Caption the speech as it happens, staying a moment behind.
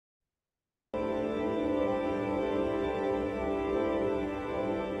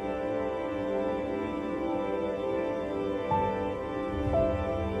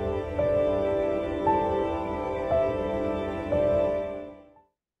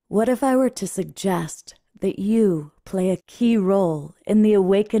What if I were to suggest that you play a key role in the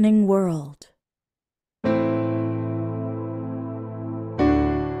awakening world? And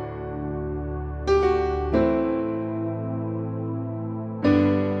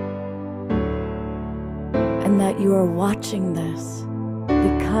that you are watching this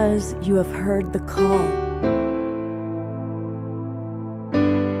because you have heard the call.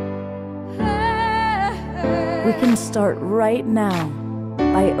 We can start right now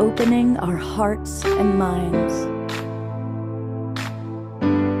by opening our hearts and minds.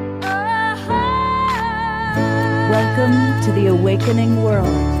 Welcome to the awakening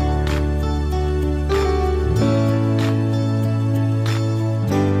world.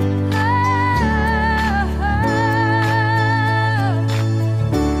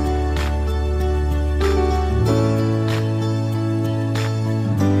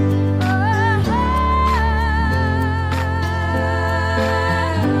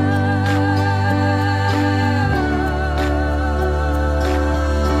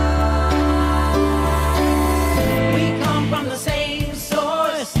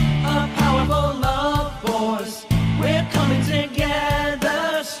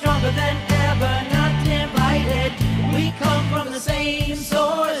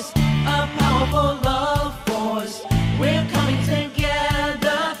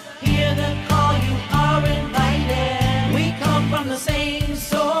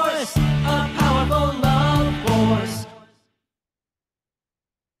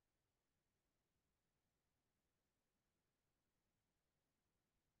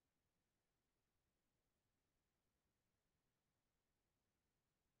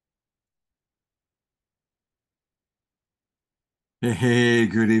 Hey,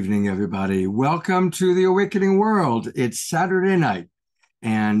 good evening, everybody. Welcome to the Awakening World. It's Saturday night,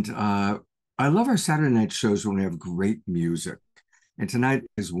 and I love our Saturday night shows when we have great music. And tonight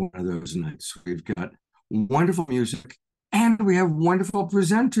is one of those nights. We've got wonderful music, and we have wonderful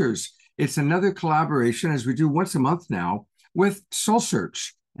presenters. It's another collaboration, as we do once a month now, with Soul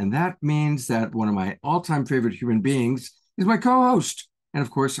Search. And that means that one of my all-time favorite human beings is my co-host. And of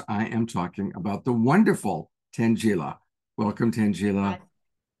course, I am talking about the wonderful Tanjila. Welcome, Tanjila.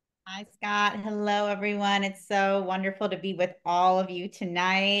 Hi, Scott. Hello, everyone. It's so wonderful to be with all of you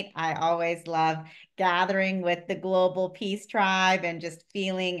tonight. I always love gathering with the Global Peace Tribe and just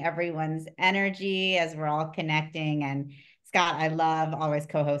feeling everyone's energy as we're all connecting. And Scott, I love always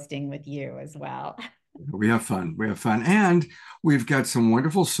co-hosting with you as well. We have fun. We have fun. And we've got some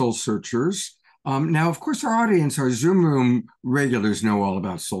wonderful soul searchers. Now, of course, our audience, our Zoom room regulars know all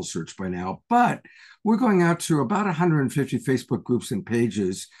about Soul Search by now, but we're going out to about 150 Facebook groups and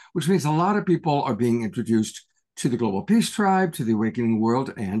pages, which means a lot of people are being introduced to the Global Peace Tribe, to the Awakening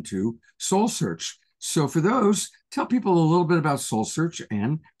World, and to Soul Search. So for those, tell people a little bit about Soul Search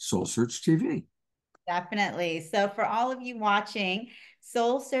and Soul Search TV. Definitely. So for all of you watching,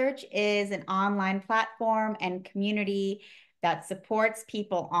 Soul Search is an online platform and community that supports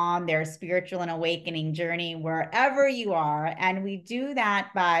people on their spiritual and awakening journey wherever you are. And we do that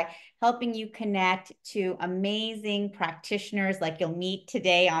by helping you connect to amazing practitioners like you'll meet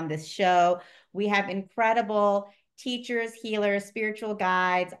today on this show. We have incredible teachers, healers, spiritual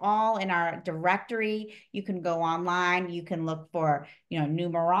guides, all in our directory. You can go online. You can look for,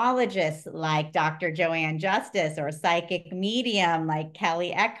 numerologists like Dr. Joanne Justis, or psychic medium like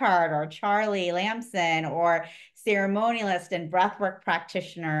Kelley Eckhardt or Charlie Lamson, or ceremonialist and breathwork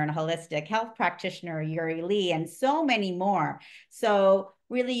practitioner and holistic health practitioner Uri Lee, and so many more. So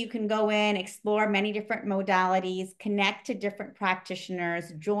really, you can go in, explore many different modalities, connect to different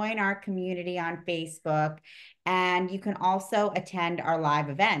practitioners, join our community on Facebook, and you can also attend our live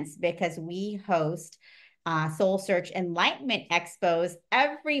events because we host Soul Search Enlightenment Expos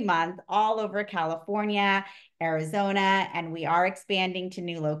every month all over California, Arizona, and we are expanding to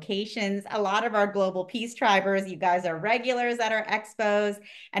new locations. A lot of our Global Peace Tribers, you guys are regulars at our expos,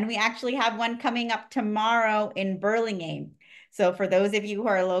 and we actually have one coming up tomorrow in Burlingame. So for those of you who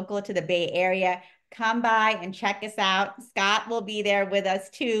are local to the Bay Area, come by and check us out. Scott will be there with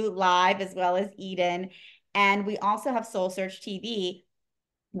us too, live, as well as Eden. And we also have Soul Search TV,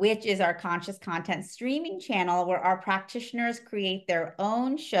 which is our conscious content streaming channel where our practitioners create their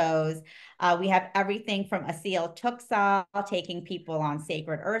own shows. We have everything from Asil Tuksal taking people on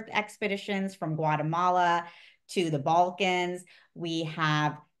sacred earth expeditions from Guatemala to the Balkans. We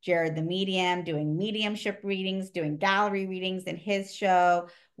have Jared the Medium doing mediumship readings, doing gallery readings in his show.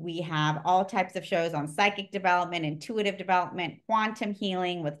 We have all types of shows on psychic development, intuitive development, quantum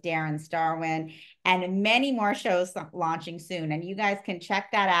healing with Darren Starwin, and many more shows launching soon. And you guys can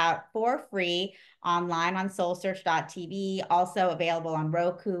check that out for free online on soulsearch.tv, also available on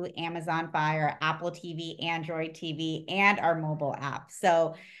Roku, Amazon Fire, Apple TV, Android TV, and our mobile app.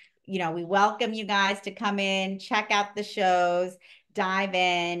 So, you know, we welcome you guys to come in, check out the shows, dive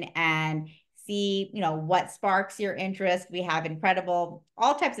in, and see, you know, what sparks your interest. We have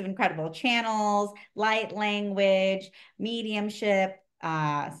all types of incredible channels, light language, mediumship,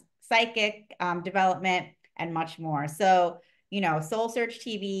 psychic development, and much more. So, you know, Soul Search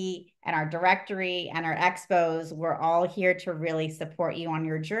TV and our directory and our expos, we're all here to really support you on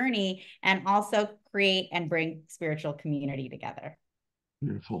your journey and also create and bring spiritual community together.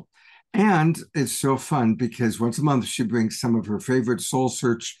 Beautiful. And it's so fun because once a month she brings some of her favorite Soul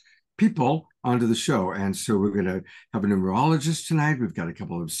Search people onto the show. And so we're going to have a numerologist tonight. We've got a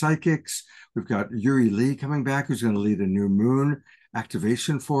couple of psychics. We've got Uri Lee coming back, who's going to lead a new moon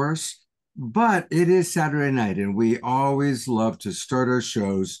activation for us. But it is Saturday night, and we always love to start our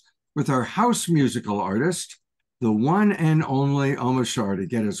shows with our house musical artist, the one and only Omashar, to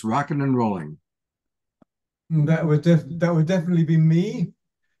get us rocking and rolling. That would definitely be me.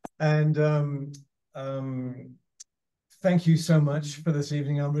 And thank you so much for this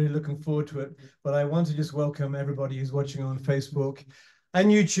evening. I'm really looking forward to it. But I want to just welcome everybody who's watching on Facebook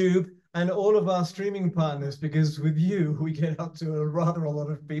and YouTube and all of our streaming partners, because with you, we get up to a lot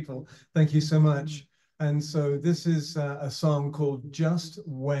of people. Thank you so much. And so this is a song called Just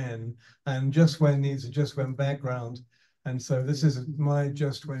When, and Just When needs a Just When background. And so this is my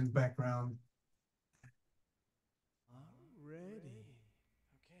Just When background.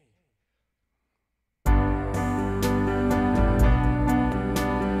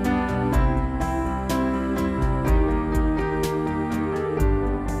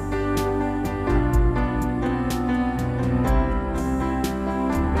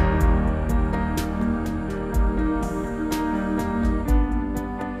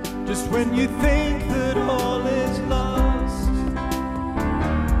 Just when you think that all is lost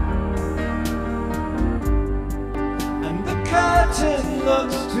and the curtain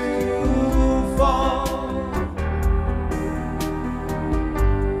looks to fall,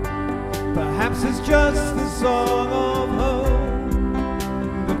 perhaps it's just the song of hope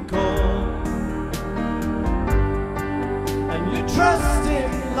that calls, and you trust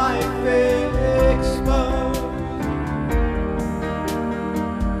in life exposed.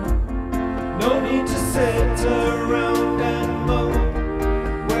 No need to sit around and moan.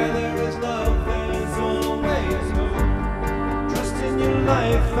 Where there is love, there's always hope. Trust in your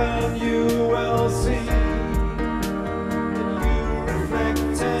life and you will see that you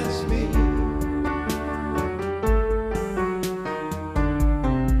reflect as me.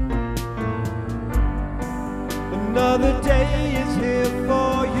 Another day is here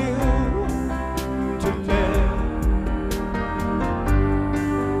for you to live.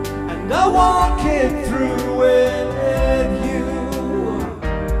 I'll walk it through with you.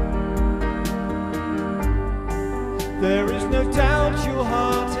 There is no doubt your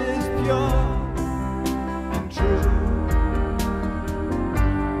heart is pure and true.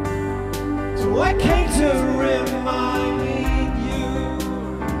 So I came to remind you.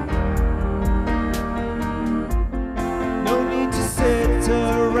 No need to sit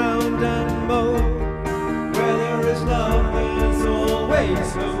around and moan. Where there is love, there's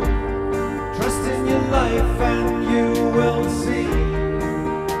always hope. Trust in your life and you will see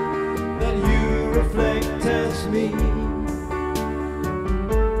that you reflect as me.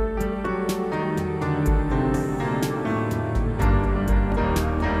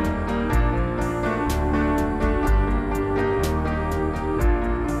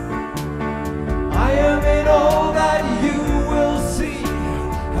 I am in all that you will see.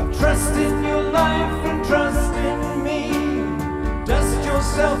 Have trust in your life and trust in me. Dust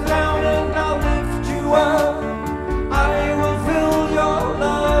yourself down and I'll lift you up. I will fill your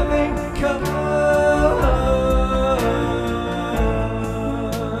loving cup.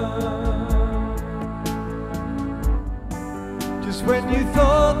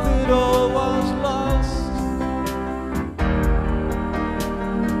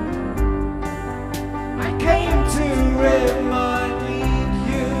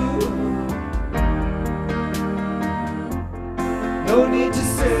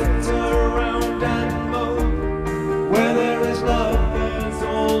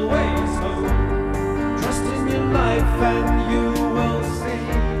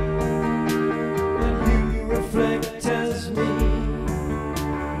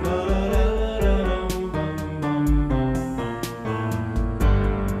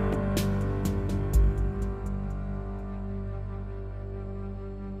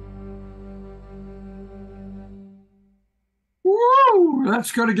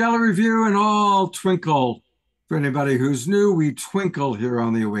 let's go to gallery view and all twinkle. For anybody who's new, we twinkle here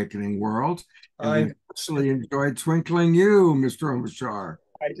on the Awakening World. And we actually enjoyed twinkling you, Mr. Omashar.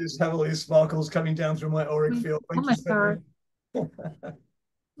 I just have all these sparkles coming down through my auric field. Thank you so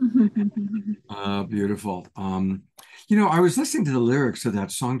much. Beautiful. You know, I was listening to the lyrics of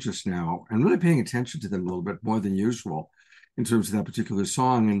that song just now and really paying attention to them a little bit more than usual in terms of that particular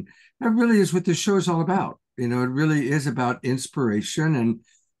song. And that really is what this show is all about. You know, it really is about inspiration. And,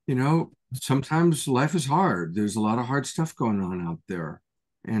 you know, sometimes life is hard. There's a lot of hard stuff going on out there.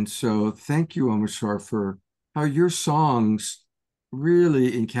 And so thank you, Omashar, for how your songs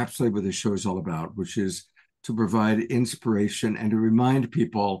really encapsulate what this show is all about, which is to provide inspiration and to remind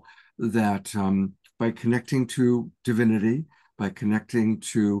people that by connecting to divinity, by connecting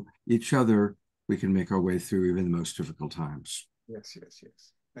to each other, we can make our way through even the most difficult times. Yes, yes,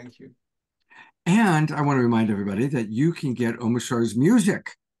 yes. Thank you. And I want to remind everybody that you can get Omashar's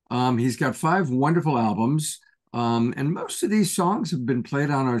music. He's got 5 wonderful albums, and most of these songs have been played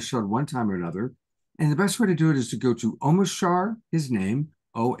on our show at one time or another. And the best way to do it is to go to Omashar, his name,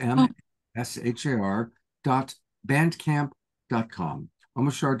 OMSHAR, .bandcamp.com,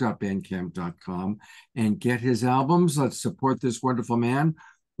 omashar.bandcamp.com, and get his albums. Let's support this wonderful man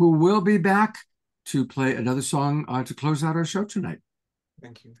who will be back to play another song to close out our show tonight.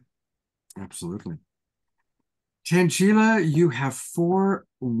 Thank you. Absolutely. Tanjila, you have 4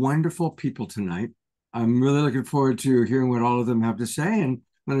 wonderful people tonight. I'm really looking forward to hearing what all of them have to say, and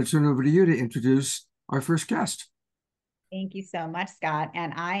I'm going to turn it over to you to introduce our first guest. Thank you so much, Scott.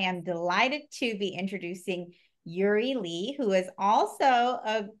 And I am delighted to be introducing Uri Lee, who is also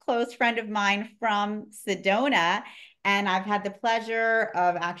a close friend of mine from Sedona. And I've had the pleasure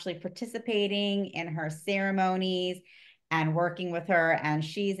of actually participating in her ceremonies and working with her. And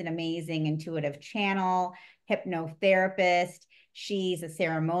she's an amazing intuitive channel, hypnotherapist. She's a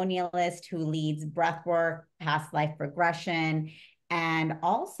ceremonialist who leads breathwork, past life regression, and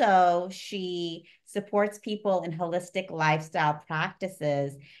also she supports people in holistic lifestyle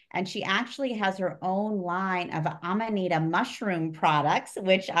practices. And she actually has her own line of Amanita mushroom products,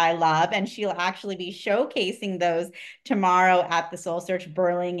 which I love. And she'll actually be showcasing those tomorrow at the Soul Search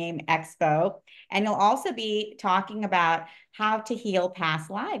Burlingame Expo. And you'll also be talking about how to heal past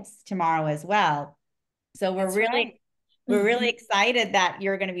lives tomorrow as well. So we're really excited that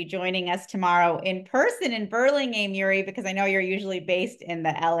you're going to be joining us tomorrow in person in Burlingame, Uri, because I know you're usually based in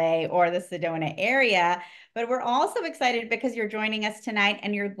the LA or the Sedona area. But we're also excited because you're joining us tonight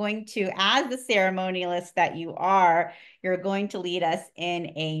and you're going to, as the ceremonialist that you are, you're going to lead us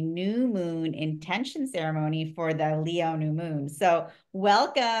in a new moon intention ceremony for the Leo new moon. So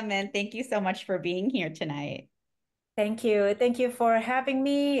welcome and thank you so much for being here tonight. Thank you. Thank you for having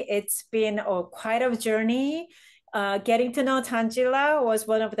me. It's been quite a journey. Getting to know Tanjila was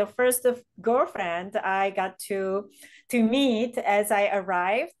one of the first girlfriend I got to meet as I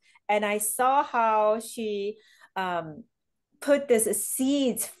arrived. And I saw how she put this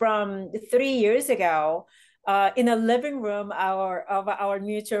seeds from 3 years ago in a living room of our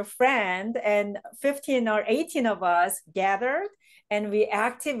mutual friend, and 15 or 18 of us gathered and we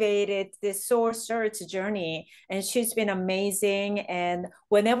activated this soul search journey. And she's been amazing. And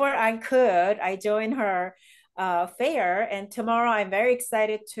whenever I could, I joined her fair. And tomorrow I'm very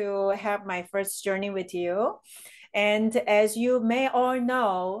excited to have my first journey with you. And as you may all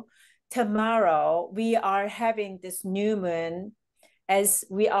know, tomorrow we are having this new moon. As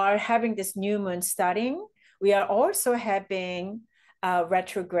we are having this new moon starting, we are also having a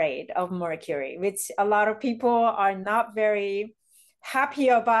retrograde of Mercury, which a lot of people are not very happy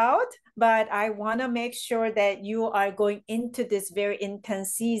about, but I want to make sure that you are going into this very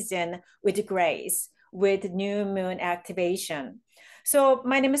intense season with grace, with new moon activation. So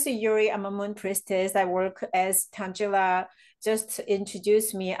my name is Uri. I'm a moon priestess. I work, as Tanjila just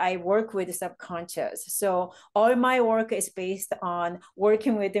introduced me, I work with the subconscious. So all my work is based on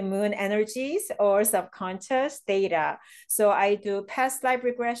working with the moon energies or subconscious data. So I do past life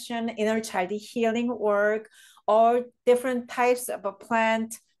regression, inner child healing work, all different types of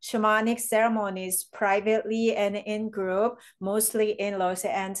plant shamanic ceremonies privately and in group, mostly in Los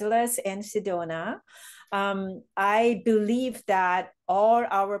Angeles and Sedona. I believe that all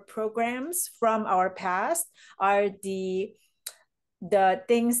our programs from our past are the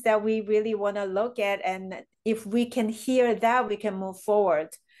things that we really want to look at. And if we can hear that, we can move forward.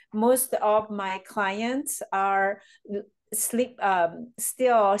 Most of my clients are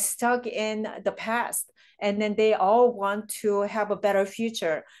still stuck in the past, and then they all want to have a better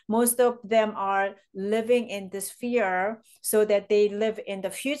future. Most of them are living in this fear so that they live in the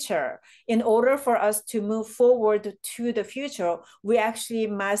future. In order for us to move forward to the future, we actually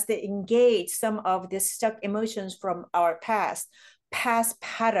must engage some of the stuck emotions from our past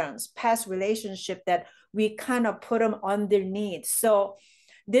patterns, past relationship that we kind of put them underneath. So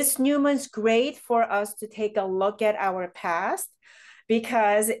this new month's great for us to take a look at our past,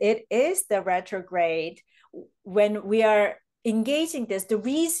 because it is the retrograde. When we are engaging this, the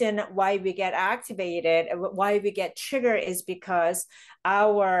reason why we get activated, why we get triggered, is because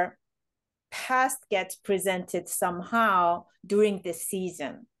our past gets presented somehow during this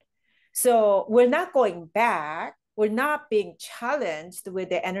season. So we're not going back. We're not being challenged with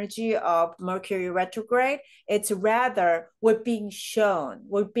the energy of Mercury retrograde. It's rather we're being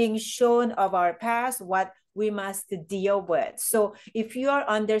shown of our past, what we must deal with. So if you are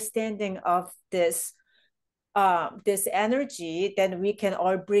understanding of this energy, then we can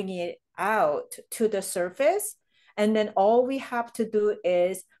all bring it out to the surface. And then all we have to do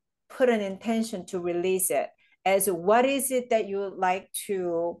is put an intention to release it. As what is it that you would like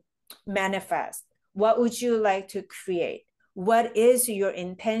to manifest? What would you like to create? What is your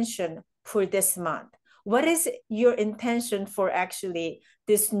intention for this month? What is your intention for actually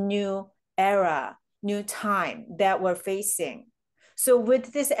this new era, new time that we're facing? So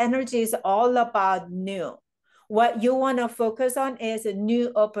with this energy is all about new. What you want to focus on is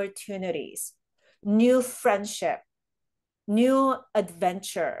new opportunities, new friendship, new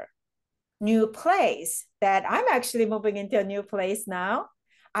adventure, new place. That I'm actually moving into a new place now.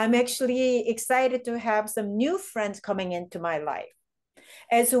 I'm actually excited to have some new friends coming into my life.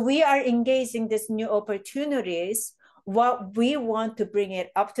 As we are engaging these new opportunities, what we want to bring it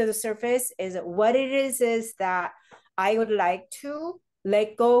up to the surface is what it is that I would like to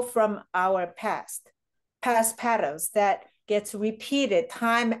let go from our past patterns that gets repeated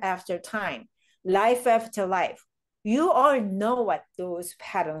time after time, life after life. You all know what those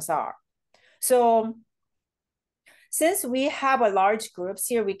patterns are. So since we have a large groups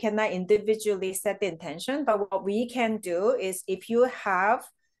here, we cannot individually set the intention, but what we can do is if you have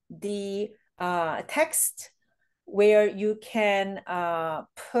the text where you can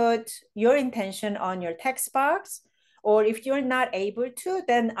put your intention on your text box, or if you're not able to,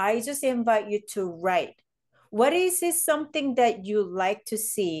 then I just invite you to write. What is it something that you like to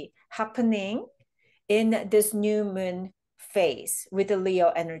see happening in this new moon phase with the Leo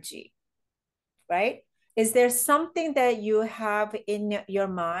energy, right? Is there something that you have in your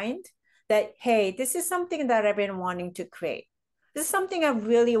mind that, hey, this is something that I've been wanting to create. This is something I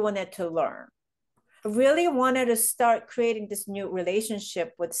really wanted to learn. I really wanted to start creating this new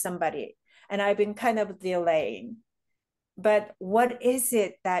relationship with somebody, and I've been kind of delaying. But what is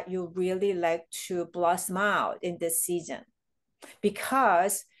it that you really like to blossom out in this season?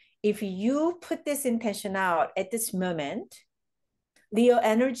 Because if you put this intention out at this moment, Leo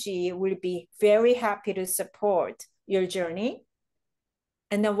energy will be very happy to support your journey.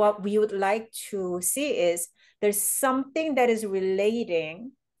 And then what we would like to see is there's something that is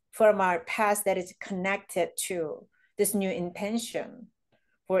relating from our past that is connected to this new intention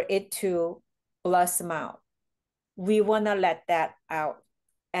for it to blossom out. We want to let that out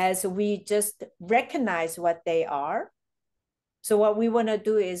as we just recognize what they are. So what we want to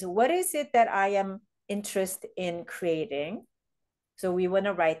do is, what is it that I am interested in creating? So we want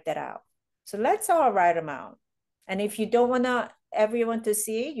to write that out. So let's all write them out. And if you don't want everyone to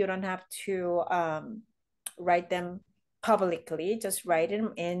see, you don't have to write them publicly. Just write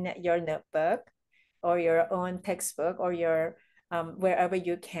them in your notebook or your own textbook or your wherever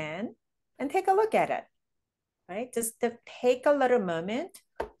you can, and take a look at it, right? Just to take a little moment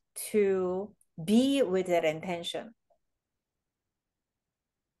to be with that intention.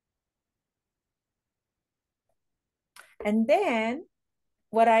 And then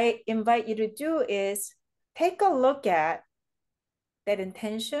what I invite you to do is take a look at that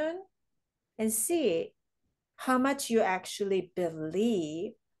intention and see how much you actually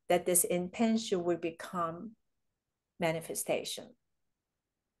believe that this intention will become manifestation.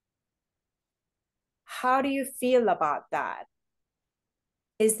 How do you feel about that?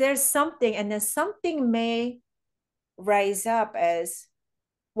 Is there something, and then something may rise up as,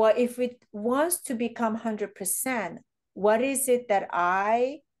 well, if it wants to become 100%, what is it that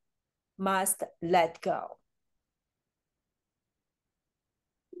I must let go?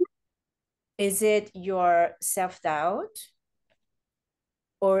 Is it your self-doubt?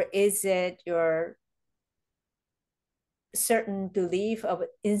 Or is it your certain belief of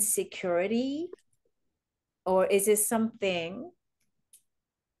insecurity? Or is it something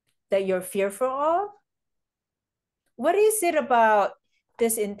that you're fearful of? What is it about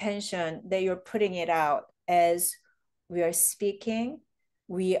this intention that you're putting it out as we are speaking?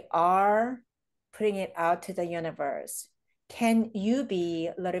 We are putting it out to the universe. Can you be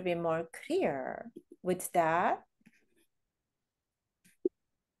a little bit more clear with that?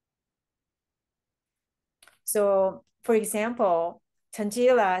 So, for example,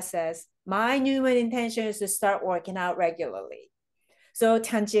 Tanjila says, my new intention is to start working out regularly. So,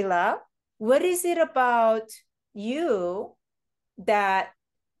 Tanjila, what is it about you that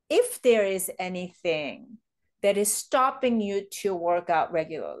if there is anything that is stopping you to work out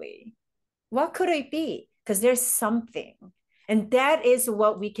regularly, what could it be? Because there's something. And that is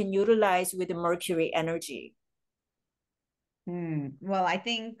what we can utilize with the Mercury energy. Well, I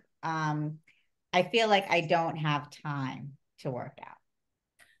think I feel like I don't have time to work out.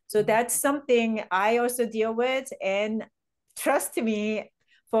 So that's something I also deal with. And trust me,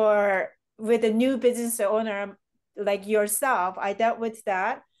 with a new business owner like yourself, I dealt with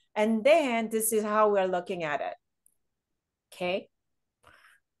that. And then this is how we're looking at it. Okay.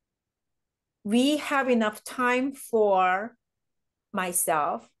 We have enough time for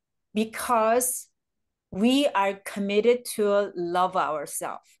myself because we are committed to love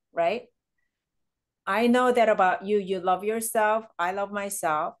ourselves, right? I know that about you. You love yourself. I love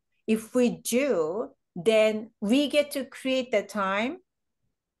myself. If we do, then we get to create the time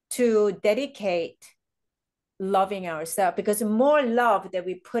to dedicate loving ourselves, because the more love that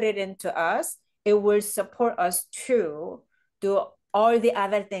we put it into us, it will support us to do all the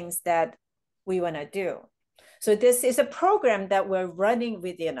other things that we want to do. So this is a program that we're running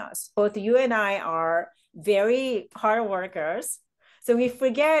within us. Both you and I are very hard workers. So we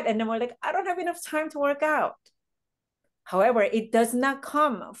forget and then we're like, I don't have enough time to work out. However, it does not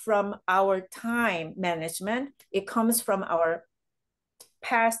come from our time management. It comes from our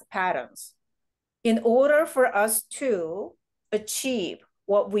past patterns. In order for us to achieve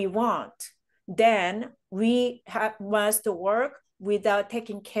what we want, then we must work without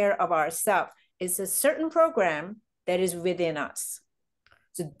taking care of ourselves. It's a certain program that is within us.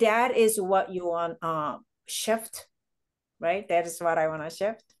 So that is what you want shift, right? That is what I want to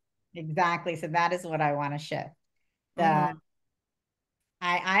shift. Exactly. So that is what I want to shift. I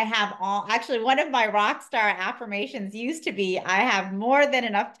have actually, one of my rock star affirmations used to be, I have more than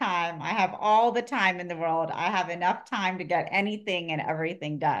enough time. I have all the time in the world. I have enough time to get anything and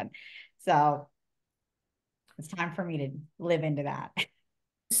everything done. So it's time for me to live into that.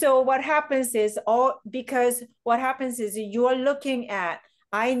 So what happens is you are looking at,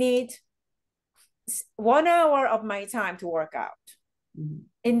 I need 1 hour of my time to work out. Mm-hmm.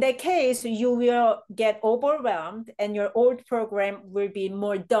 In that case, you will get overwhelmed and your old program will be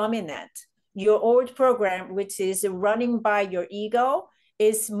more dominant. Your old program, which is running by your ego,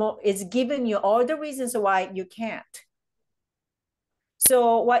 is giving you all the reasons why you can't.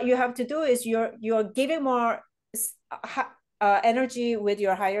 So what you have to do is you're giving more energy with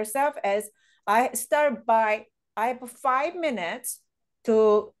your higher self. As I have 5 minutes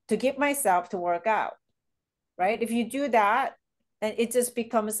to give myself to work out, right? If you do that, then it just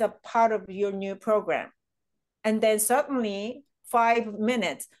becomes a part of your new program. And then suddenly 5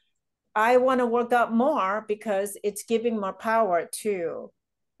 minutes, I want to work out more because it's giving more power to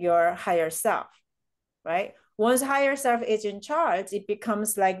your higher self, right? Once higher self is in charge, it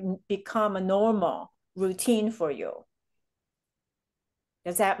become a normal routine for you.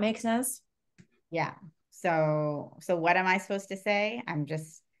 Does that make sense? Yeah. So what am I supposed to say? I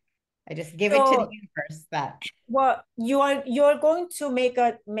just give it to the universe that. Well, you're going to make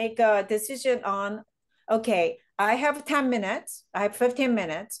a decision on, okay, I have 10 minutes, I have 15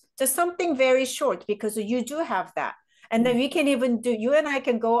 minutes, just something very short, because you do have that. And then we can even you and I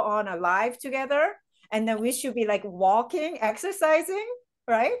can go on a live together, and then we should be like walking, exercising,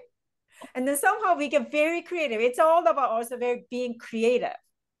 right? And then somehow we get very creative. It's all about also being creative,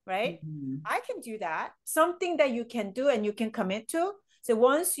 right? Mm-hmm. I can do that. Something that you can do and you can commit to. So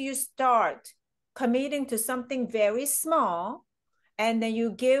once you start committing to something very small, and then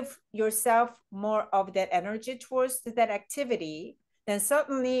you give yourself more of that energy towards that activity, then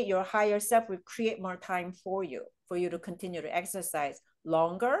suddenly your higher self will create more time for you to continue to exercise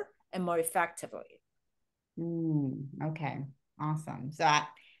longer and more effectively. Okay, awesome. So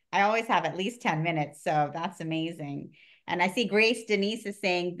I always have at least 10 minutes, so that's amazing. And I see Grace Denise is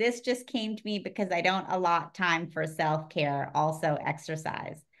saying, this just came to me because I don't allot time for self-care, also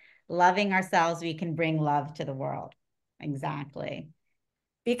exercise. Loving ourselves, we can bring love to the world. Exactly.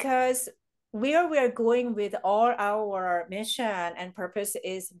 Because where we are going with all our mission and purpose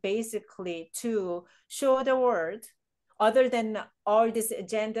is basically to show the world, other than all these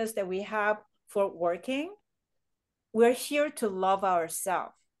agendas that we have for working, we're here to love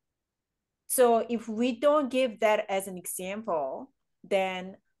ourselves. So if we don't give that as an example,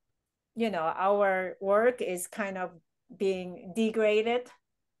 then, you know, our work is kind of being degraded,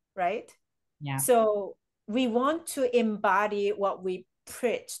 right? Yeah. So we want to embody what we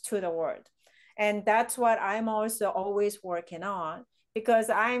preach to the world. And that's what I'm also always working on, because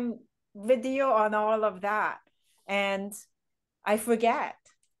I'm with you on all of that. And I forget,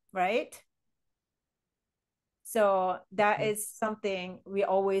 right? So that is something we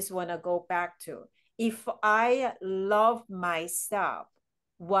always want to go back to. If I love myself,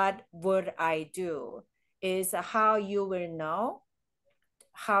 what would I do? Is how you will know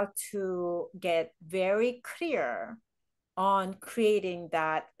how to get very clear on creating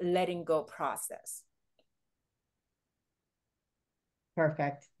that letting go process.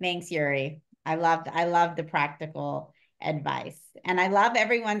 Perfect. Thanks, Uri. I love the practical advice. And I love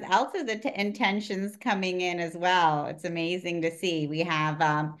everyone else's intentions coming in as well. It's amazing to see. We have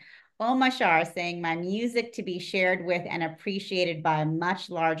Omashar saying, my music to be shared with and appreciated by a much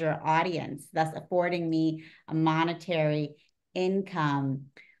larger audience, thus affording me a monetary income.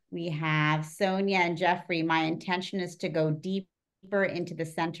 We have Sonia and Jeffrey, my intention is to go deeper into the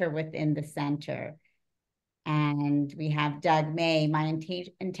center within the center. And we have Doug May, my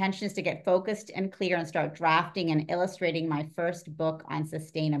intention is to get focused and clear and start drafting and illustrating my first book on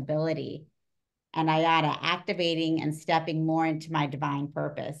sustainability. And Ayada, activating and stepping more into my divine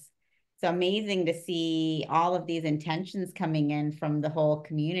purpose. So amazing to see all of these intentions coming in from the whole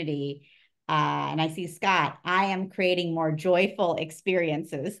community. And I see Scott, I am creating more joyful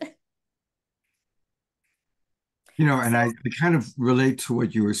experiences. You know, and I kind of relate to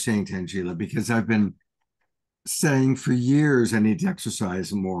what you were saying, Tanjila, because I've been saying for years I need to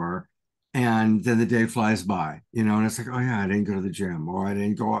exercise more. And then the day flies by, you know, and it's like, oh yeah, I didn't go to the gym, or I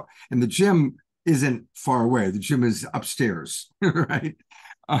didn't go out. And the gym isn't far away. The gym is upstairs, right?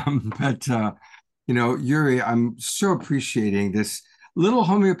 But you know, Uri, I'm so appreciating this little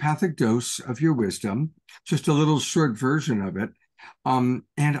homeopathic dose of your wisdom, just a little short version of it. And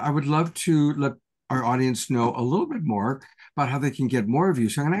I would love to let our audience know a little bit more about how they can get more of you.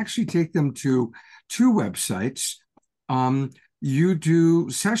 So I'm going to actually take them to two websites. You do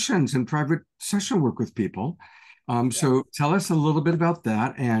sessions and private session work with people. So tell us a little bit about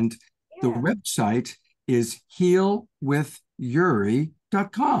that. And the website is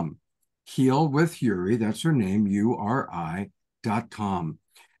healwithuri.com. Heal with Uri, that's her name, URI.com.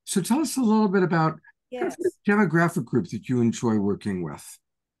 So tell us a little bit about kind of the demographic group that you enjoy working with.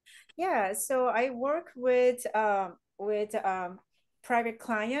 Yeah, so I work with private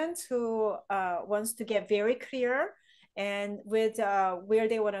clients who wants to get very clear and with where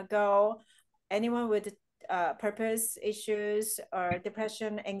they want to go. Anyone with purpose issues or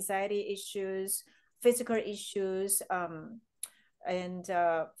depression, anxiety issues, physical issues, and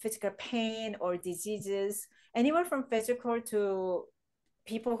physical pain or diseases. Anyone from physical to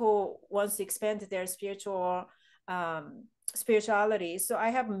people who wants to expand their spirituality. So I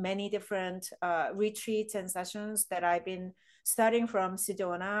have many different retreats and sessions that I've been starting from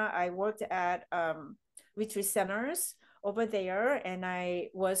Sedona. I worked at retreat centers over there, and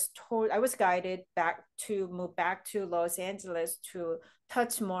I was guided move back to Los Angeles to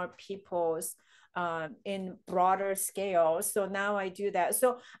touch more people's in broader scale. So now I do that.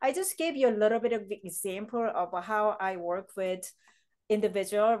 So I just gave you a little bit of example of how I work with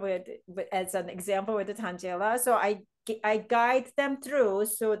individual with as an example with the Tanjila. So I guide them through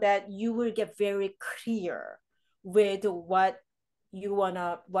so that you will get very clear with what you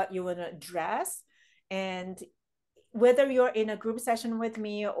wanna address. And whether you're in a group session with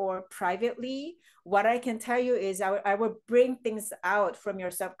me or privately, what I can tell you is I will bring things out from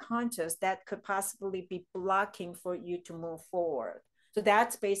your subconscious that could possibly be blocking for you to move forward. So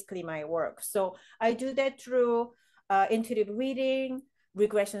that's basically my work. So I do that through intuitive reading,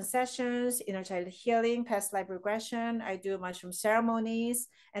 regression sessions, inner child healing, past life regression. I do mushroom ceremonies.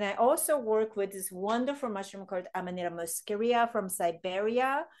 And I also work with this wonderful mushroom called Amanita muscaria from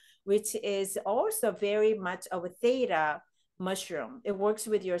Siberia, which is also very much of a theta mushroom. It works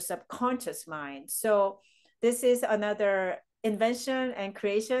with your subconscious mind. So this is another invention and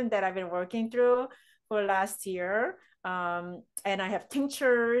creation that I've been working through for last year. And I have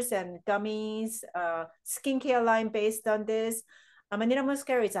tinctures and gummies, skincare line based on this. Amanita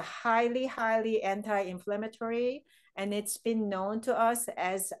muscaria is a highly, highly anti-inflammatory, and it's been known to us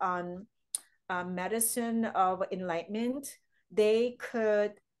as medicine of enlightenment. They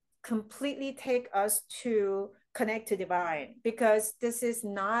could completely take us to connect to divine, because this is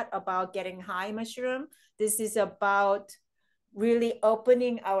not about getting high mushroom. This is about really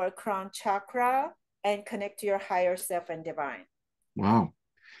opening our crown chakra and connect to your higher self and divine. Wow.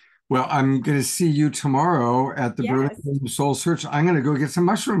 Well, I'm going to see you tomorrow at the Yes. Burlington Soul Search. I'm going to go get some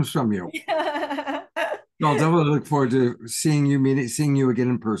mushrooms from you. I'll definitely look forward to seeing you again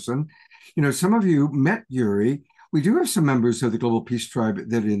in person. You know, some of you met Uri. We do have some members of the Global Peace Tribe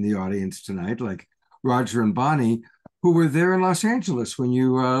that are in the audience tonight, like Roger and Bonnie, who were there in Los Angeles when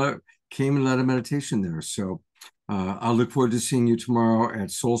you came and led a meditation there. So I'll look forward to seeing you tomorrow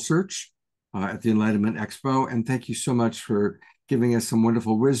at Soul Search at the Enlightenment Expo. And thank you so much for giving us some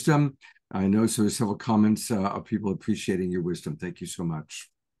wonderful wisdom. I know there were several comments of people appreciating your wisdom. Thank you so much.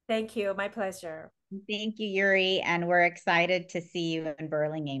 Thank you. My pleasure. Thank you, Uri. And we're excited to see you in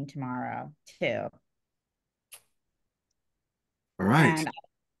Burlingame tomorrow, too. All right.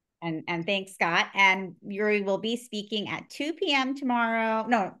 And thanks, Scott. And Uri will be speaking at 2 p.m. tomorrow.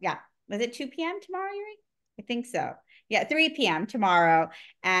 No, yeah. Was it 2 p.m. tomorrow, Uri? I think so. Yeah, 3 p.m. tomorrow.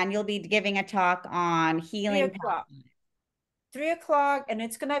 And you'll be giving a talk on healing. 3 o'clock. 3 o'clock, and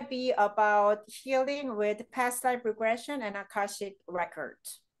it's going to be about healing with past life regression and Akashic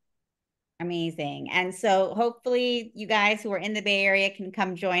records. Amazing. And so hopefully you guys who are in the Bay Area can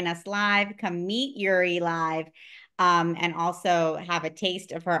come join us live, come meet Uri live, and also have a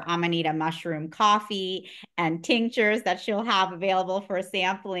taste of her Amanita mushroom coffee and tinctures that she'll have available for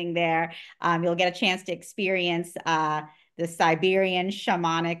sampling there. You'll get a chance to experience the Siberian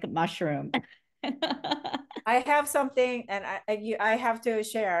shamanic mushroom. I have something, and I have to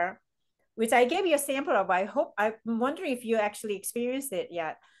share, which I gave you a sample of. I'm wondering if you actually experienced it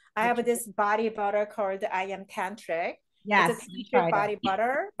yet. I have this body butter called I Am Tantric. Yes, it's a tantric body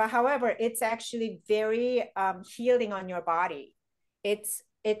butter, but however, it's actually very healing on your body. It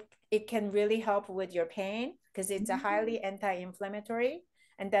can really help with your pain because it's a highly anti-inflammatory,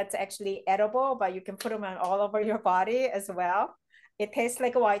 and that's actually edible, but you can put them on all over your body as well. It tastes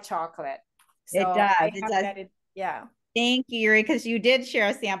like a white chocolate. So it does. it does. Yeah. Thank you, Uri, because you did share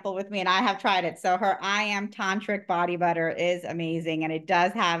a sample with me and I have tried it. So her I Am Tantric body butter is amazing. And it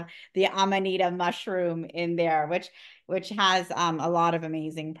does have the Amanita mushroom in there, which has a lot of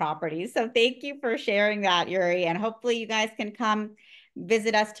amazing properties. So thank you for sharing that, Uri. And hopefully you guys can come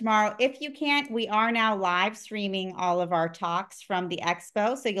visit us tomorrow. If you can't, we are now live streaming all of our talks from the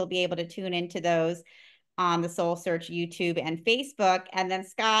expo. So you'll be able to tune into those on the Soul Search YouTube and Facebook. And then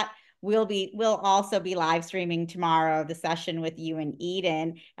Scott, we'll also be live streaming tomorrow the session with you and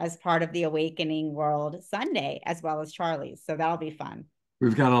Eden as part of the Awakening World Sunday, as well as Charlie's. So that'll be fun.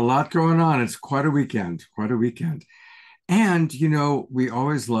 We've got a lot going on. It's quite a weekend, And, you know, we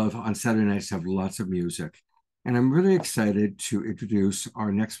always love on Saturday nights to have lots of music. And I'm really excited to introduce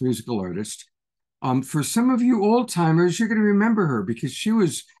our next musical artist. For some of you old timers, you're going to remember her because she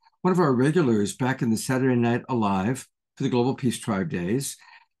was one of our regulars back in the Saturday Night Alive for the Global Peace Tribe days.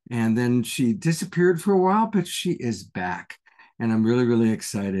 And then she disappeared for a while, but she is back. And I'm really, really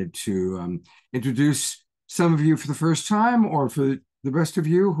excited to introduce some of you for the first time, or for the rest of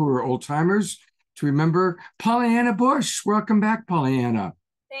you who are old timers, to remember Pollyanna Bush. Welcome back, Pollyanna.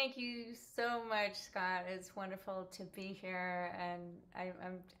 Thank you so much, Scott. It's wonderful to be here, and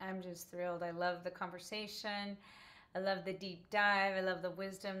I'm just thrilled. I love the conversation. I love the deep dive. I love the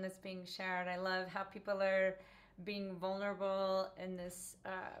wisdom that's being shared. I love how people are being vulnerable in this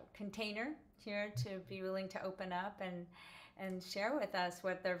container here to be willing to open up and share with us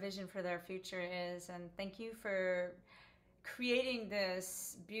what their vision for their future is. And thank you for creating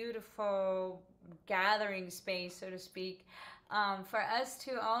this beautiful gathering space, so to speak, for us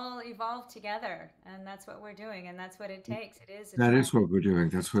to all evolve together. And that's what we're doing, and that's what it takes. That is what we're doing.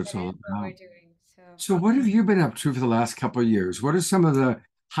 That's what it's all about. What we're doing. So what have you been up to for the last couple of years? What are some of the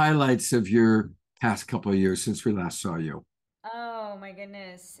highlights of your past couple of years since we last saw you? Oh my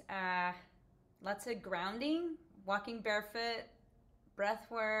goodness. Lots of grounding, walking barefoot, breath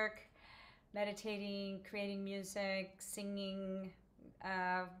work, meditating, creating music, singing,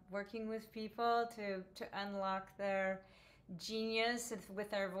 working with people to unlock their genius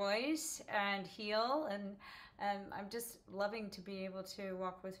with their voice and heal. And I'm just loving to be able to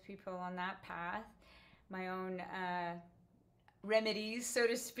walk with people on that path. My own remedies, so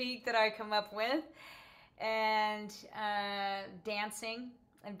to speak, that I come up with. And dancing.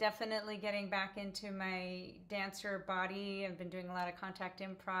 I'm definitely getting back into my dancer body. I've been doing a lot of contact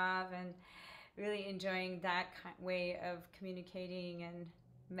improv and really enjoying that way of communicating and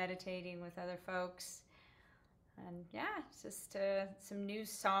meditating with other folks. And yeah, just some new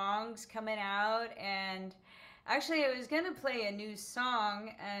songs coming out, and Actually, I was going to play a new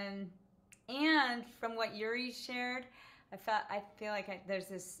song, and from what Uri shared, I feel like there's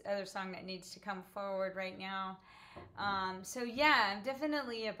this other song that needs to come forward right now. So yeah, I'm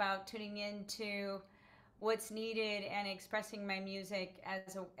definitely about tuning into what's needed and expressing my music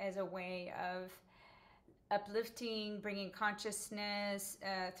as a way of uplifting, bringing consciousness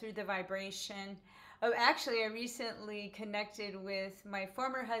through the vibration. Oh, actually, I recently connected with my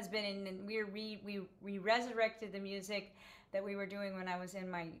former husband, and we resurrected the music that we were doing when I was in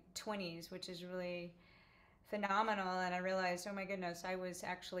my 20s, which is really phenomenal. And I realized, oh my goodness, I was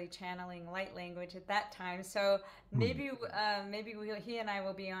actually channeling light language at that time. So maybe he and I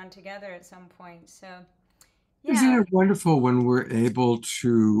will be on together at some point. So yeah. Isn't it wonderful when we're able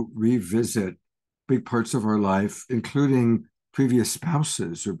to revisit big parts of our life, including previous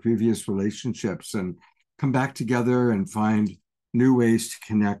spouses or previous relationships, and come back together and find new ways to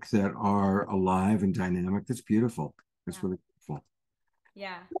connect that are alive and dynamic? That's beautiful. That's really beautiful.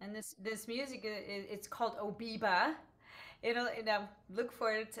 Yeah, and this music, it's called Obiba. It'll look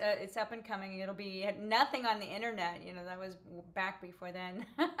for it. It's up and coming. It'll be nothing on the internet. That was back before then.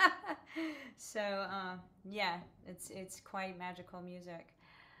 So yeah, it's quite magical music.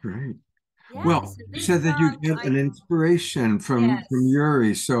 Great. Yeah, well, so you said that you get an inspiration from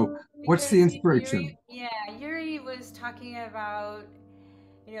Uri. So what's the inspiration? Uri was talking about,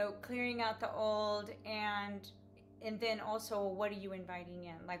 clearing out the old, and then also, what are you inviting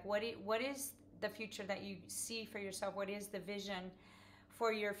in? Like, what is the future that you see for yourself? What is the vision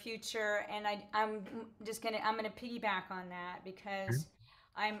for your future? And I'm gonna piggyback on that, because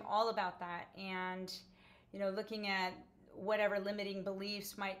I'm all about that. And looking at whatever limiting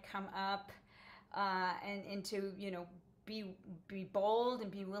beliefs might come up, and to be bold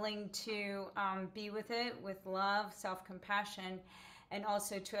and be willing to be with it with love, self-compassion, and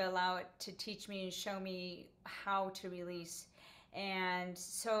also to allow it to teach me and show me how to release. And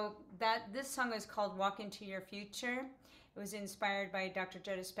so this song is called Walk Into Your Future. It was inspired by Dr.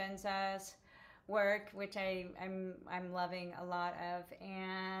 Joe Dispenza's work, which I'm loving a lot of.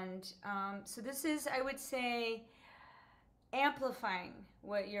 And so this is, I would say, amplifying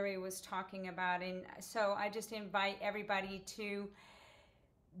what Uri was talking about. And so I just invite everybody to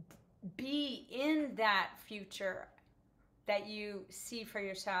be in that future that you see for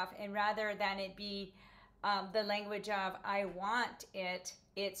yourself, and rather than it be the language of I want it,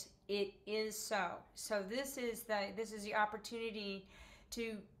 it is so. So this is the opportunity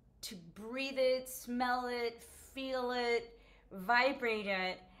to breathe it, smell it, feel it, vibrate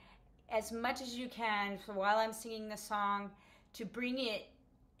it as much as you can. So while I'm singing the song, to bring it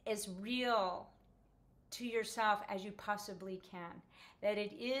as real to yourself as you possibly can, that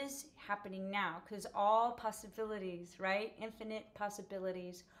it is happening now, because all possibilities, right? Infinite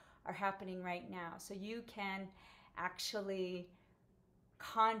possibilities are happening right now. So you can actually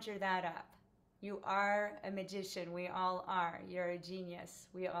conjure that up. You are a magician. We all are. You're a genius.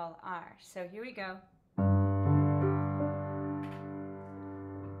 We all are. So here we go.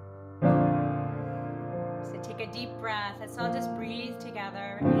 So take a deep breath. Let's all just breathe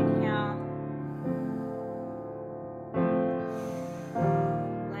together. Inhale.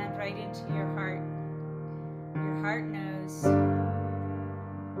 Land right into your heart. Your heart knows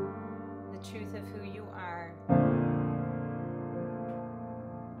the truth of who you are.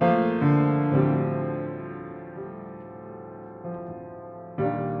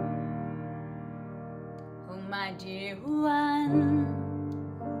 Oh, my dear one,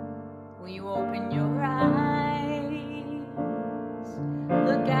 will you open your eyes?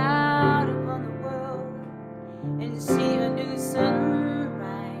 Look out upon the world and see a new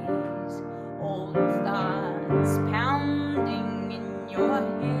sunrise. Old thoughts pounding in your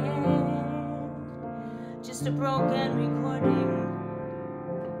head, just a broken recording.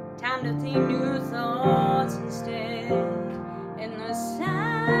 Time to think new thoughts instead. And the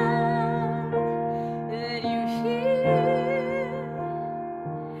sound that you hear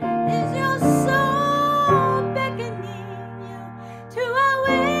is your soul beckoning you to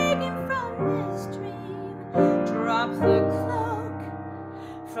awaken from this dream. Drop the cloak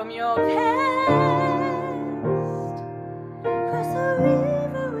from your past, cross the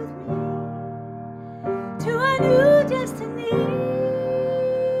river with me to a new destiny.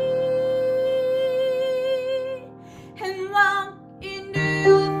 And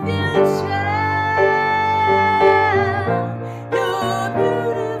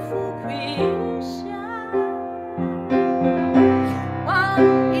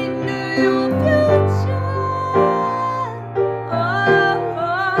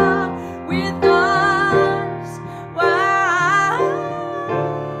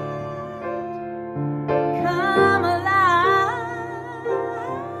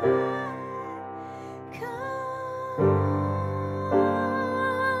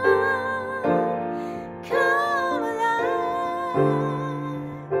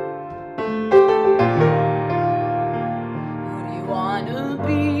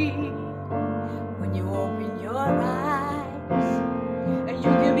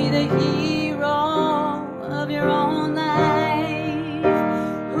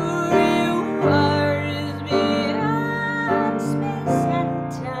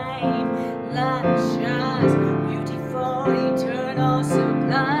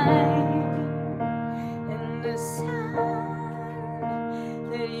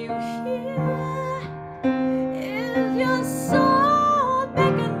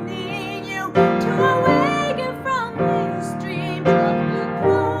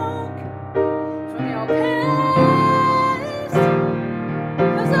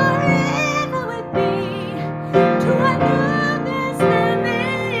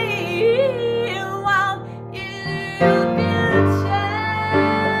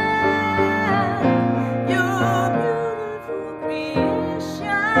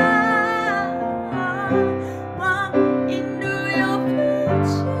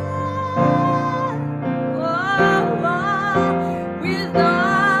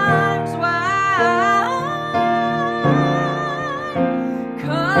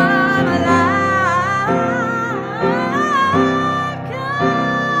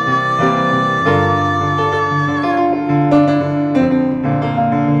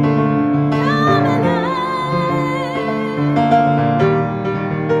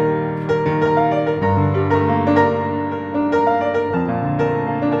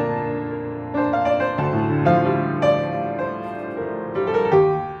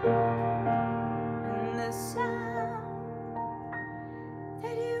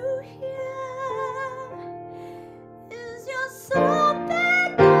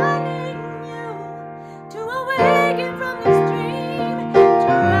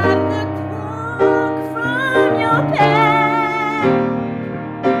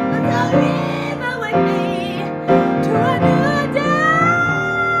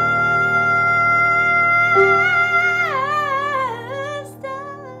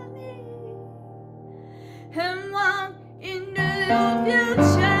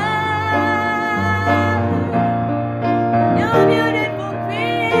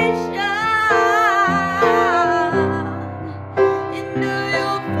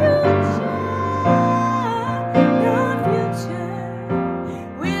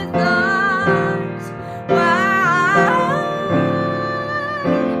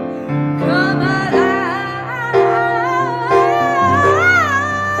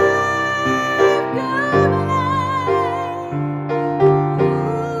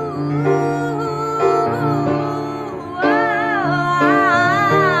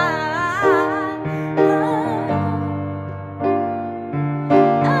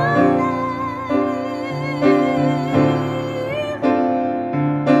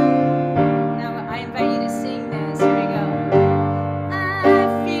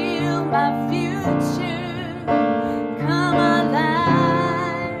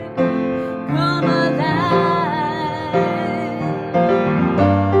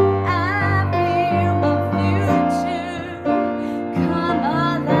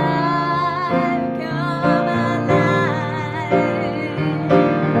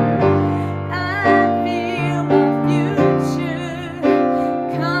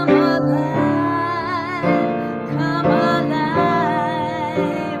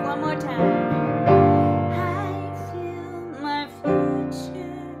alive. One more time. I feel my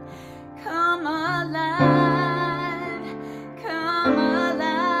future come alive, come alive.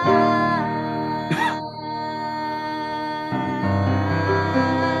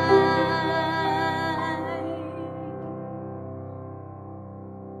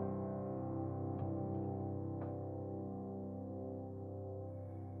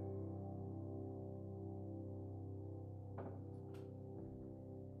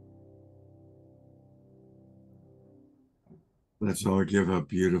 Let's all give a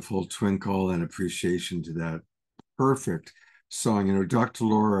beautiful twinkle and appreciation to that perfect song. You know, Dr.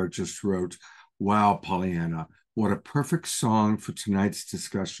 Laura just wrote, "Wow, Pollyanna, what a perfect song for tonight's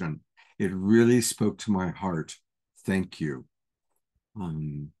discussion. It really spoke to my heart. Thank you."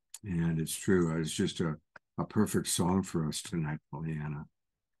 And it's true. It's just a perfect song for us tonight, Pollyanna.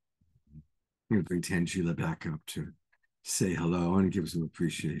 I'm going to bring Tanjila back up to say hello and give some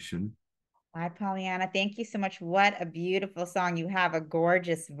appreciation. Hi, Pollyanna. Thank you so much. What a beautiful song. You have a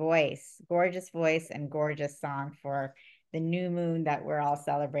gorgeous voice and gorgeous song for the new moon that we're all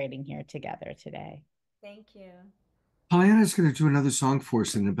celebrating here together today. Thank you. Pollyanna is going to do another song for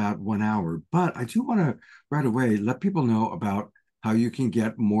us in about 1 hour, but I do want to right away let people know about how you can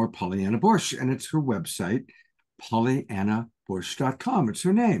get more Pollyanna Bush, and it's her website, pollyannabush.com. It's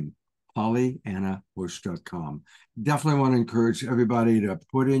her name, pollyannabush.com. Definitely want to encourage everybody to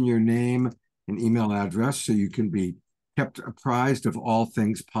put in your name and email address so you can be kept apprised of all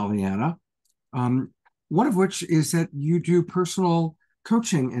things Pollyanna. One of which is that you do personal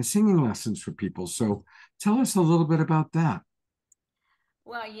coaching and singing lessons for people. So tell us a little bit about that.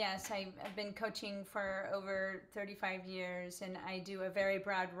 Well, yes, I've been coaching for over 35 years, and I do a very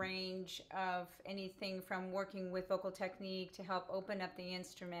broad range of anything from working with vocal technique to help open up the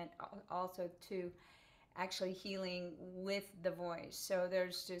instrument, also to actually healing with the voice. So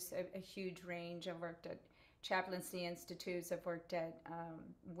there's just a huge range. I've worked at chaplaincy institutes, I've worked at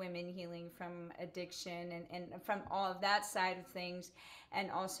women healing from addiction and from all of that side of things.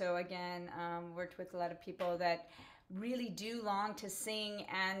 And also, again, worked with a lot of people that really do long to sing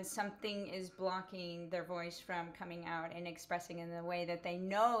and something is blocking their voice from coming out and expressing in the way that they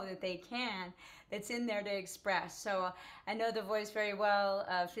know that they can, that's in there to express. So I know the voice very well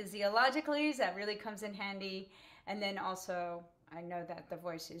physiologically, so that really comes in handy. And then also I know that the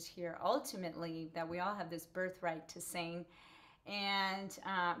voice is here ultimately, that we all have this birthright to sing. And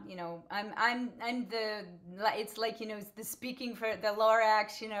you know, I'm the, it's like, you know, the speaking for the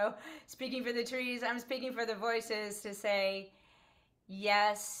Lorax, you know, speaking for the trees. I'm speaking for the voices to say,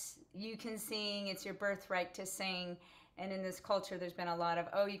 yes, you can sing. It's your birthright to sing. And in this culture, there's been a lot of,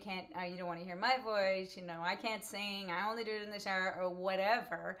 oh, you can't, you don't want to hear my voice. You know, I can't sing. I only do it in the shower or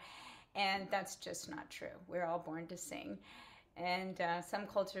whatever. And that's just not true. We're all born to sing. And some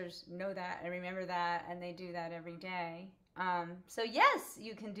cultures know that and remember that, and they do that every day. So yes,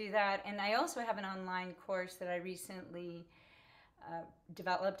 you can do that. And I also have an online course that I recently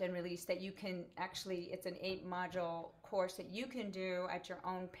developed and released that you can actually, it's an 8-module course that you can do at your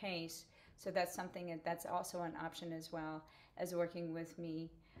own pace. So that's something that's also an option, as well as working with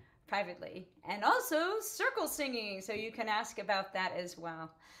me privately. And also circle singing, so you can ask about that as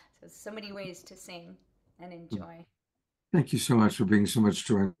well. So many ways to sing and enjoy. Thank you so much for bringing so much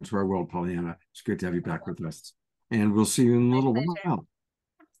joy to our world, Pollyanna. It's great to have you back with us. And we'll see you in a little while.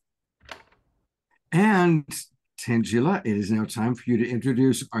 And Tanjila, it is now time for you to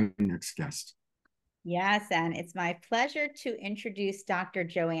introduce our next guest. Yes, and it's my pleasure to introduce Dr.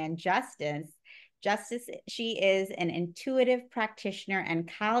 Joanne Justis. She is an intuitive practitioner and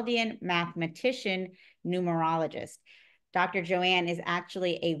Chaldean mathematician numerologist. Dr. Joanne is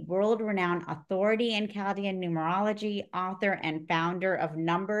actually a world-renowned authority in Chaldean numerology, author and founder of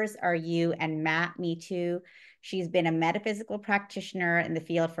Numbers Are You and Map Me Too. She's been a metaphysical practitioner in the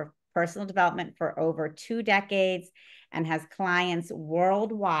field for personal development for over 2 decades and has clients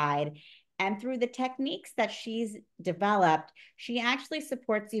worldwide. And through the techniques that she's developed, she actually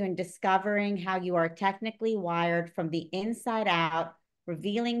supports you in discovering how you are technically wired from the inside out,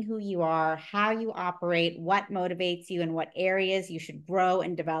 revealing who you are, how you operate, what motivates you, and what areas you should grow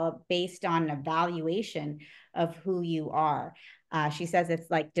and develop based on an evaluation of who you are. She says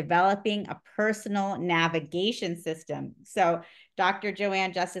it's like developing a personal navigation system. So Dr.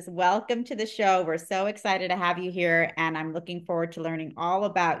 Joanne Justis, welcome to the show. We're so excited to have you here, and I'm looking forward to learning all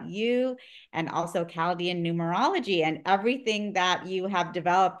about you and also Chaldean numerology and everything that you have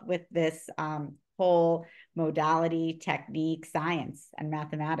developed with this whole modality, technique, science, and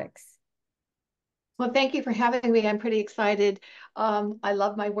mathematics. Well, thank you for having me. I'm pretty excited. I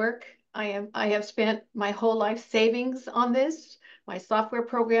love my work. I have spent my whole life savings on this. my software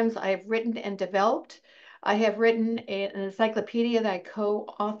programs I have written and developed. I have written an encyclopedia that I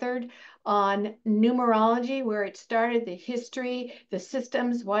co-authored on numerology, where it started, the history, the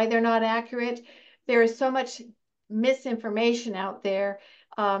systems, why they're not accurate. There is so much misinformation out there.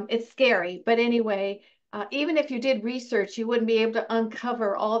 It's scary, but anyway, even if you did research, you wouldn't be able to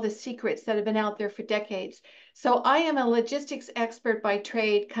uncover all the secrets that have been out there for decades. So I am a logistics expert by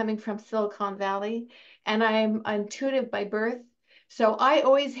trade, coming from Silicon Valley, and I'm intuitive by birth. So I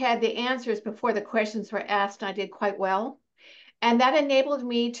always had the answers before the questions were asked, and I did quite well. And that enabled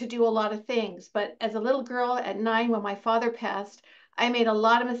me to do a lot of things. But as a little girl at 9, when my father passed, I made a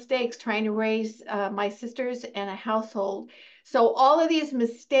lot of mistakes trying to raise my sisters and a household. So all of these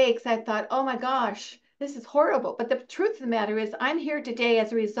mistakes, I thought, oh my gosh, this is horrible. But the truth of the matter is, I'm here today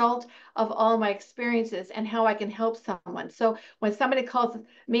as a result of all my experiences and how I can help someone. So when somebody calls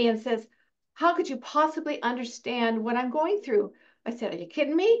me and says, how could you possibly understand what I'm going through? I said, are you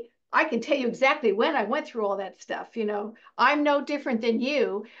kidding me? I can tell you exactly when I went through all that stuff. You know, I'm no different than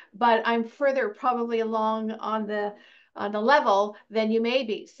you, but I'm further probably along on the level than you may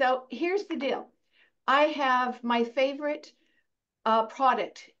be. So here's the deal. I have my favorite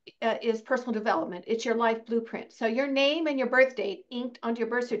product is personal development. It's your life blueprint. So your name and your birth date inked onto your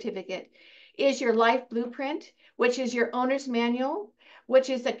birth certificate is your life blueprint, which is your owner's manual, which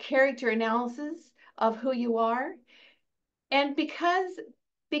is a character analysis of who you are. And because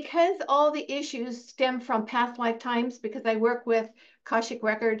all the issues stem from past lifetimes, because I work with Akashic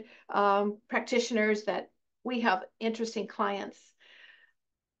Record practitioners, that we have interesting clients.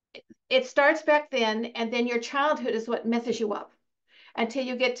 It starts back then, and then your childhood is what messes you up until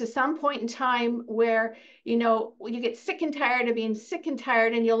you get to some point in time where, you know, you get sick and tired of being sick and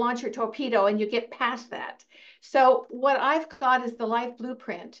tired, and you launch your torpedo and you get past that. So what I've got is the life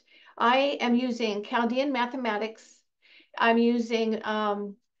blueprint. I am using Chaldean mathematics. I'm using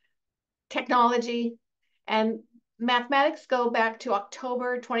technology, and mathematics go back to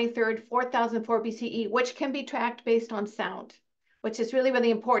October 23rd, 4004 BCE, which can be tracked based on sound, which is really, really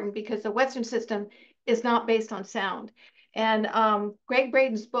important because the Western system is not based on sound. And Greg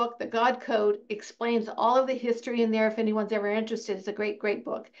Braden's book, The God Code, explains all of the history in there. If anyone's ever interested, it's a great, great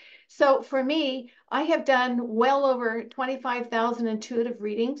book. So for me, I have done well over 25,000 intuitive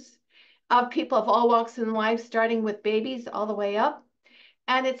readings of people of all walks in life, starting with babies all the way up.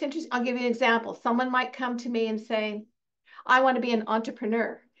 And it's interesting. I'll give you an example. Someone might come to me and say, I want to be an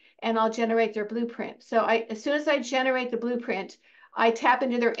entrepreneur, and I'll generate their blueprint. So as soon as I generate the blueprint, I tap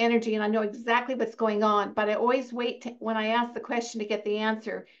into their energy and I know exactly what's going on, but I always wait when I ask the question to get the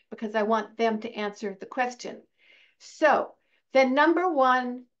answer, because I want them to answer the question. So the number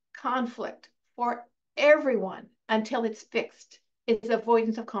one conflict for everyone until it's fixed is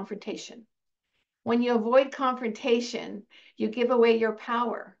avoidance of confrontation. When you avoid confrontation, you give away your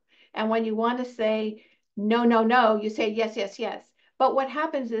power. And when you want to say, no, no, no, you say, yes, yes, yes. But what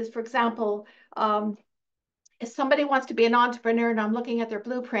happens is, for example, if somebody wants to be an entrepreneur and I'm looking at their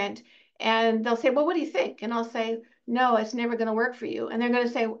blueprint, and they'll say, well, what do you think? And I'll say, no, it's never going to work for you. And they're going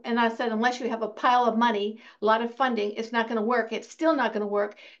to say, and I said, unless you have a pile of money, a lot of funding, it's not going to work. It's still not going to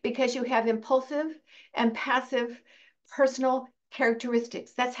work because you have impulsive and passive personal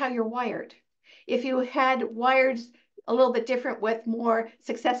characteristics. That's how you're wired. If you had wires a little bit different with more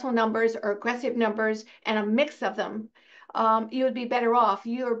successful numbers or aggressive numbers and a mix of them, you would be better off.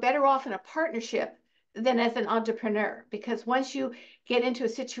 You're better off in a partnership than as an entrepreneur, because once you get into a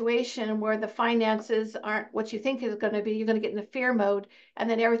situation where the finances aren't what you think is going to be, you're going to get in the fear mode, and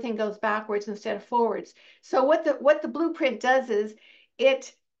then everything goes backwards instead of forwards. So what the blueprint does is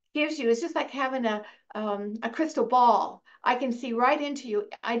it gives you, it's just like having a crystal ball. I can see right into you.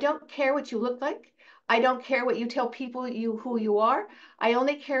 I don't care what you look like. I don't care what you tell people who you are. I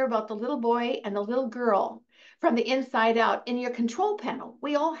only care about the little boy and the little girl from the inside out in your control panel.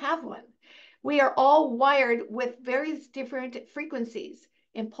 We all have one. We are all wired with various different frequencies: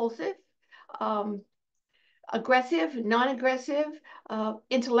 impulsive, aggressive, non-aggressive,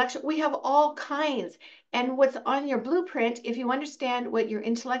 intellectual. We have all kinds. And what's on your blueprint, if you understand what your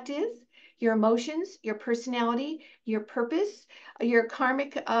intellect is, your emotions, your personality, your purpose, your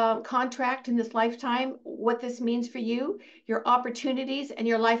karmic contract in this lifetime, what this means for you, your opportunities, and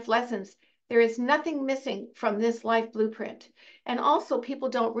your life lessons, there is nothing missing from this life blueprint. And also, people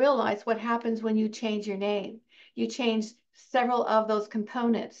don't realize what happens when you change your name. You change several of those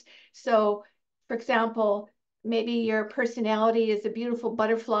components. So, for example, maybe your personality is a beautiful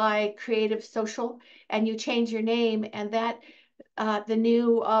butterfly, creative, social, and you change your name, and that the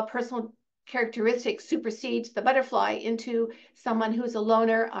new personal characteristic supersedes the butterfly into someone who's a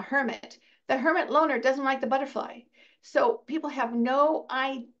loner, a hermit. The hermit loner doesn't like the butterfly. So people have no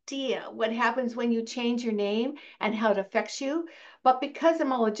idea what happens when you change your name and how it affects you. But because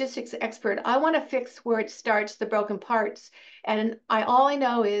I'm a logistics expert, I want to fix where it starts, the broken parts. And all I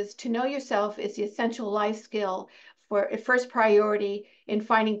know is to know yourself is the essential life skill for a first priority in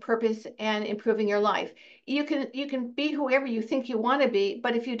finding purpose and improving your life. You can be whoever you think you want to be,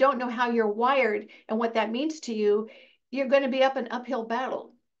 but if you don't know how you're wired and what that means to you, you're going to be up an uphill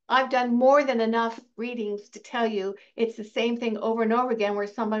battle. I've done more than enough readings to tell you it's the same thing over and over again, where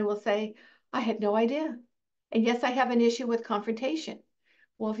somebody will say, I had no idea. And yes, I have an issue with confrontation.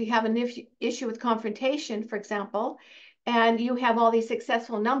 Well, if you have an issue with confrontation, for example, and you have all these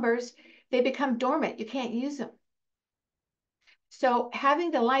successful numbers, they become dormant. You can't use them. So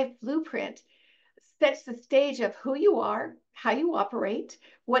having the life blueprint sets the stage of who you are, how you operate,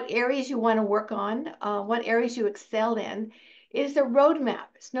 what areas you want to work on, what areas you excel in. It is a roadmap.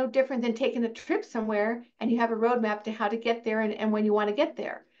 It's no different than taking a trip somewhere and you have a roadmap to how to get there and when you want to get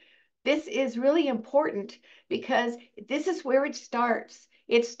there. This is really important because this is where it starts.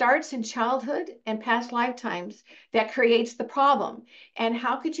 It starts in childhood and past lifetimes that creates the problem. And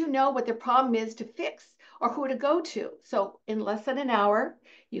how could you know what the problem is to fix or who to go to? So in less than an hour,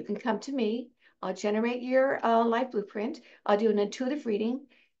 you can come to me. I'll generate your life blueprint. I'll do an intuitive reading,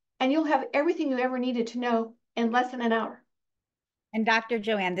 and you'll have everything you ever needed to know in less than an hour. And Dr.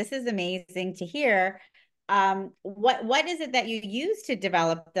 Joanne, this is amazing to hear. What is it that you use to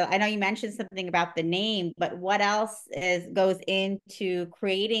develop I know you mentioned something about the name, but what else goes into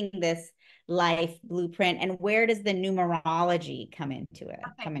creating this life blueprint, and where does the numerology come into it?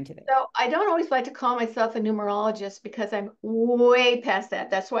 So I don't always like to call myself a numerologist because I'm way past that.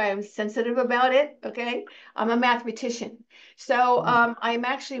 That's why I'm sensitive about it. Okay. I'm a mathematician. So I'm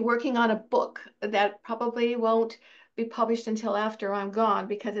actually working on a book that probably won't be published until after I'm gone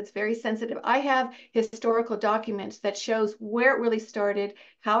because it's very sensitive. I have historical documents that shows where it really started,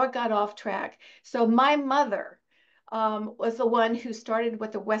 how it got off track. So my mother was the one who started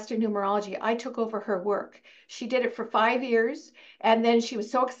with the Western numerology. I took over her work. She did it for 5 years. And then she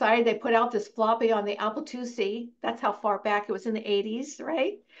was so excited, they put out this floppy on the Apple IIc. That's how far back it was, in the 80s,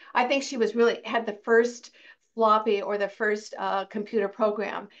 right? I think she was really had the first floppy or the first computer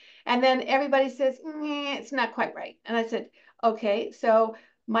program. And then everybody says, it's not quite right. And I said, okay. So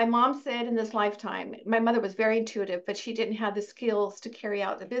my mom said in this lifetime, my mother was very intuitive, but she didn't have the skills to carry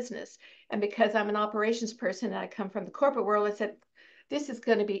out the business. And because I'm an operations person and I come from the corporate world, I said, this is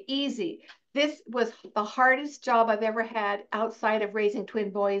going to be easy. This was the hardest job I've ever had outside of raising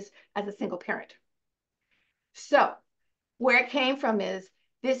twin boys as a single parent. So where it came from is,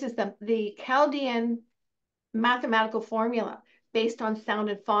 this is the Chaldean mathematical formula based on sound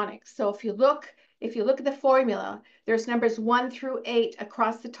and phonics. So if you look at the formula, there's numbers 1 through 8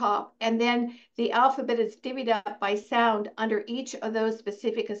 across the top, and then the alphabet is divvied up by sound under each of those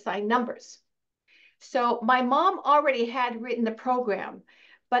specific assigned numbers. So my mom already had written the program,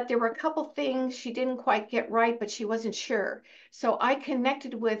 but there were a couple things she didn't quite get right, but she wasn't sure. So I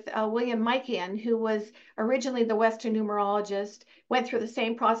connected with William Mikian, who was originally the Western numerologist, went through the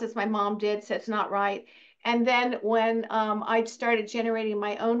same process my mom did, said it's not right. And then when I started generating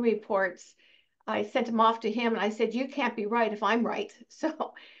my own reports, I sent them off to him and I said, you can't be right if I'm right.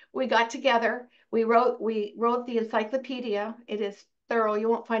 So we got together, we wrote the encyclopedia. It is thorough. You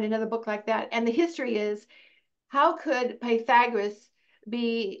won't find another book like that. And the history is, how could Pythagoras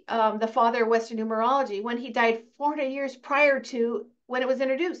be the father of Western numerology when he died 400 years prior to when it was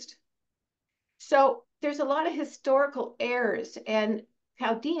introduced? So there's a lot of historical errors, and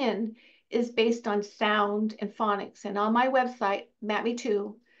Chaldean is based on sound and phonics. And on my website,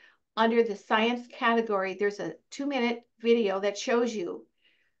 MatMe2, under the science category, there's a 2-minute video that shows you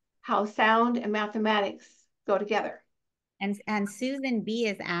how sound and mathematics go together. And Susan B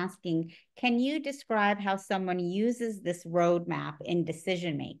is asking, can you describe how someone uses this roadmap in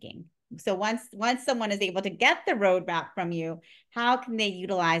decision making? So once someone is able to get the roadmap from you, how can they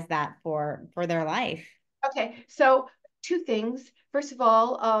utilize that for their life? Okay, so 2 things. First of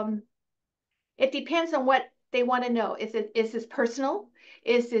all, it depends on what they want to know. Is this personal?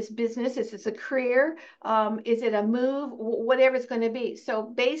 Is this business? Is this a career? Is it a move? Whatever it's going to be. So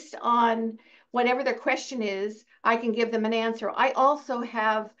based on whatever their question is, I can give them an answer. I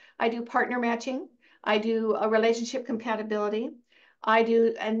do partner matching. I do a relationship compatibility. I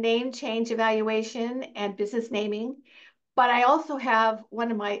do a name change evaluation and business naming. But I also have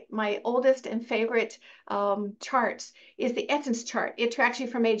one of my oldest and favorite charts is the essence chart. It tracks you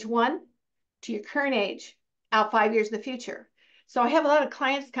from age 1 to your current age out 5 years in the future. So I have a lot of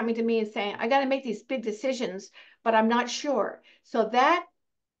clients coming to me and saying, I got to make these big decisions, but I'm not sure. So that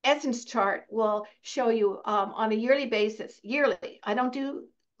essence chart will show you on a yearly basis, yearly. I don't do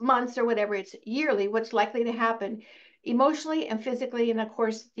months or whatever, it's yearly, what's likely to happen emotionally and physically, and of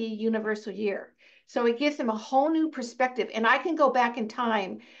course, the universal year. So it gives them a whole new perspective. And I can go back in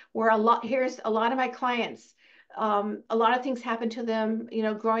time where here's a lot of my clients, a lot of things happened to them,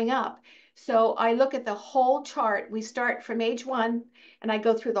 growing up. So I look at the whole chart. We start from age 1 and I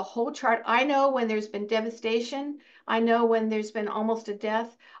go through the whole chart. I know when there's been devastation. I know when there's been almost a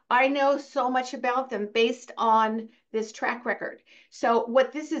death. I know so much about them based on this track record. So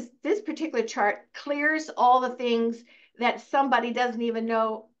what this particular chart clears all the things that somebody doesn't even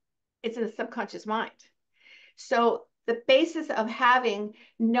know it's in the subconscious mind. So the basis of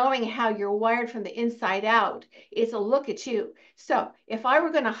knowing how you're wired from the inside out is a look at you. So if I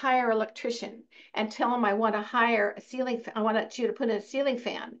were going to hire an electrician and tell him I want to hire a ceiling, I want you to put in a ceiling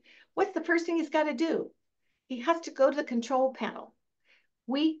fan, what's the first thing he's got to do? He has to go to the control panel.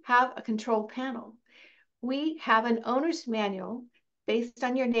 We have a control panel. We have an owner's manual based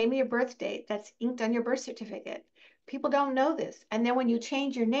on your name and your birth date that's inked on your birth certificate. People don't know this. And then when you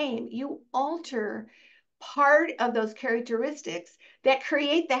change your name, you alter part of those characteristics that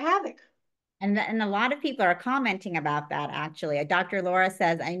create the havoc. And a lot of people are commenting about that, actually. Dr. Laura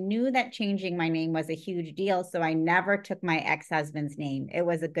says, I knew that changing my name was a huge deal, so I never took my ex-husband's name. It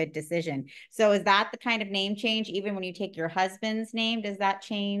was a good decision. So is that the kind of name change? Even when you take your husband's name, does that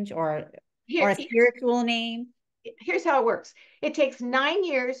change? Or a spiritual name? Here's how it works. It takes 9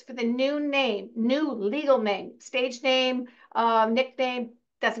 years for the new name, new legal name, stage name, nickname,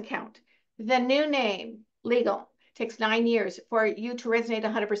 doesn't count. The new name, legal, takes 9 years for you to resonate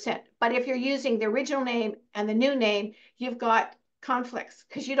 100%. But if you're using the original name and the new name, you've got conflicts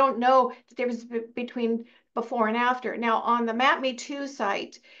because you don't know the difference between before and after. Now, on the Map Me Too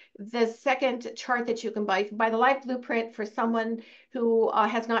site, the second chart that you can buy the life blueprint for someone who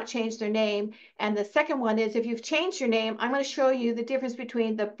has not changed their name. And the second one is if you've changed your name, I'm going to show you the difference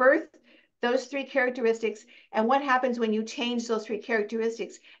between the birth, those 3 characteristics, and what happens when you change those 3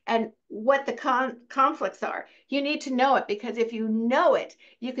 characteristics and what the conflicts are. You need to know it because if you know it,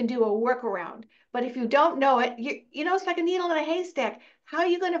 you can do a workaround. But if you don't know it, it's like a needle in a haystack. How are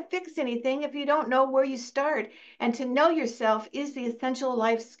you going to fix anything if you don't know where you start? And to know yourself is the essential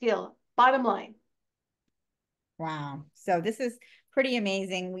life skill. Bottom line. Wow. So this is pretty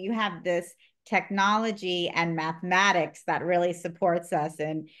amazing. You have this technology and mathematics that really supports us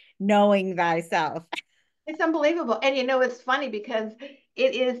in knowing thyself. It's unbelievable. And it's funny because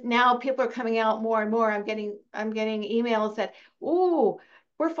it is now people are coming out more and more. I'm getting emails that, ooh,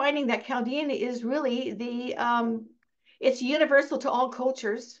 we're finding that Chaldean is really it's universal to all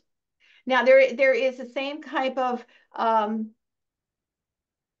cultures. Now there is the same type of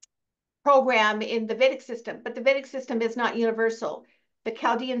program in the Vedic system, but the Vedic system is not universal. The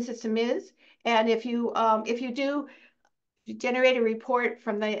Chaldean system is. And if you generate a report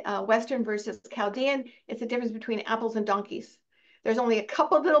from the Western versus Chaldean, it's the difference between apples and donkeys. There's only a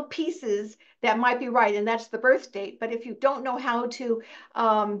couple little pieces that might be right, and that's the birth date. But if you don't know how to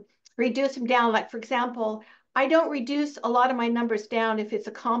reduce them down, like for example, I don't reduce a lot of my numbers down if it's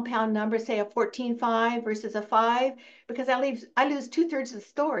a compound number, say a 14-5 versus a 5, because I lose 2/3 of the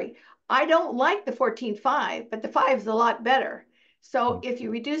story. I don't like the 14-5, but the 5 is a lot better. So if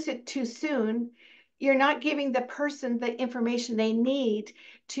you reduce it too soon, you're not giving the person the information they need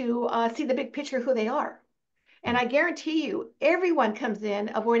to see the big picture of who they are. And I guarantee you, everyone comes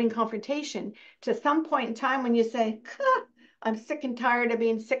in avoiding confrontation to some point in time when you say, I'm sick and tired of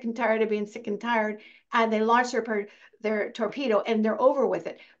being sick and tired of being sick and tired. And they launch their torpedo and they're over with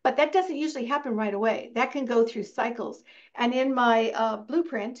it. But that doesn't usually happen right away. That can go through cycles. And in my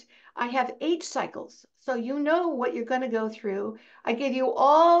blueprint, I have 8 cycles. So you know what you're going to go through. I give you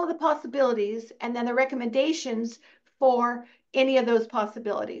all the possibilities and then the recommendations for any of those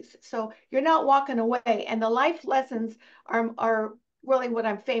possibilities. So you're not walking away. And the life lessons are really what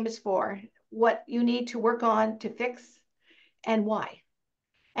I'm famous for, what you need to work on to fix and why.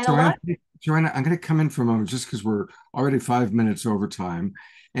 And Joanne, I'm going to come in for a moment just because we're already 5 minutes over time.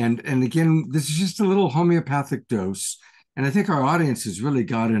 And again, this is just a little homeopathic dose. And I think our audience has really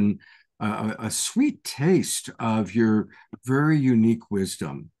gotten a sweet taste of your very unique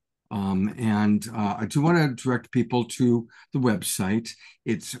wisdom. I do want to direct people to the website.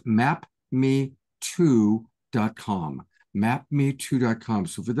 It's mapme2.com, mapme2.com.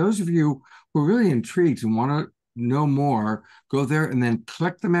 So for those of you who are really intrigued and want to know more, go there and then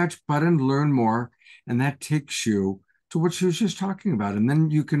click the match button, learn more, and that takes you to what she was just talking about. And then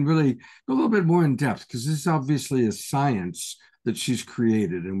you can really go a little bit more in depth because this is obviously a science that she's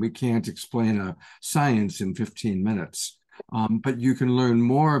created, and we can't explain a science in 15 minutes. But you can learn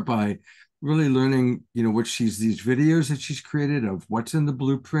more by really learning, these videos that she's created of what's in the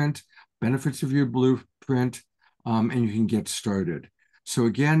blueprint, benefits of your blueprint, and you can get started. So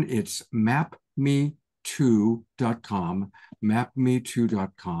again, it's mapme2.com,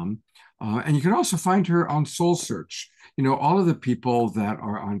 mapme2.com. And you can also find her on Soul Search. All of the people that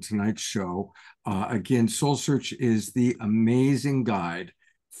are on tonight's show, again, Soul Search is the amazing guide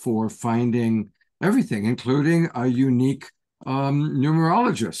for finding everything, including a unique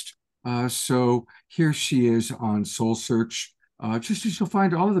numerologist. So here she is on Soul Search. Just as you'll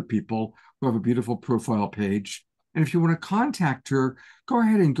find all of the people who have a beautiful profile page. And if you want to contact her, go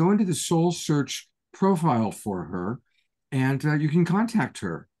ahead and go into the Soul Search profile for her, and you can contact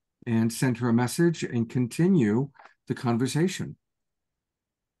her and send her a message and continue the conversation.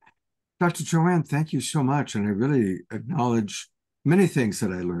 Dr. Joanne, thank you so much. And I really acknowledge many things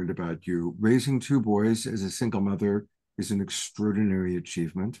that I learned about you. Raising two boys as a single mother is an extraordinary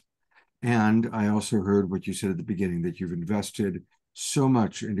achievement. And I also heard what you said at the beginning, that you've invested so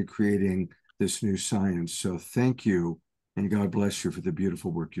much into creating this new science. So thank you, and God bless you for the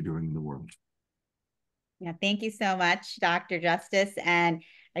beautiful work you're doing in the world. Yeah, thank you so much, Dr. Justis. And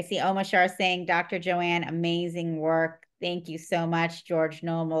I see Omashar saying, Dr. Joanne, amazing work. Thank you so much. George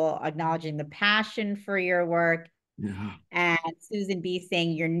Noble acknowledging the passion for your work. Yeah. And Susan B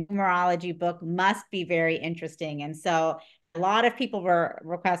saying your numerology book must be very interesting. And so a lot of people were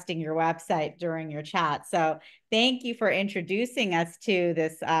requesting your website during your chat. So thank you for introducing us to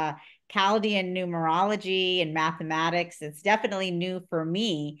this Chaldean numerology and mathematics. It's definitely new for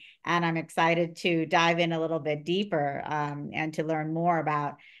me, and I'm excited to dive in a little bit deeper and to learn more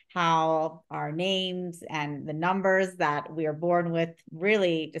about how our names and the numbers that we are born with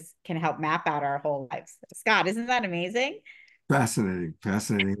really just can help map out our whole lives. Scott, isn't that amazing? Fascinating,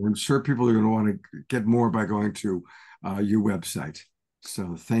 fascinating. I'm sure people are going to want to get more by going to your website.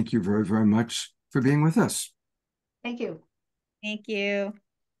 So thank you very, very much for being with us. Thank you. Thank you.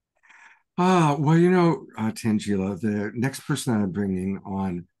 Well, Tanjila, the next person that I'm bringing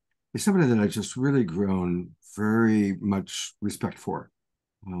on is somebody that I just really grown very much respect for.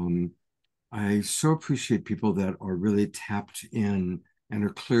 I so appreciate people that are really tapped in and are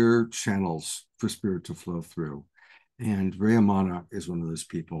clear channels for spirit to flow through. And Reya Manna is one of those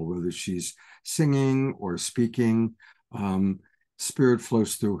people, whether she's singing or speaking, spirit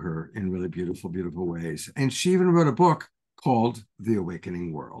flows through her in really beautiful, beautiful ways. And she even wrote a book called The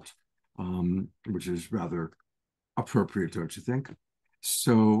Awakening World, which is rather appropriate, don't you think?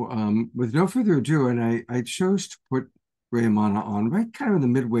 So with no further ado, and I chose to put Reya Manna on right kind of in the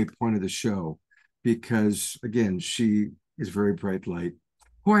midway point of the show, because again, she is very bright light,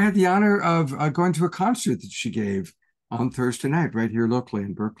 who I had the honor of going to a concert that she gave on Thursday night right here locally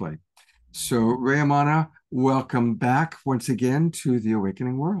in Berkeley. So Reya Manna, welcome back once again to The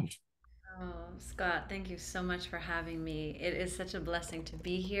Awakening World. Oh, Scott, thank you so much for having me. It is such a blessing to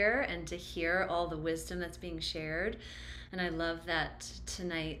be here and to hear all the wisdom that's being shared. And I love that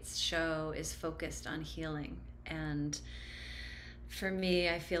tonight's show is focused on healing. And for me,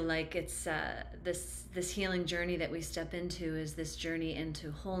 I feel like it's this healing journey that we step into is this journey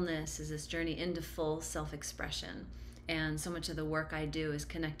into wholeness, is this journey into full self-expression. And so much of the work I do is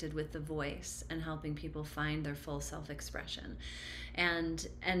connected with the voice and helping people find their full self-expression, and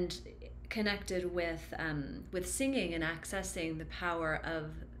connected with singing and accessing the power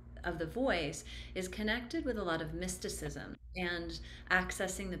of the voice is connected with a lot of mysticism and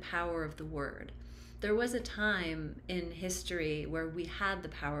accessing the power of the word. There was a time in history where we had the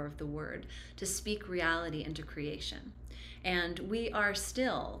power of the word to speak reality into creation. And we are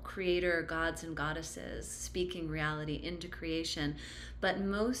still creator gods and goddesses speaking reality into creation, but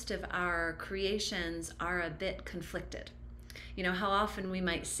most of our creations are a bit conflicted. You know, how often we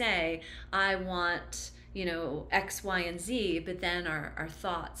might say, I want, X, Y, and Z, but then our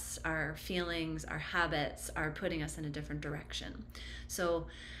thoughts, our feelings, our habits are putting us in a different direction. So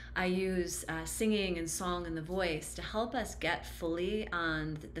I use singing and song and the voice to help us get fully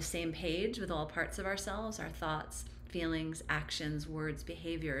on the same page with all parts of ourselves, our thoughts, feelings, actions, words,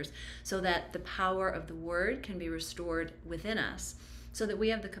 behaviors, so that the power of the word can be restored within us, so that we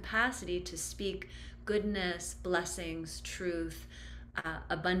have the capacity to speak goodness, blessings, truth,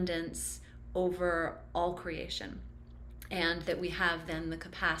 abundance over all creation, and that we have then the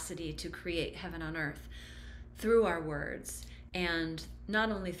capacity to create heaven on earth through our words, and not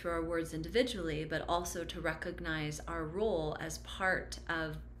only through our words individually, but also to recognize our role as part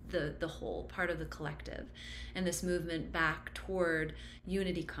of the whole, part of the collective, and this movement back toward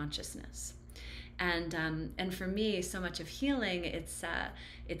unity consciousness. And for me, so much of healing, it's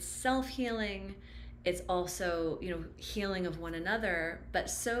self-healing, it's also, you know, healing of one another, but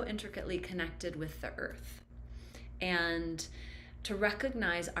so intricately connected with the earth. And to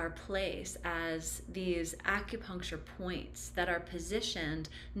recognize our place as these acupuncture points that are positioned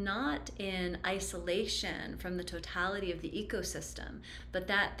not in isolation from the totality of the ecosystem, but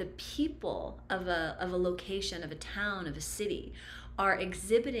that the people of a location, of a town, of a city are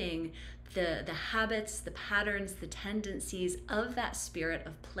exhibiting the habits, the patterns, the tendencies of that spirit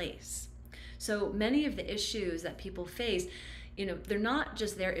of place. So many of the issues that people face, you know, they're not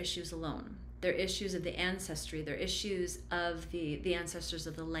just their issues alone. They're issues of the ancestry. They're issues of the ancestors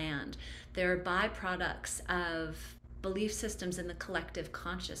of the land. They're byproducts of belief systems in the collective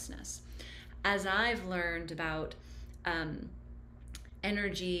consciousness. As I've learned about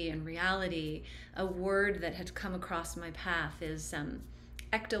energy and reality, a word that had come across my path is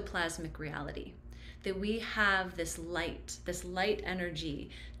ectoplasmic reality. That we have this light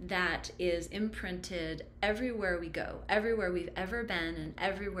energy that is imprinted everywhere we go, everywhere we've ever been, and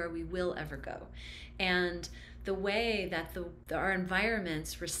everywhere we will ever go. And the way that our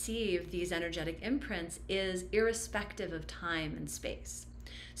environments receive these energetic imprints is irrespective of time and space.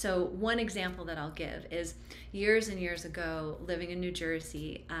 So one example that I'll give is years and years ago, living in New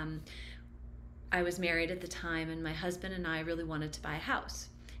Jersey, I was married at the time, and my husband and I really wanted to buy a house.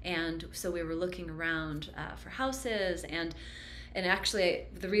 And so we were looking around for houses, and actually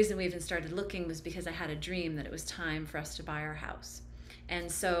the reason we even started looking was because I had a dream that it was time for us to buy our house.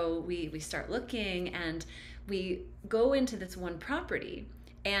 And so we start looking, and we go into this one property,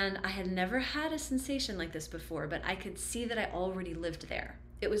 and I had never had a sensation like this before, but I could see that I already lived there.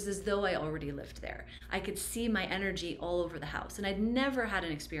 It was as though I already lived there. I could see my energy all over the house, and I'd never had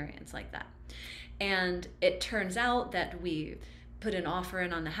an experience like that. And it turns out that we put an offer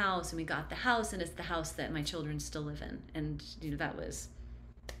in on the house, and we got the house, and it's the house that my children still live in. And you know, that was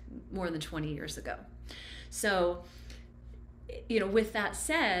more than 20 years ago. So, you know, with that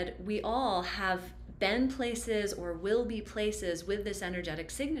said, we all have been places or will be places with this energetic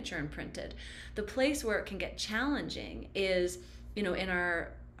signature imprinted. The place where it can get challenging is, you know, in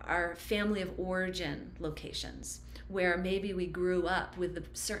our family of origin locations, where maybe we grew up with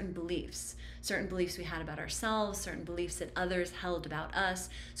certain beliefs we had about ourselves, certain beliefs that others held about us.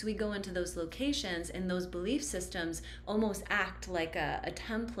 So we go into those locations, and those belief systems almost act like a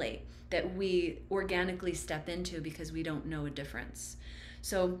template that we organically step into because we don't know a difference.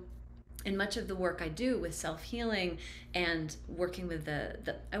 So in much of the work I do with self-healing and working with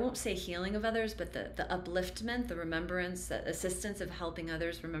the I won't say healing of others, but the upliftment, the remembrance, the assistance of helping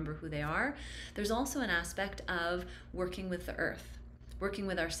others remember who they are, there's also an aspect of working with the earth, working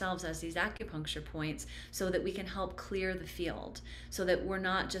with ourselves as these acupuncture points, so that we can help clear the field, so that we're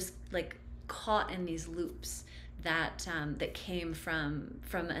not just like caught in these loops that came from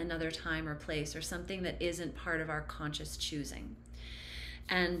another time or place, or something that isn't part of our conscious choosing.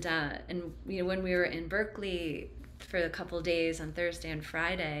 And you know, when we were in Berkeley for a couple of days on Thursday and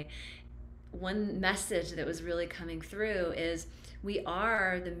Friday, one message that was really coming through is we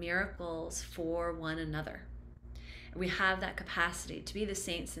are the miracles for one another. We have that capacity to be the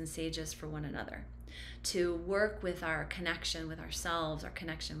saints and sages for one another, to work with our connection with ourselves, our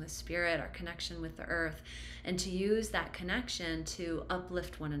connection with spirit, our connection with the earth, and to use that connection to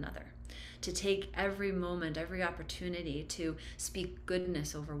uplift one another, to take every moment, every opportunity to speak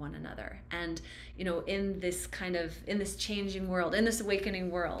goodness over one another. And, you know, in this changing world, in this awakening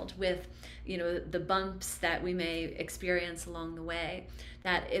world, with, you know, the bumps that we may experience along the way,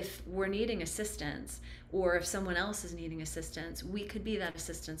 that if we're needing assistance, or if someone else is needing assistance, we could be that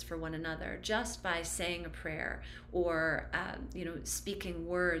assistance for one another just by saying a prayer, or you know, speaking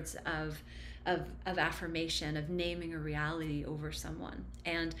words of affirmation, of naming a reality over someone.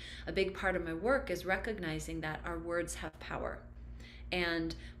 And a big part of my work is recognizing that our words have power.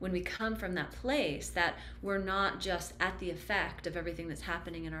 And when we come from that place, that we're not just at the effect of everything that's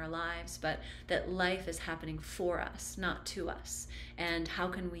happening in our lives, but that life is happening for us, not to us. And how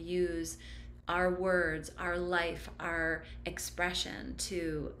can we use our words, our life, our expression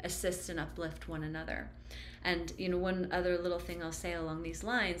to assist and uplift one another? And, you know, one other little thing I'll say along these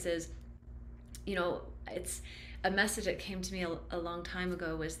lines is, you know, it's a message that came to me a long time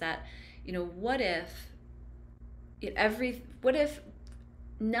ago, was that, you know, what if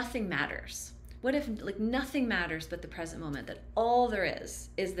nothing matters? What if like nothing matters but the present moment, that all there is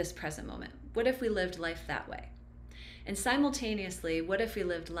this present moment? What if we lived life that way? And simultaneously, what if we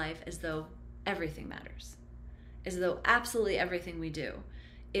lived life as though everything matters, as though absolutely everything we do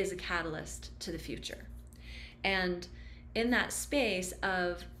is a catalyst to the future? And in that space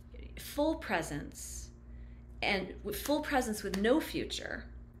of full presence, and full presence with no future,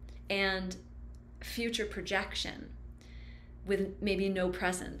 and future projection with maybe no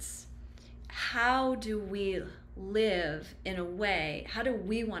presence. How do we live in a way, how do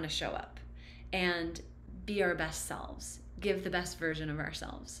we want to show up and be our best selves, give the best version of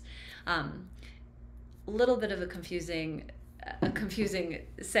ourselves? A little bit of a confusing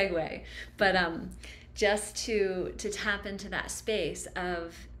segue, but just to tap into that space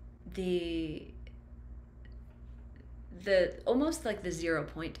of the almost like the 0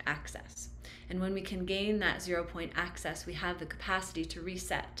 point access. And when we can gain that 0 point access, we have the capacity to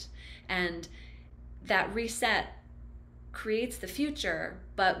reset. And that reset creates the future,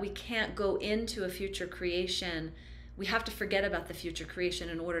 but we can't go into a future creation. We have to forget about the future creation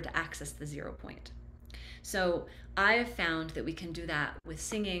in order to access the 0 point. So I have found that we can do that with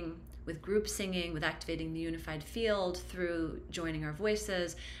singing, with group singing, with activating the unified field through joining our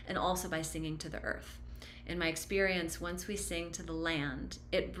voices, and also by singing to the earth. In my experience, once we sing to the land,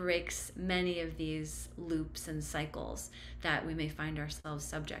 it breaks many of these loops and cycles that we may find ourselves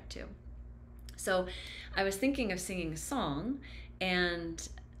subject to. So I was thinking of singing a song, and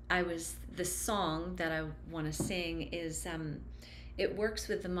the song that I want to sing is, it works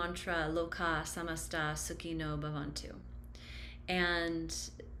with the mantra Loka Samasta Sukhino Bhavantu. And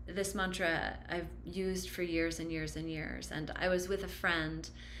this mantra I've used for years and years and years. And I was with a friend,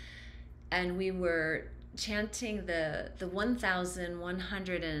 and we were chanting the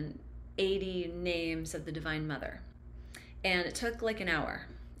 1,180 names of the Divine Mother. And it took like an hour.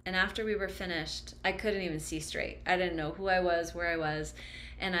 And after we were finished, I couldn't even see straight. I didn't know who I was, where I was.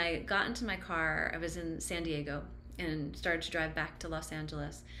 And I got into my car. I was in San Diego and started to drive back to Los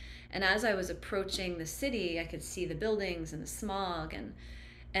Angeles. And as I was approaching the city, I could see the buildings and the smog.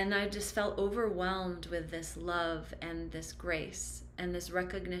 And I just felt overwhelmed with this love and this grace and this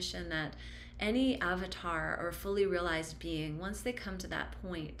recognition that any avatar or fully realized being, once they come to that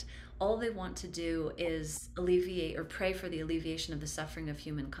point, all they want to do is alleviate or pray for the alleviation of the suffering of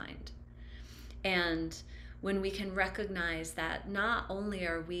humankind. And when we can recognize that not only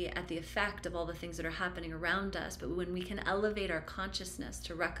are we at the effect of all the things that are happening around us, but when we can elevate our consciousness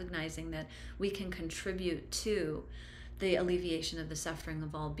to recognizing that we can contribute to the alleviation of the suffering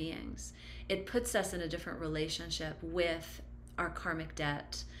of all beings, it puts us in a different relationship with our karmic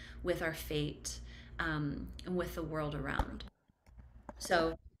debt, with our fate, and with the world around.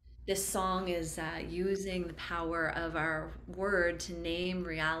 So this song is using the power of our word to name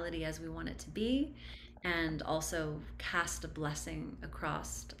reality as we want it to be, and also cast a blessing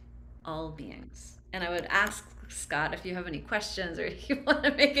across all beings. And I would ask Scott if you have any questions or if you want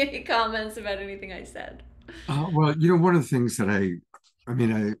to make any comments about anything I said. Well, one of the things that I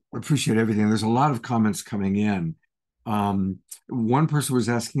appreciate everything. There's a lot of comments coming in. One person was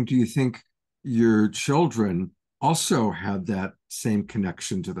asking, do you think your children also have that same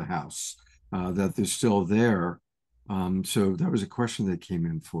connection to the house, that they're still there? So that was a question that came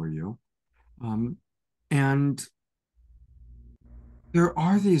in for you. And there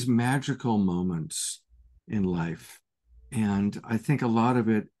are these magical moments in life. And I think a lot of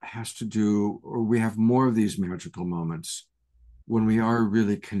it has to do, or we have more of these magical moments when we are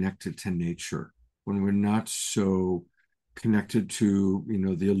really connected to nature, when we're not so connected to,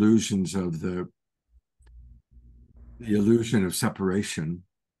 the illusions of the illusion of separation,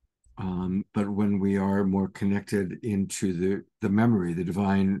 but when we are more connected into the memory, the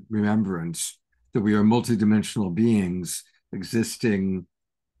divine remembrance, that we are multidimensional beings existing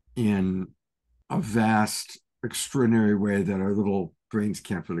in a vast, extraordinary way that our little brains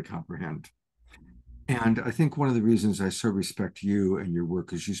can't really comprehend. And I think one of the reasons I so respect you and your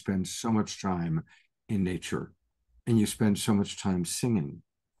work is you spend so much time in nature and you spend so much time singing.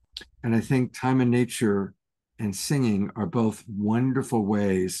 And I think time in nature and singing are both wonderful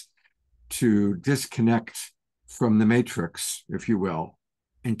ways to disconnect from the matrix, if you will,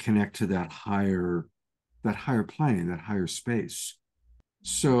 and connect to that higher plane, that higher space.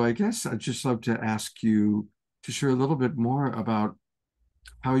 So I guess I'd just love to ask you to share a little bit more about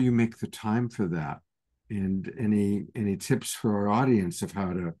how you make the time for that, and any tips for our audience of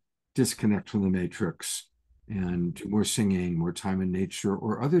how to disconnect from the matrix and do more singing, more time in nature,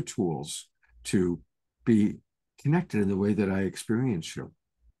 or other tools to be connected in the way that I experience you.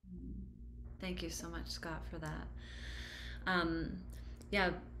 Thank you so much, Scott, for that.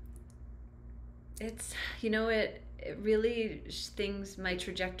 Yeah, it's, it really, my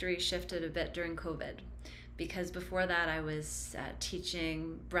trajectory shifted a bit during COVID, because before that I was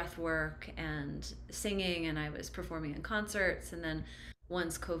teaching breath work and singing, and I was performing in concerts. And then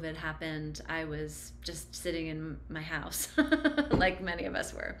once COVID happened, I was just sitting in my house, like many of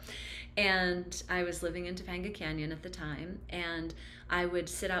us were. And I was living in Topanga Canyon at the time, and I would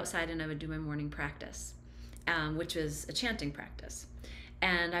sit outside and I would do my morning practice, which was a chanting practice.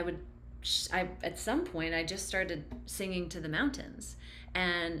 And at some point, I just started singing to the mountains.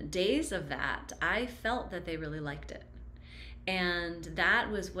 And days of that, I felt that they really liked it. And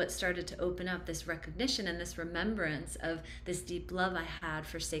that was what started to open up this recognition and this remembrance of this deep love I had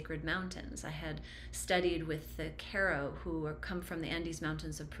for sacred mountains. I had studied with the Caro, who come from the Andes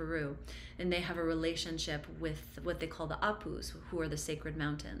Mountains of Peru, and they have a relationship with what they call the Apus, who are the sacred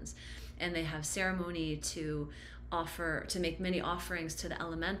mountains. And they have ceremony to make many offerings to the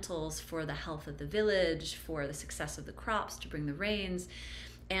elementals for the health of the village, for the success of the crops, to bring the rains.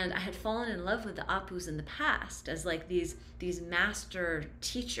 And I had fallen in love with the Apus in the past as like these master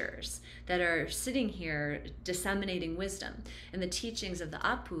teachers that are sitting here disseminating wisdom. And the teachings of the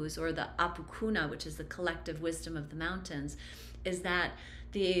Apus, or the Apukuna, which is the collective wisdom of the mountains, is that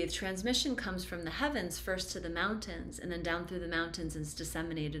the transmission comes from the heavens first to the mountains, and then down through the mountains and is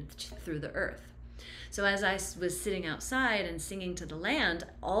disseminated through the earth. So as I was sitting outside and singing to the land,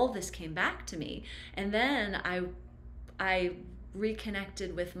 all this came back to me. And then I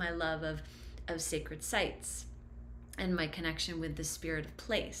reconnected with my love of sacred sites and my connection with the spirit of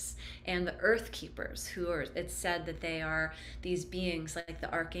place and the earth keepers, it's said that they are these beings like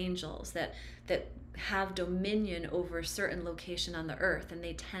the archangels that have dominion over a certain location on the earth, and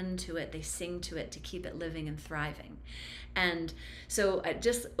they tend to it, they sing to it to keep it living and thriving. And so I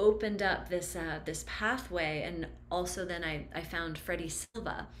just opened up this pathway. And also then I found Freddie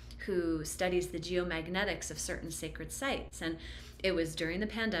Silva, who studies the geomagnetics of certain sacred sites. And it was during the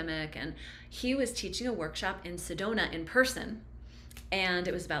pandemic, and he was teaching a workshop in Sedona in person. And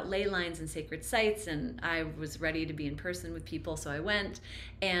it was about ley lines and sacred sites, and I was ready to be in person with people, so I went.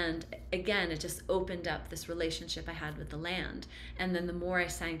 And again, it just opened up this relationship I had with the land. And then the more I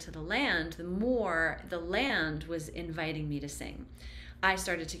sang to the land, the more the land was inviting me to sing. I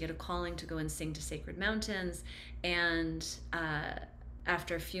started to get a calling to go and sing to sacred mountains, and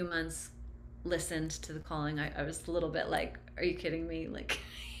after a few months listened to the calling, I was a little bit like, are you kidding me? Like,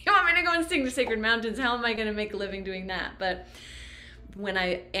 you want me to go and sing to sacred mountains? How am I going to make a living doing that? But when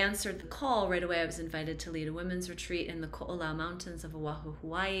I answered the call, right away I was invited to lead a women's retreat in the Ko'olau Mountains of Oahu,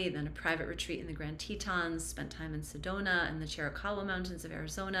 Hawaii, then a private retreat in the Grand Tetons, spent time in Sedona and the Chiricahua Mountains of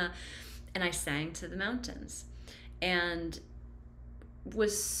Arizona, and I sang to the mountains. And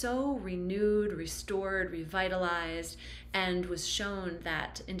was so renewed, restored, revitalized, and was shown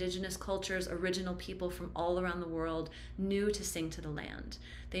that indigenous cultures, original people from all around the world knew to sing to the land.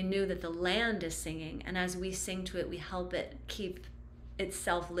 They knew that the land is singing, and as we sing to it, we help it keep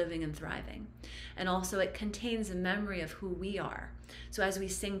itself living and thriving. And also it contains a memory of who we are. So as we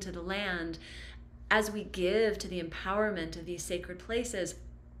sing to the land, as we give to the empowerment of these sacred places,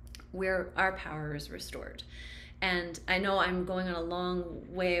 where our power is restored. And I know I'm going on a long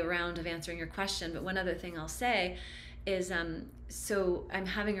way around of answering your question, but one other thing I'll say is, so I'm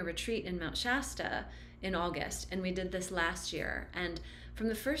having a retreat in Mount Shasta in August, and we did this last year. And from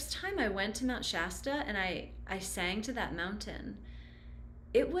the first time I went to Mount Shasta and I sang to that mountain,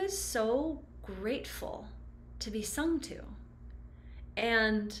 it was so grateful to be sung to.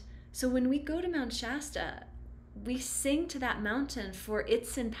 And so when we go to Mount Shasta, we sing to that mountain for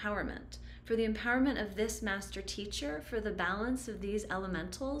its empowerment, for the empowerment of this master teacher, for the balance of these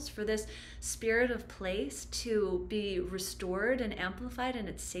elementals, for this spirit of place to be restored and amplified in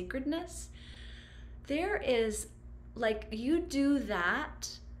its sacredness. There is, like, you do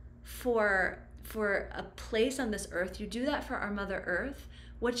that for a place on this earth, you do that for our Mother Earth.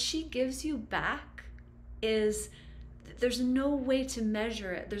 What she gives you back is, there's no way to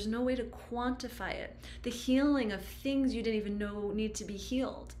measure it. There's no way to quantify it. The healing of things you didn't even know need to be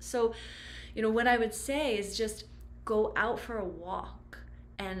healed. So, you know, what I would say is just go out for a walk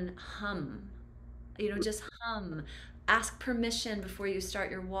and hum. You know, just hum. Ask permission before you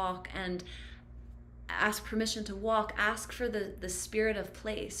start your walk, and ask permission to walk. Ask for the spirit of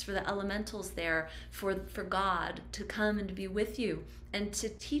place, for the elementals there, for God to come and to be with you and to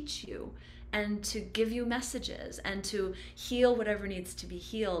teach you and to give you messages and to heal whatever needs to be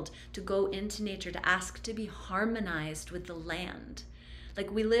healed, to go into nature, to ask to be harmonized with the land.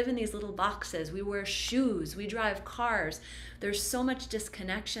 Like, we live in these little boxes, we wear shoes, we drive cars. There's so much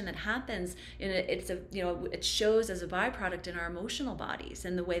disconnection that happens in it. It shows as a byproduct in our emotional bodies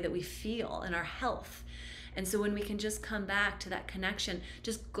and the way that we feel and our health. And so when we can just come back to that connection,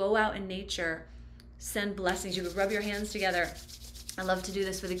 just go out in nature, send blessings. You could rub your hands together. I love to do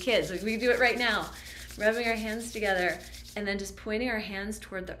this for the kids. Like, we do it right now, rubbing our hands together And then just pointing our hands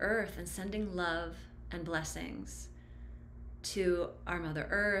toward the earth and sending love and blessings to our Mother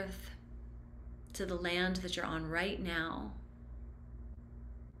Earth, to the land that you're on right now.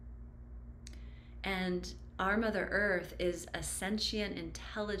 And our Mother Earth is a sentient,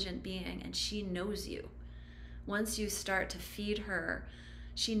 intelligent being, and she knows you. Once you start to feed her,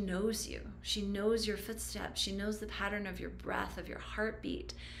 she knows you. She knows your footsteps. She knows the pattern of your breath, of your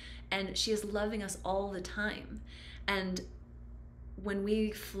heartbeat. And she is loving us all the time. And when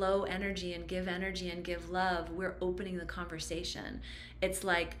we flow energy and give love, we're opening the conversation. It's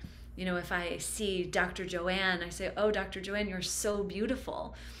like, you know, if I see Dr. Joanne, I say, oh, Dr. Joanne, you're so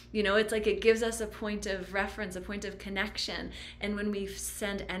beautiful. You know, it's like it gives us a point of reference, a point of connection. And when we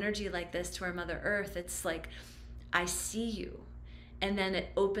send energy like this to our Mother Earth, it's like, I see you. And then it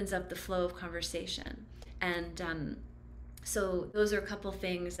opens up the flow of conversation. And so those are a couple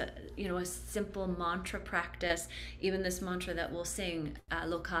things that, you know, a simple mantra practice, even this mantra that we'll sing,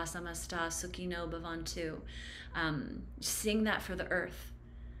 Loka Samasta Sukhino Bhavantu. Sing that for the earth.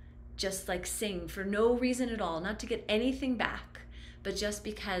 Just like sing for no reason at all, not to get anything back, but just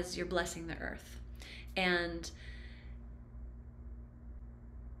because you're blessing the earth. And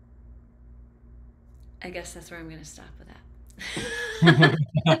I guess that's where I'm going to stop with that.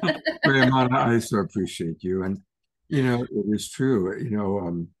 Reya Manna, I so appreciate you. And, you know, it is true. You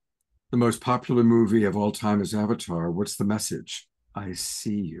know, the most popular movie of all time is Avatar. What's the message? I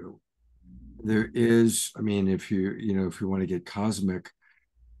see you. There is, I mean, if you want to get cosmic,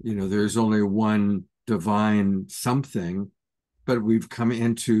 you know, there's only one divine something, but we've come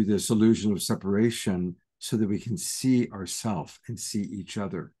into this illusion of separation so that we can see ourselves and see each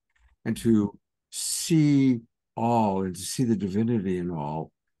other, and to see all and to see the divinity in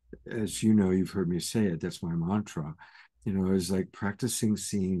all. As you know, you've heard me say it, that's my mantra, you know, is like practicing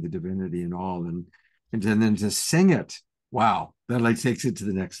seeing the divinity in all, and then to sing it. Wow, that like takes it to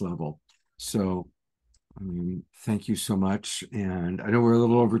the next level. So I mean, thank you so much. And I know we're a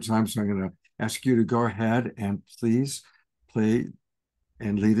little over time, so I'm going to ask you to go ahead and please play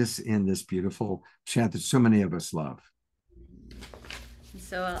and lead us in this beautiful chant that so many of us love.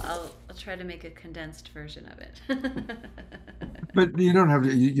 So I'll try to make a condensed version of it. But you don't have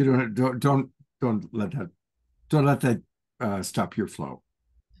to. Don't let that stop your flow.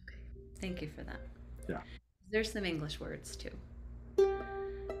 Okay. Thank you for that. Yeah. There's some English words too.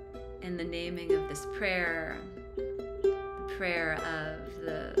 In the naming of this prayer, the prayer of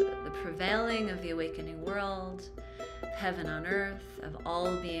the prevailing of the awakening world, heaven on earth, of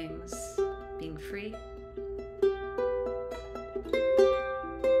all beings being free.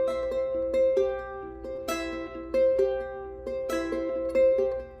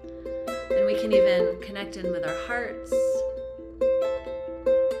 And we can even connect in with our hearts,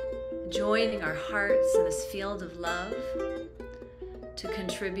 joining our hearts in this field of love, to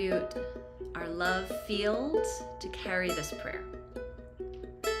contribute our love field to carry this prayer.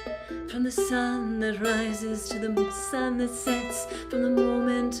 From the sun that rises to the sun that sets, from the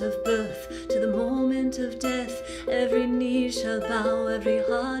moment of birth to the moment of death, every knee shall bow, every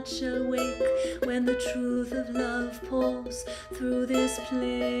heart shall wake, when the truth of love pours through this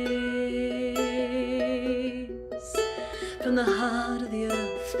place. From the heart of the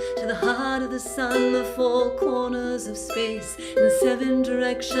earth to the heart of the sun, the four corners of space, in the seven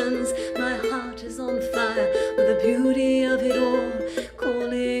directions, my heart is on fire with the beauty of it all,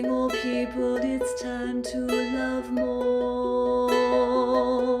 calling all people, it's time to love more,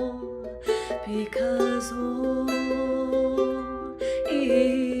 because all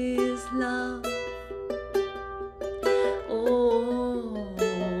is love. All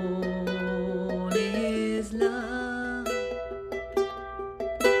is love.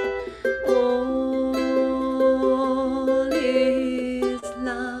 All is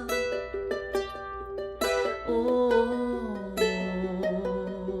love. All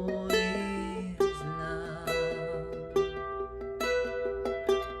is love.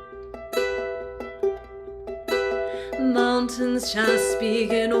 Mountains shall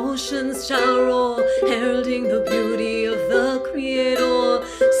speak and oceans shall roar, heralding the beauty of the Creator.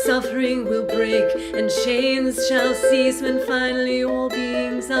 Suffering will break and chains shall cease when finally all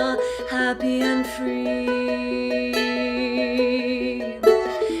beings are happy and free.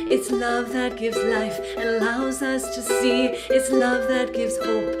 It's love that gives life and allows us to see. It's love that gives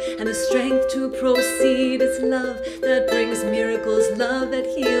hope and the strength to proceed. It's love that brings miracles, love that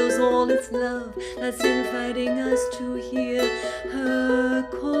heals all. It's love that's inviting us to hear her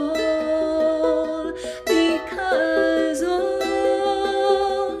call, because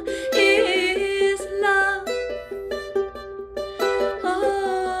all is love. All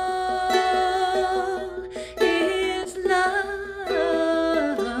is love.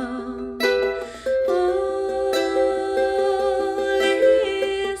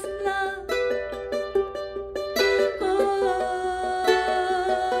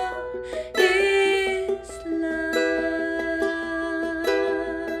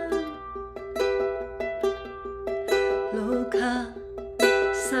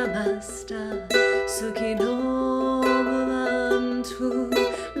 samasta sukino bhavantu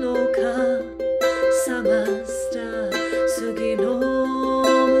loka samasta sukino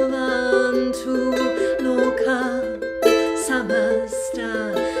bhavantu loka samasta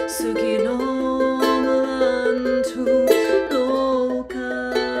sukino bhavantu loka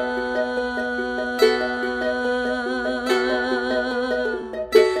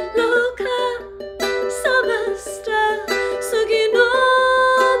loka samasta sukino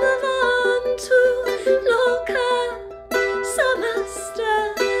bhavantu loka samasta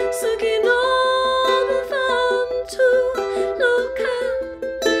sukino bhavantu loka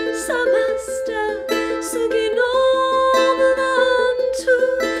samasta sukino bhavantu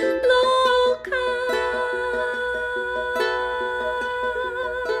loka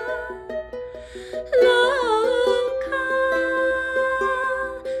loka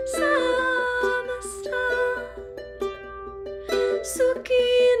samasta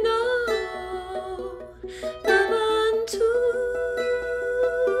sukino bhavantu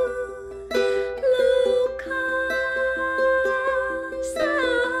loka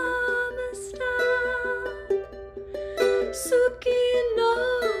samasta sukino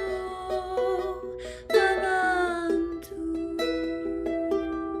bhavantu.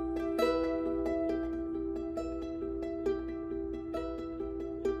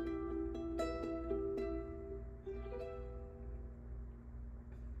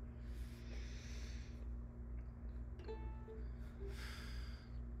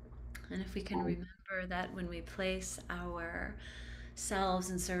 And if we can remember that when we place ourselves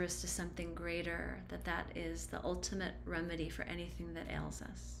in service to something greater, that is the ultimate remedy for anything that ails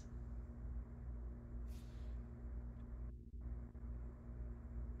us.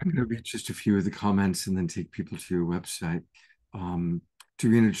 I'm going to read just a few of the comments and then take people to your website.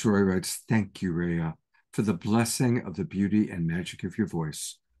 Tarina Joy writes, "Thank you, Reya, for the blessing of the beauty and magic of your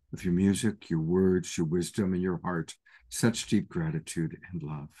voice, with your music, your words, your wisdom, and your heart. Such deep gratitude and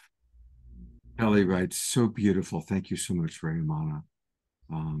love." Kelley writes, "So beautiful. Thank you so much, Reya Manna."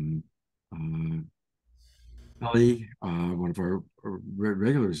 Kelley, one of our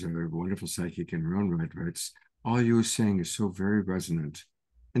regulars, a wonderful psychic in her own right, writes, "All you are saying is so very resonant."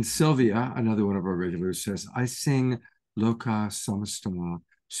 And Sylvia, another one of our regulars, says, "I sing Loka Samastama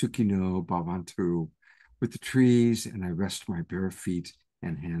Sukino Bhavantu with the trees, and I rest my bare feet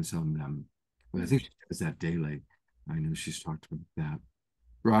and hands on them." Well, I think she does that daily. I know she's talked about that.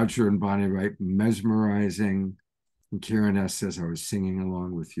 Roger and Bonnie write, "Mesmerizing." And Karen S. says, "I was singing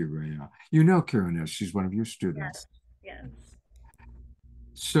along with you, Reya." You know Karen S., she's one of your students. Yes.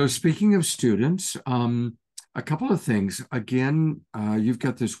 So speaking of students, a couple of things. Again, you've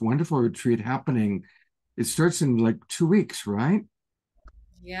got this wonderful retreat happening. It starts in like 2 weeks, right?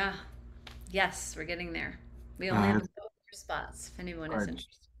 Yeah. Yes, we're getting there. We only have a couple more spots if anyone is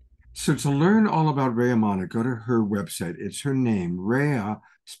interested. So to learn all about Reya Manna, go to her website. It's her name, Reya,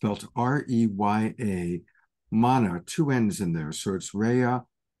 spelled R-E-Y-A, Manna, 2 N's in there. So it's Reya,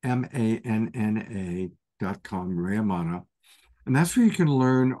 MANNA.com, Reya Manna. And that's where you can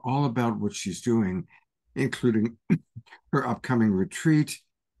learn all about what she's doing, including her upcoming retreat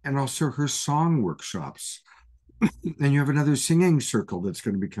and also her song workshops. And you have another singing circle that's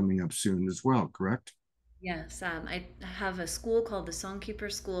going to be coming up soon as well, correct? Yes, I have a school called the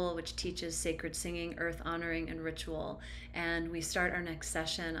Songkeeper School, which teaches sacred singing, earth honoring, and ritual. And we start our next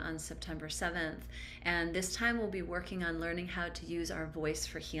session on September 7th. And this time we'll be working on learning how to use our voice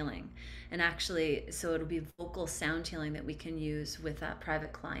for healing. And actually, so it'll be vocal sound healing that we can use with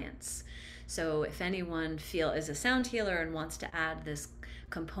private clients. So if anyone is a sound healer and wants to add this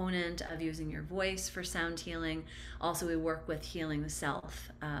component of using your voice for sound healing, also we work with healing the self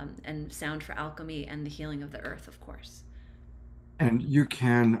and sound for alchemy and the healing of the earth, of course. And you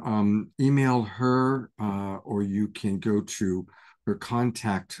can email her or you can go to her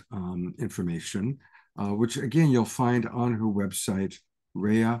contact information, which again, you'll find on her website,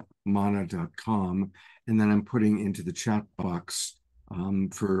 reyamanna.com. And then I'm putting into the chat box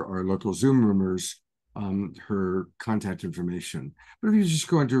for our local Zoom roomers, her contact information. But if you just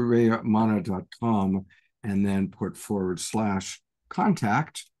go into reyamanna.com and then put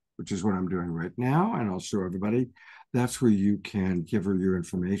 /contact, which is what I'm doing right now, and I'll show everybody, that's where you can give her your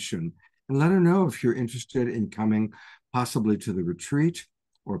information and let her know if you're interested in coming possibly to the retreat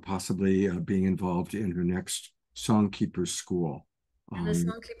or possibly being involved in her next Songkeeper School. And the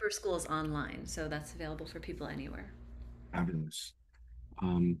Songkeeper School is online, so that's available for people anywhere. Fabulous.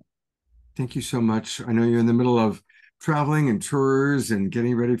 Thank you so much. I know you're in the middle of traveling and tours and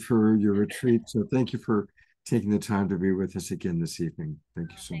getting ready for your retreat. So thank you for taking the time to be with us again this evening.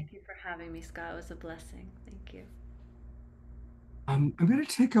 Thank you so much. Thank you for having me, Scott. It was a blessing. Thank you. I'm going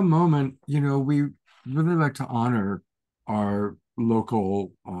to take a moment. We really like to honor our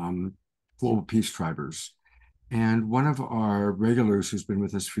local global peace tribers. And one of our regulars who's been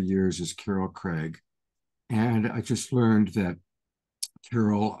with us for years is Carol Craig. And I just learned that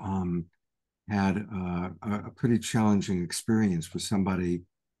Carol had a pretty challenging experience with somebody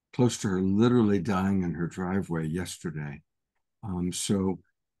close to her literally dying in her driveway yesterday. So,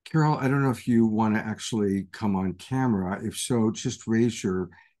 Carol, I don't know if you want to actually come on camera. If so, just raise your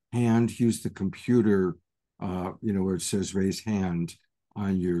hand, use the computer, where it says raise hand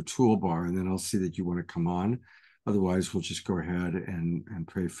on your toolbar, and then I'll see that you want to come on. Otherwise, we'll just go ahead and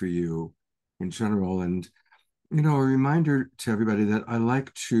pray for you in general. And, a reminder to everybody that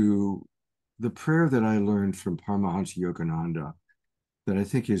the prayer that I learned from Paramahansa Yogananda, that I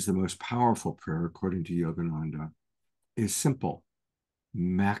think is the most powerful prayer according to Yogananda, is simple: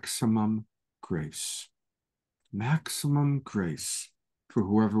 maximum grace. Maximum grace for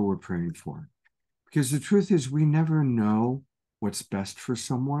whoever we're praying for. Because the truth is, we never know what's best for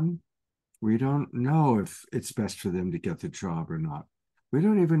someone. We don't know if it's best for them to get the job or not. We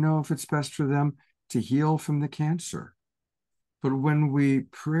don't even know if it's best for them to heal from the cancer. But when we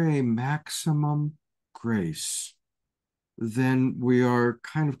pray maximum grace, then we are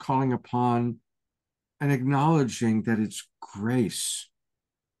kind of calling upon and acknowledging that it's grace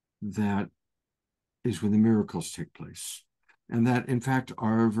that is when the miracles take place. And that, in fact,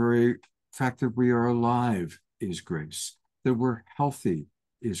 our very fact that we are alive is grace, that we're healthy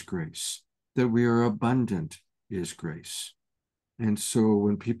is grace, that we are abundant is grace. And so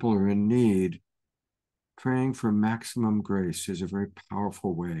when people are in need, praying for maximum grace is a very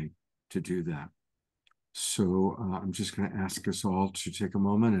powerful way to do that. So I'm just going to ask us all to take a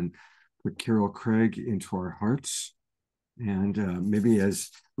moment and put Carol Craig into our hearts. And maybe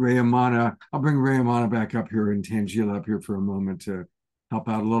as Reya Manna, I'll bring Reya Manna back up here and Tanjila up here for a moment to help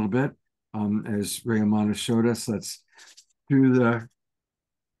out a little bit. As Reya Manna showed us, let's do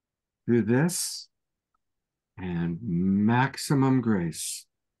this. And maximum grace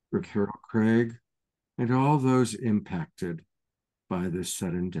for Carol Craig and all those impacted by this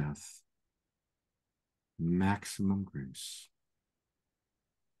sudden death. Maximum grace.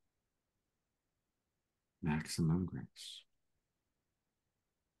 Maximum grace.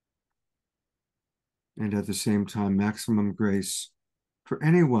 And at the same time, maximum grace for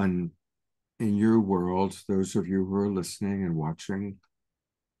anyone in your world, those of you who are listening and watching,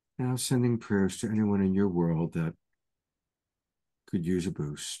 now sending prayers to anyone in your world that could use a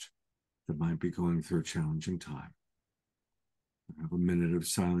boost, that might be going through a challenging time. Have a minute of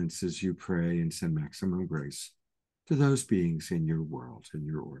silence as you pray and send maximum grace to those beings in your world, in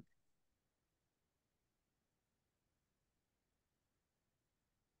your orbit.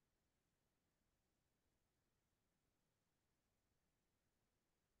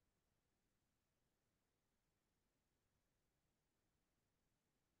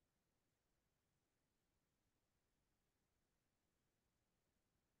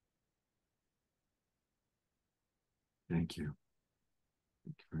 Thank you.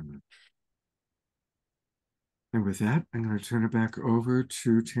 Thank you very much. And with that, I'm going to turn it back over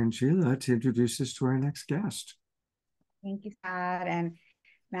to Tanjila to introduce us to our next guest. Thank you, Scott, and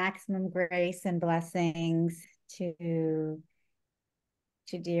maximum grace and blessings to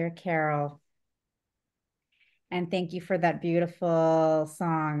dear Carol. And thank you for that beautiful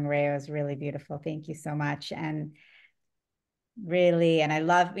song, Ray. It was really beautiful. Thank you so much. And really, and I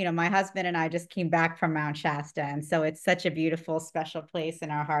love, my husband and I just came back from Mount Shasta. And so it's such a beautiful, special place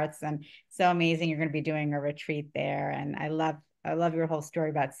in our hearts, and so amazing. You're going to be doing a retreat there. And I love your whole story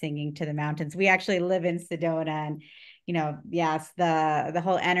about singing to the mountains. We actually live in Sedona, and, yes, the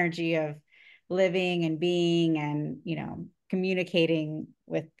whole energy of living and being and, communicating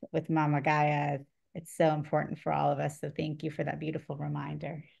with Mama Gaia. It's so important for all of us. So thank you for that beautiful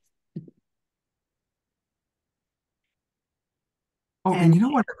reminder. Oh, and you know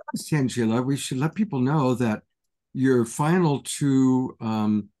what, Tanjila, we should let people know that your final two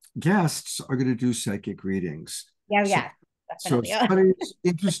guests are going to do psychic readings. Yeah, So definitely. if somebody's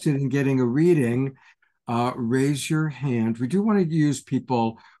interested in getting a reading, raise your hand. We do want to use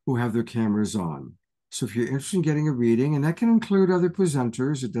people who have their cameras on. So if you're interested in getting a reading, and that can include other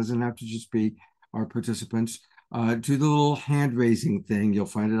presenters, it doesn't have to just be our participants, do the little hand raising thing. You'll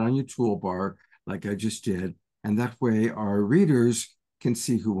find it on your toolbar, like I just did. And that way our readers can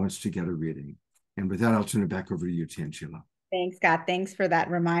see who wants to get a reading. And with that, I'll turn it back over to you, Tanjila. Thanks, Scott. Thanks for that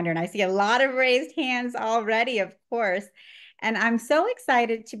reminder. And I see a lot of raised hands already, of course. And I'm so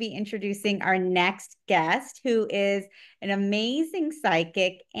excited to be introducing our next guest, who is an amazing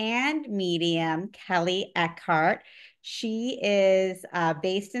psychic and medium, Kelley Eckhardt. She is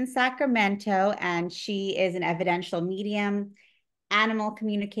based in Sacramento, and she is an evidential medium, animal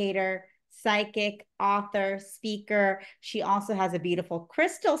communicator, psychic, author, speaker. She also has a beautiful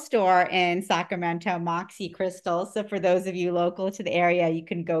crystal store in Sacramento, Moxie Crystals. So for those of you local to the area, you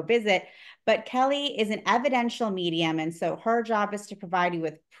can go visit. But Kelley is an evidential medium, and so her job is to provide you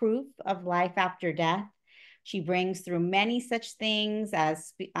with proof of life after death. She brings through many such things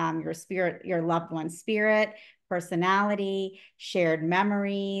as your spirit, your loved one's spirit, personality, shared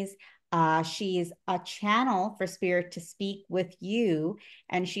memories. She's a channel for spirit to speak with you,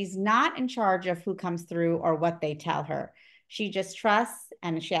 and she's not in charge of who comes through or what they tell her. She just trusts,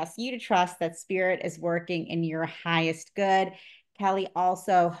 and she asks you to trust that spirit is working in your highest good. Kelley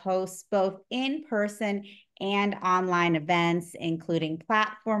also hosts both in-person and online events, including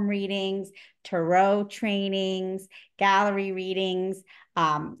platform readings, tarot trainings, gallery readings,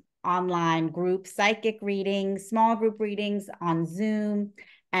 online group psychic readings, small group readings on Zoom,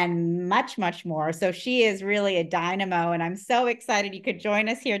 and much, much more. So she is really a dynamo, and I'm so excited you could join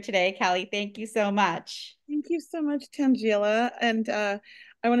us here today, Kelley. Thank you so much. Thank you so much, Tanjila. And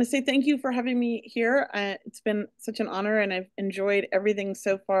I want to say thank you for having me here. It's been such an honor, and I've enjoyed everything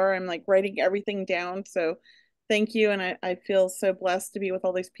so far. I'm like writing everything down. So thank you. And I feel so blessed to be with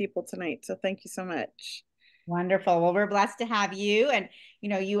all these people tonight. So thank you so much. Wonderful. Well, we're blessed to have you. And, you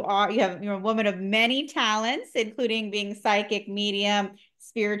know, you're a woman of many talents, including being psychic, medium,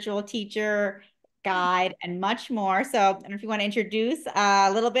 spiritual teacher, guide, and much more. So I don't know if you want to introduce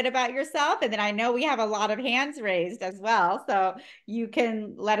a little bit about yourself. And then I know we have a lot of hands raised as well. So you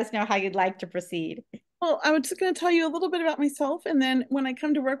can let us know how you'd like to proceed. Well, I was just going to tell you a little bit about myself. And then when I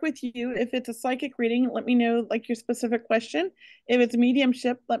come to work with you, if it's a psychic reading, let me know like your specific question. If it's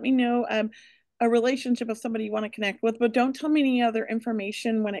mediumship, let me know a relationship of somebody you want to connect with, but don't tell me any other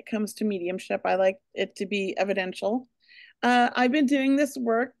information when it comes to mediumship. I like it to be evidential. I've been doing this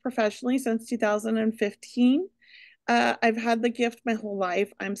work professionally since 2015. I've had the gift my whole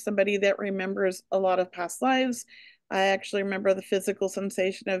life. I'm somebody that remembers a lot of past lives. I actually remember the physical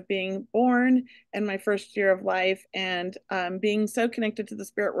sensation of being born and my first year of life, and being so connected to the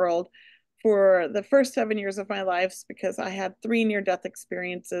spirit world for the first 7 years of my life, because I had 3 near-death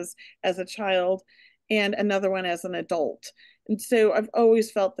experiences as a child and another one as an adult. And so I've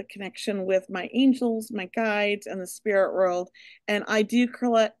always felt the connection with my angels, my guides, and the spirit world. And I do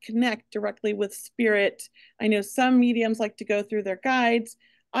connect directly with spirit. I know some mediums like to go through their guides.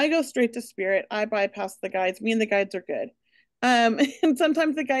 I go straight to spirit. I bypass the guides. Me and the guides are good. And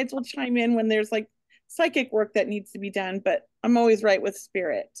sometimes the guides will chime in when there's like psychic work that needs to be done, but I'm always right with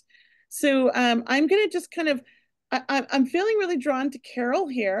spirit. So I'm going to just kind of, I'm feeling really drawn to Carol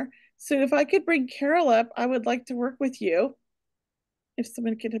here. So if I could bring Carol up, I would like to work with you. If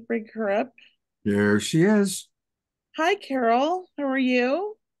someone could bring her up. There she is. Hi, Carol. How are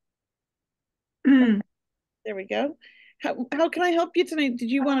you? There we go. How can I help you tonight?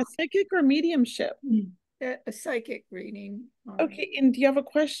 Did you want a psychic or mediumship? A psychic reading. Okay, and do you have a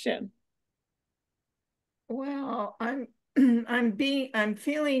question? Well, I'm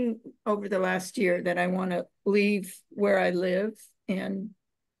feeling over the last year that I want to leave where I live and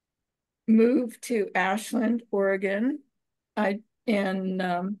move to Ashland, Oregon.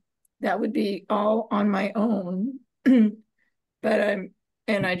 That would be all on my own. But I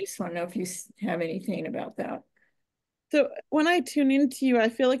just want to know if you have anything about that. So when I tune into you, I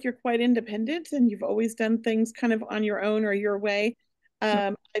feel like you're quite independent and you've always done things kind of on your own or your way.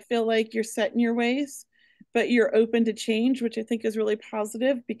 I feel like you're set in your ways, but you're open to change, which I think is really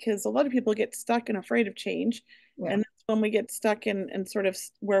positive, because a lot of people get stuck and afraid of change. Yeah. And that's when we get stuck in sort of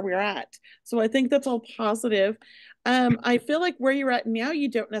where we're at. So I think that's all positive. I feel like where you're at now, you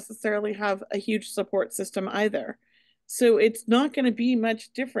don't necessarily have a huge support system either. So it's not going to be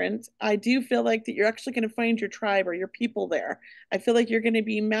much different. I do feel like that you're actually going to find your tribe or your people there. I feel like you're going to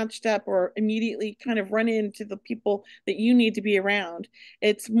be matched up or immediately kind of run into the people that you need to be around.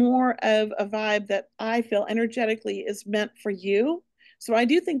 It's more of a vibe that I feel energetically is meant for you. So I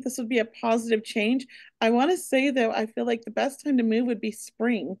do think this would be a positive change. I want to say, though, I feel like the best time to move would be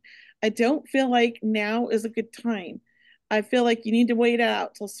spring. I don't feel like now is a good time. I feel like you need to wait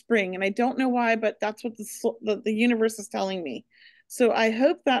out till spring. And I don't know why, but that's what the universe is telling me. So I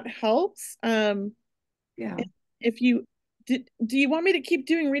hope that helps. Yeah. If you do you want me to keep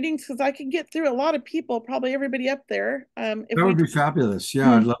doing readings? Because I can get through a lot of people, probably everybody up there. That would be fabulous.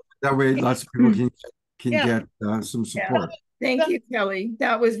 Yeah, I'd love, that way lots of people can get some support. Yeah. Thank you, Kelley.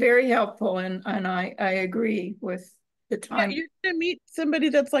 That was very helpful. And I agree with the time. Yeah, you're gonna meet somebody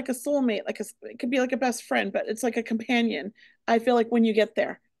that's like a soulmate, it could be like a best friend, but it's like a companion. I feel like when you get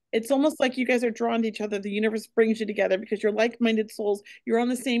there, It's almost like you guys are drawn to each other. The universe brings you together because you're like-minded souls. You're on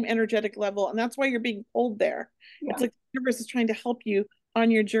the same energetic level, and that's why you're being pulled there. Yeah. It's like the universe is trying to help you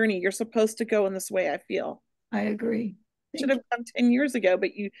on your journey. You're supposed to go in this way, I feel. I agree. Should have gone 10 years ago,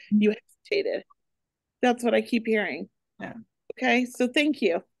 but you hesitated. That's what I keep hearing. Yeah. Okay, so thank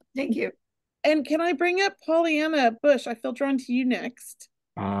you. Thank you. And can I bring up Pollyanna Bush? I feel drawn to you next.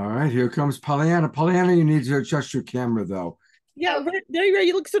 All right, here comes Pollyanna. Pollyanna, you need to adjust your camera, though. Yeah, there you go.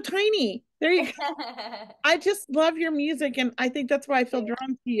 You look so tiny. There you go. I just love your music, and I think that's why I feel drawn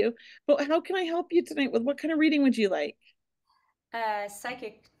to you. But how can I help you tonight? With what kind of reading would you like?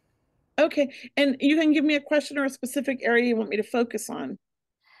 Psychic. Okay, and you can give me a question or a specific area you want me to focus on.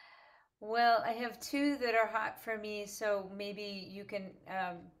 Well, I have two that are hot for me, so maybe you can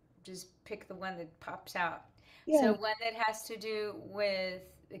just pick the one that pops out. Yeah. So one that has to do with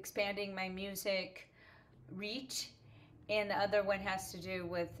expanding my music reach, and the other one has to do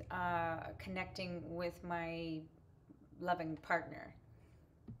with connecting with my loving partner.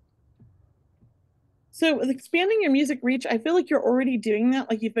 So with expanding your music reach, I feel like you're already doing that,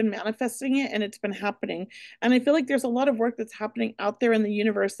 like you've been manifesting it and it's been happening. And I feel like there's a lot of work that's happening out there in the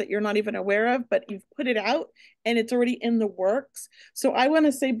universe that you're not even aware of, but you've put it out and it's already in the works. So I want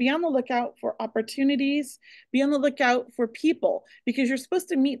to say be on the lookout for opportunities, be on the lookout for people, because you're supposed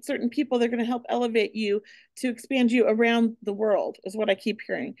to meet certain people that are going to help elevate you to expand you around the world, is what I keep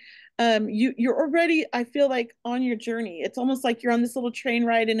hearing. You're already, I feel like, on your journey. It's almost like you're on this little train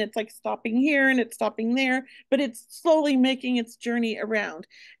ride and it's like stopping here and it's stopping there, but it's slowly making its journey around.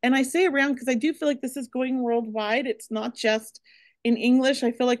 And I say around because I do feel like this is going worldwide. It's not just in English.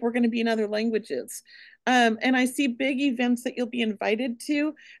 I feel like we're going to be in other languages. And I see big events that you'll be invited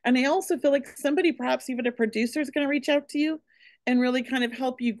to. And I also feel like somebody, perhaps even a producer, is going to reach out to you and really kind of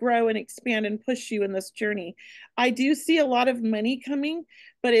help you grow and expand and push you in this journey. I do see a lot of money coming,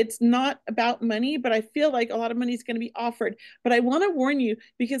 but it's not about money, but I feel like a lot of money is going to be offered. But I want to warn you,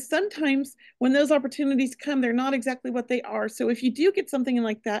 because sometimes when those opportunities come, they're not exactly what they are. So if you do get something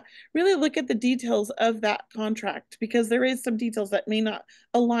like that, really look at the details of that contract, because there is some details that may not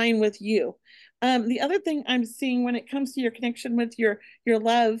align with you. The other thing I'm seeing when it comes to your connection with your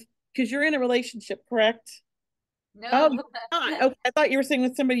love, because you're in a relationship, correct? No. Oh, okay. I thought you were saying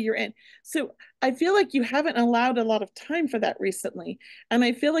with somebody you're in. So I feel like you haven't allowed a lot of time for that recently. And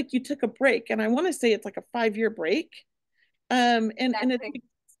I feel like you took a break. And I want to say it's like a 5-year break. And it's,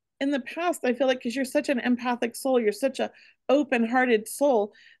 in the past, I feel like because you're such an empathic soul, you're such a open-hearted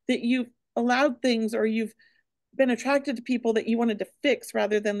soul, that you've allowed things, or you've been attracted to people that you wanted to fix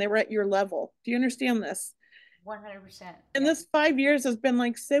rather than they were at your level. Do you understand this? 100%. And this 5 years has been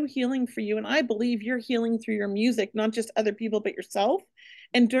like so healing for you. And I believe you're healing through your music, not just other people, but yourself.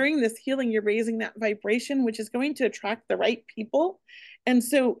 And during this healing, you're raising that vibration, which is going to attract the right people. And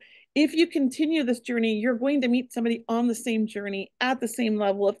so if you continue this journey, you're going to meet somebody on the same journey at the same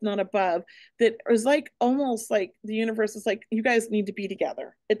level, if not above, that is like almost like the universe is like, you guys need to be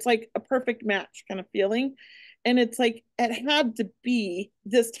together. It's like a perfect match kind of feeling. And it's like, it had to be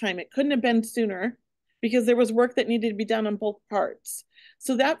this time. It couldn't have been sooner, because there was work that needed to be done on both parts.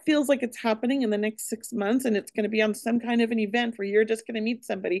 So that feels like it's happening in the next 6 months, and it's going to be on some kind of an event where you're just going to meet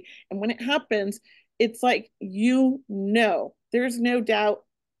somebody. And when it happens, it's like, there's no doubt.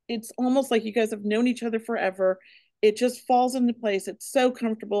 It's almost like you guys have known each other forever. It just falls into place. It's so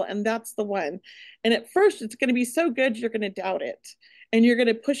comfortable, and that's the one. And at first, it's going to be so good, you're going to doubt it and you're going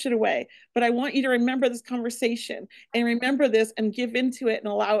to push it away. But I want you to remember this conversation and remember this and give into it and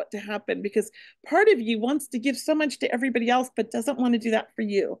allow it to happen, because part of you wants to give so much to everybody else, but doesn't want to do that for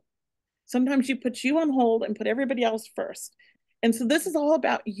you. Sometimes you put you on hold and put everybody else first. And so this is all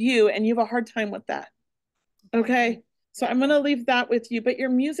about you, and you have a hard time with that. Okay. So I'm going to leave that with you, but your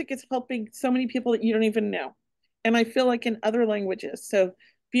music is helping so many people that you don't even know. And I feel like in other languages. So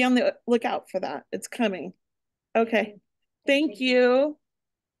be on the lookout for that. It's coming. Okay. Thank you.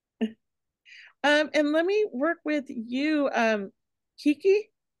 And let me work with you,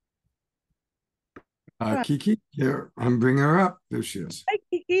 Kiki. Kiki, here, I'm bringing her up. There she is. Hi,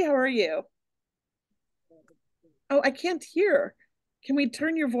 Kiki. How are you? Oh, I can't hear. Can we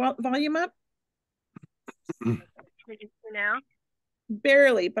turn your volume up? Now?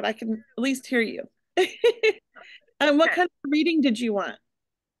 Barely, but I can at least hear you. What kind of reading did you want?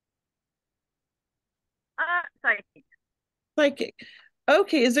 Psychic. Psychic.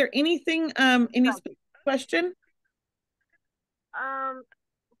 Okay. Is there anything, any specific question? I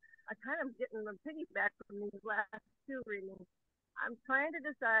kind of getting the piggyback from these last two readings. I'm trying to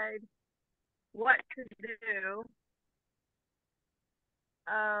decide what to do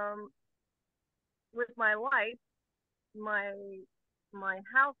with my life. My my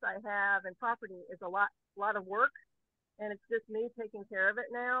house I have and property is a lot of work, and it's just me taking care of it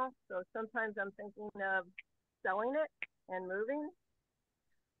now. So sometimes I'm thinking of selling it and moving.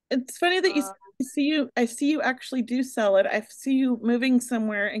 It's funny that I see you actually do sell it. I see you moving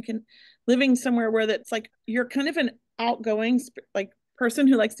somewhere and living somewhere where that's like you're kind of an outgoing like person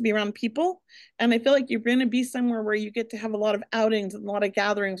who likes to be around people, and I feel like you're going to be somewhere where you get to have a lot of outings and a lot of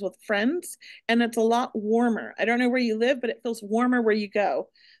gatherings with friends, and it's a lot warmer. I don't know where you live, but it feels warmer where you go.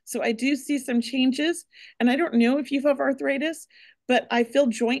 So I do see some changes, and I don't know if you have arthritis, but I feel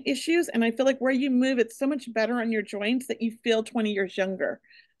joint issues, and I feel like where you move, it's so much better on your joints that you feel 20 years younger.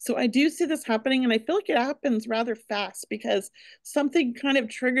 So I do see this happening, and I feel like it happens rather fast because something kind of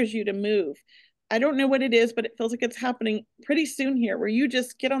triggers you to move. I don't know what it is, but it feels like it's happening pretty soon here, where you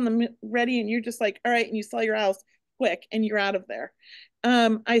just get on the ready and you're just like, all right, and you sell your house quick and you're out of there.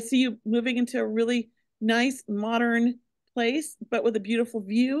 I see you moving into a really nice, modern place, but with a beautiful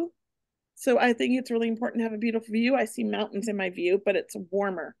view. So I think it's really important to have a beautiful view. I see mountains in my view, but it's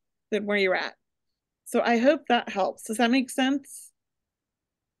warmer than where you're at. So I hope that helps. Does that make sense?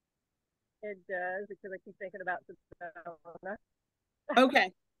 It does, because I keep thinking about Sedona.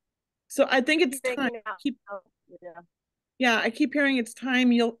 Okay. So I think it's time. Yeah, I keep hearing it's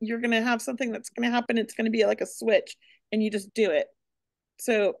time. You're gonna have something that's gonna happen. It's gonna be like a switch, and you just do it.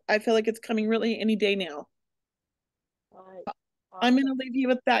 So I feel like it's coming really any day now. All right. I'm gonna leave you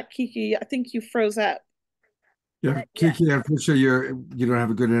with that, Kiki. I think you froze up. Yeah, Kiki, unfortunately, you don't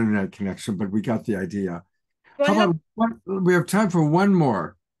have a good internet connection, but we got the idea. How about we have time for one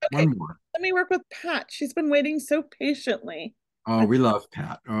more? Okay. One more. Let me work with Pat. She's been waiting so patiently. Oh, we love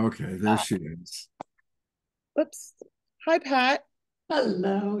Pat. Okay, there she is. Whoops. Hi, Pat.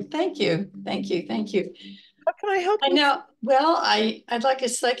 Hello. Thank you. Thank you. Thank you. How can I help you? I know. Well, I'd like a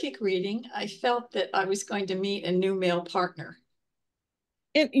psychic reading. I felt that I was going to meet a new male partner.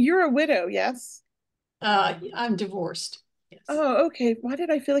 And you're a widow, yes? I'm divorced. Yes. Oh, okay. Why did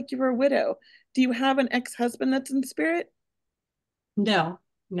I feel like you were a widow? Do you have an ex-husband that's in spirit? No,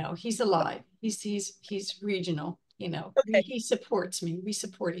 he's alive. He's regional, you know. Okay. He supports me. We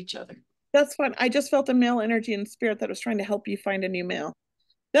support each other. That's fine. I just felt a male energy and spirit that was trying to help you find a new male.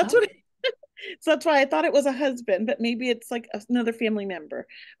 That's what so that's why I thought it was a husband, but maybe it's like another family member.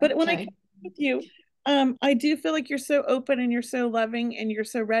 But when I came with you, I do feel like you're so open and you're so loving and you're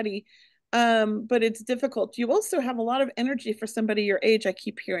so ready. But it's difficult. You also have a lot of energy for somebody your age, I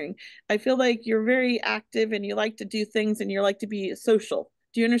keep hearing. I feel like you're very active and you like to do things and you like to be social.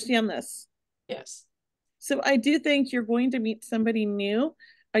 Do you understand this? Yes. So I do think you're going to meet somebody new.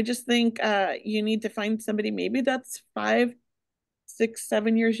 I just think you need to find somebody maybe that's 5, 6,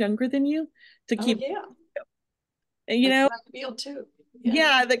 7 years younger than you to keep. Yeah. You know, I feel too.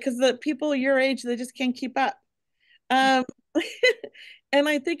 Yeah, because the people your age, they just can't keep up. And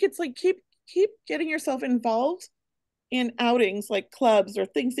I think it's like keep getting yourself involved in outings like clubs or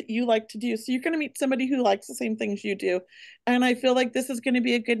things that you like to do. So you're going to meet somebody who likes the same things you do. And I feel like this is going to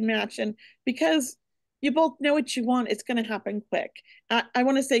be a good match. And because you both know what you want, it's going to happen quick. I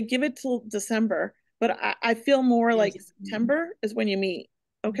want to say give it till December, but I feel more like September is when you meet.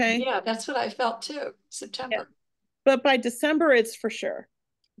 Okay. Yeah, that's what I felt too. September. Yeah. But by December, it's for sure.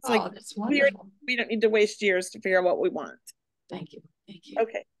 It's like that's wonderful. We don't need to waste years to figure out what we want. Thank you. Thank you.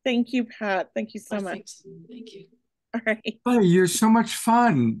 Okay. Thank you, Pat. Thank you so much. Thank you. All right. Oh, you're so much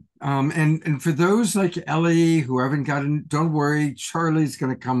fun. And for those like Ellie who haven't gotten, don't worry, Charlie's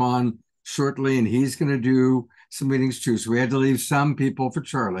going to come on shortly and he's going to do some meetings too. So we had to leave some people for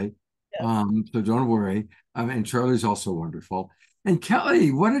Charlie. Yes. So don't worry. And Charlie's also wonderful. And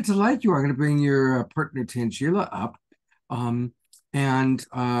Kelley, what a delight you are going to bring your partner Tanjila up.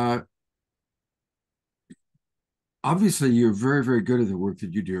 Obviously you're very, very good at the work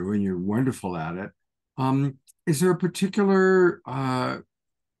that you do and you're wonderful at it. Is there a particular kind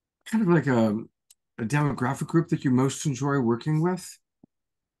of like a demographic group that you most enjoy working with?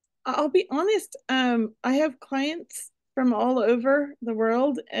 I'll be honest. I have clients from all over the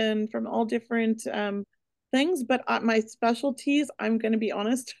world and from all different things, but my specialties, I'm going to be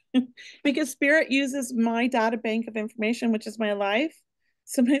honest, because Spirit uses my data bank of information, which is my life.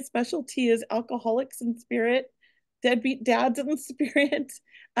 So my specialty is alcoholics in spirit, deadbeat dads in spirit,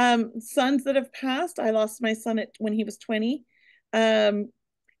 sons that have passed. I lost my son when he was 20, and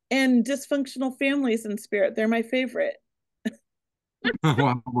dysfunctional families in spirit. They're my favorite.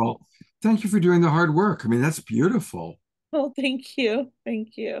 Well, thank you for doing the hard work. I mean, that's beautiful. Oh, thank you.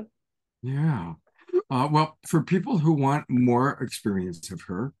 Thank you. Yeah. Well, for people who want more experience of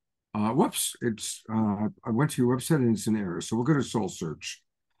her, whoops, it's I went to your website and it's an error. So we'll go to Soul Search.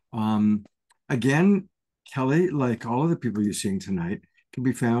 Again, Kelley, like all of the people you're seeing tonight, can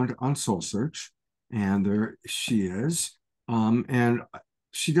be found on Soul Search, and there she is. And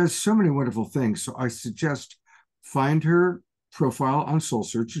she does so many wonderful things. So I suggest find her profile on Soul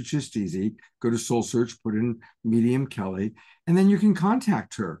Search. It's just easy. Go to Soul Search, put in Medium Kelley, and then you can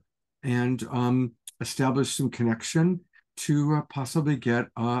contact her and establish some connection to possibly get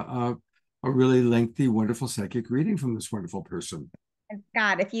a really lengthy, wonderful psychic reading from this wonderful person. And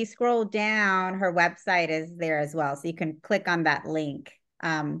Scott, if you scroll down, her website is there as well. So you can click on that link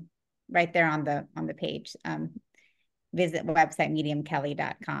right there on the page. Visit website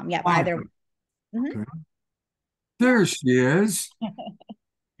mediumkelley.com. Yep, either. Okay. There she is.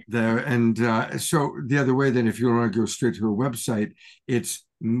 There. And so the other way, then, if you want to go straight to her website, it's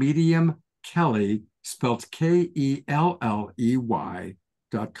Medium Kelley, spelled KELLEY.com.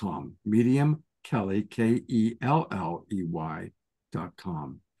 Medium Kelley,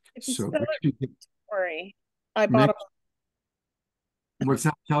 KELLEY.com. So sorry, I bought what's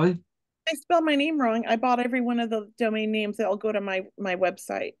that, Kelley? I spelled my name wrong. I bought every one of the domain names that'll go to my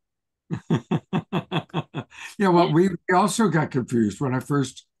website. Yeah, well, we also got confused when I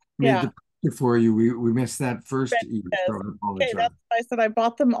first made the picture for you. We missed that first E. So I apologize. Okay, that's why I said I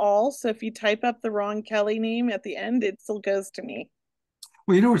bought them all. So if you type up the wrong Kelley name at the end, it still goes to me.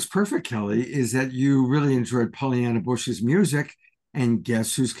 Well, you know what's perfect, Kelley, is that you really enjoyed Pollyanna Bush's music, and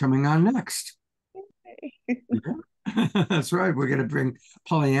guess who's coming on next? Yeah. That's right. We're going to bring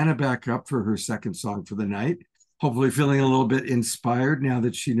Pollyanna back up for her second song for the night. Hopefully feeling a little bit inspired now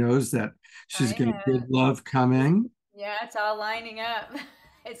that she knows that she's got good love coming. Yeah, it's all lining up.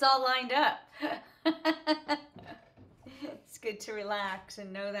 It's all lined up. It's good to relax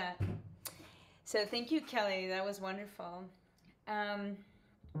and know that. So thank you, Kelley. That was wonderful.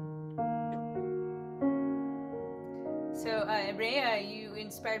 So Reya, you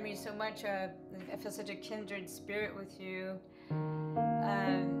inspired me so much. I feel such a kindred spirit with you.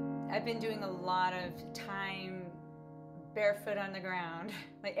 I've been doing a lot of time barefoot on the ground.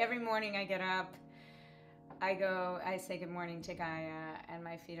 Like every morning I get up, I say good morning to Gaia, and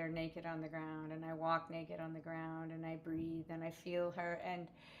my feet are naked on the ground, and I walk naked on the ground, and I breathe, and I feel her. And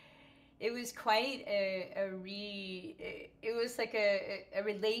it was quite it was like a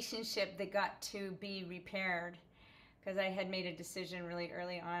relationship that got to be repaired, because I had made a decision really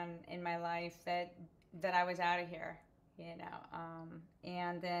early on in my life that I was out of here, you know.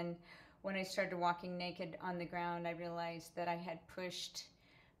 And then when I started walking naked on the ground, I realized that I had pushed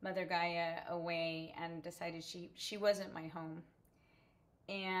Mother Gaia away and decided she wasn't my home.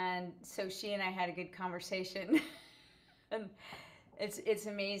 And so she and I had a good conversation. And it's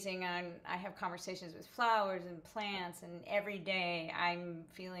amazing. I have conversations with flowers and plants, and every day I'm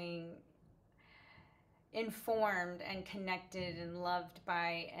feeling informed and connected and loved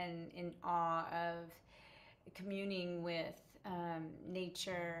by and in awe of communing with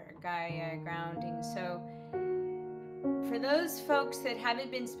nature, Gaia, grounding. So for those folks that haven't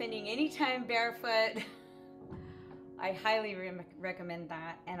been spending any time barefoot, I highly recommend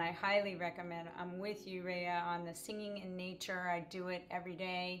that. And I highly recommend, I'm with you, Reya, on the singing in nature. I do it every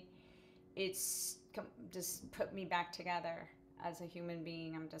day. It's just put me back together as a human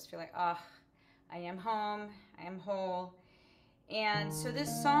being. I'm just feel like, oh, I am home, I am whole. And so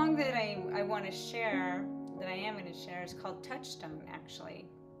this song that I want to share, that I am going to share, is called Touchstone, actually.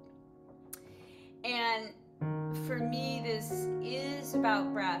 And for me, this is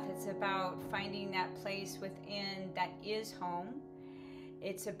about breath. It's about finding that place within that is home.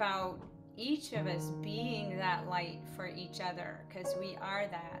 It's about each of us being that light for each other, because we are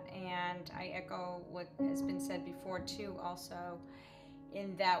that. And I echo what has been said before too, also,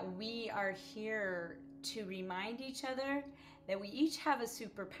 in that we are here to remind each other that we each have a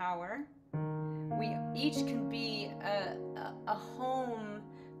superpower. We each can be a home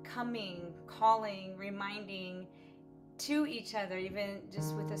coming, calling, reminding to each other, even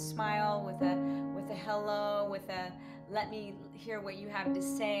just with a smile, with a hello, with a let me hear what you have to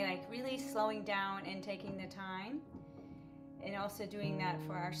say, like really slowing down and taking the time, and also doing that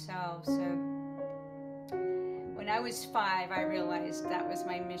for ourselves. So when I was 5, I realized that was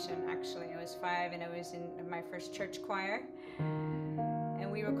my mission, actually. I was 5 and I was in my first church choir,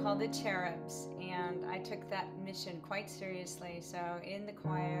 and we were called the Cherubs, and I took that mission quite seriously. So in the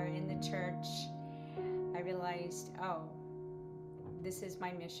choir, in the church, I realized, oh, this is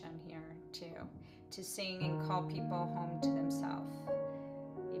my mission here too, to sing and call people home to themselves.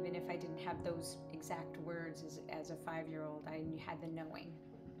 Even if I didn't have those exact words as a 5-year-old, I had the knowing.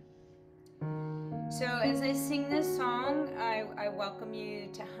 So as I sing this song, I welcome you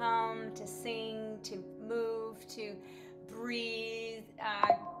to hum, to sing, to move, to breathe,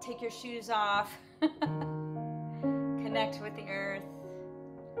 take your shoes off. connect with the earth.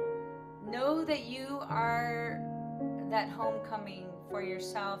 Know that you are that homecoming for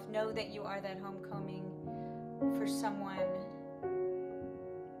yourself. Know that you are that homecoming for someone.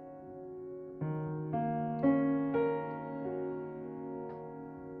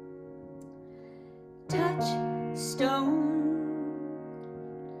 Touch stone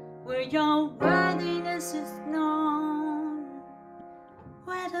where your worthiness is known,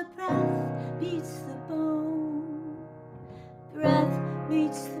 where the breath meets the bone, breath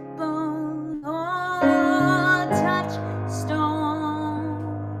meets the bone. Oh, touch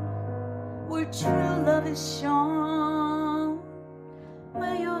stone where true love is shown,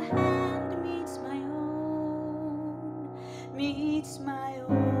 where your hand meets my own, meets my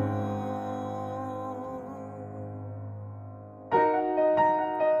own.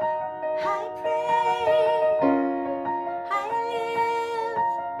 I pray, I live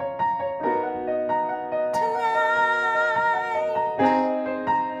tonight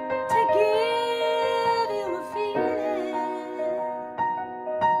to give you a feeling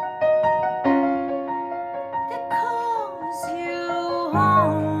that calls you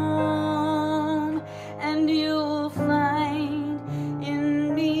home, and you'll find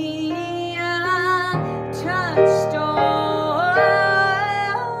in me a touchstone.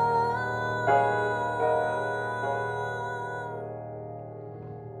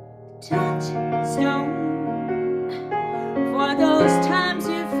 Touchstone for those times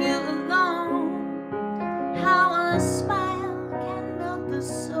you feel alone, how a smile can melt the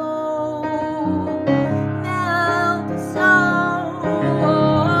soul, melt the soul.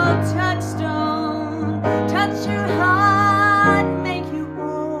 Touchstone, touch your heart, make you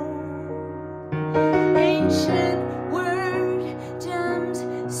whole. Ancient word, gems,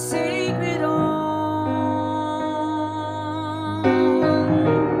 sacred on.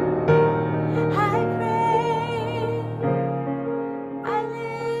 I pray, I live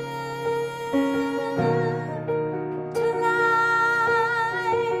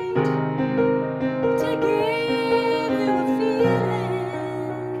tonight to give you a feeling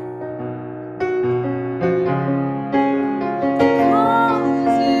that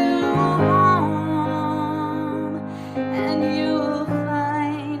calls you home, and you'll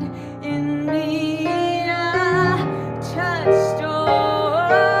find in me a touchstone.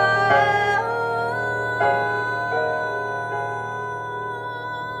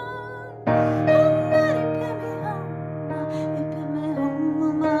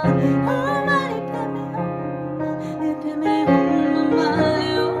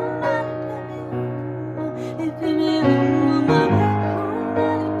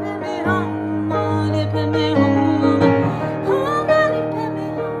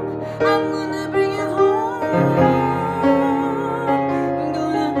 I'm gonna bring you home. I'm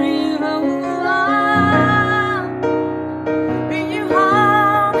gonna bring you home. Bring you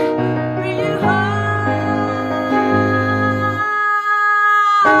home. Bring you home.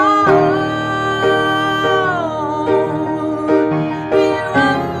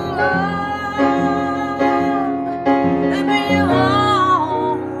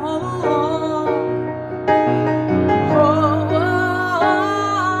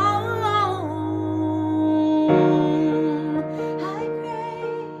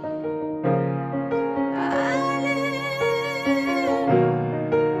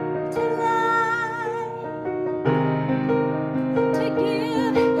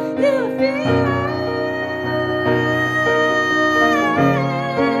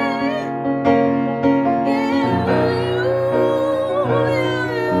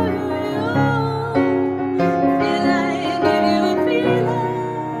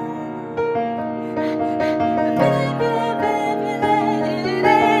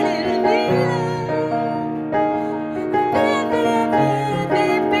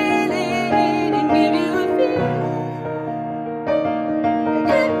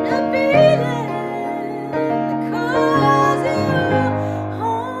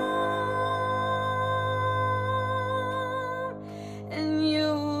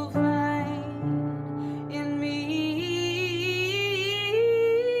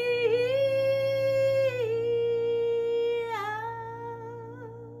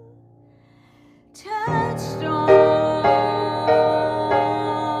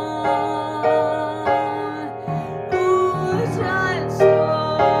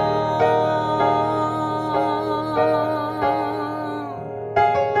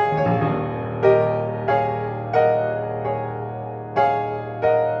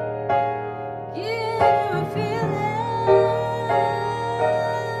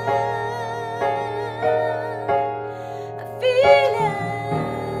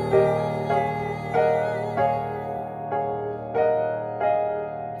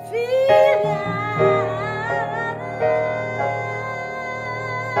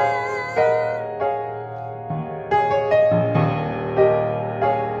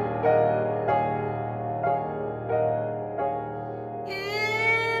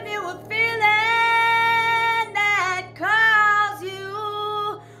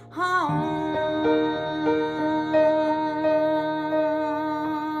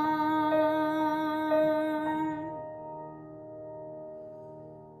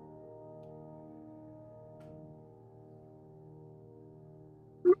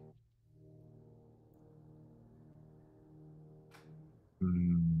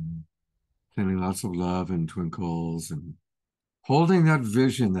 lots of love and twinkles and holding that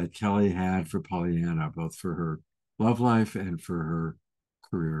vision that Kelley had for Pollyanna, both for her love life and for her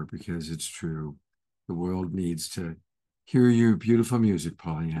career, because it's true. The world needs to hear your beautiful music,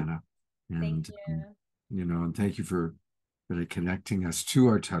 Pollyanna. And, Thank you. And thank you for really connecting us to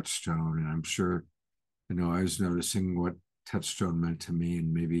our touchstone. And I'm sure, I was noticing what touchstone meant to me,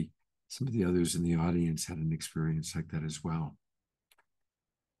 and maybe some of the others in the audience had an experience like that as well.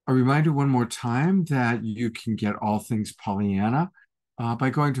 A reminder one more time that you can get all things Pollyanna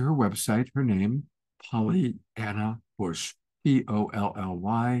by going to her website, her name, Pollyanna Bush,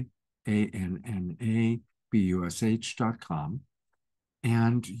 POLLYANNABUSH.com.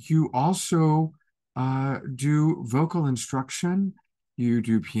 And you also do vocal instruction, you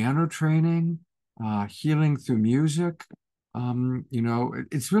do piano training, healing through music.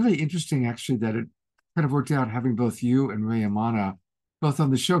 It's really interesting, actually, that it kind of worked out having both you and Reya Manna both on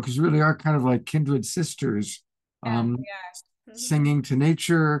the show, because you really are kind of like kindred sisters, singing to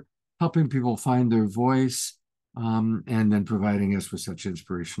nature, helping people find their voice, and then providing us with such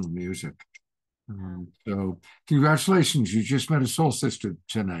inspirational music. So congratulations, you just met a soul sister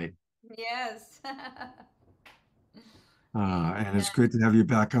tonight. Yes. And it's great to have you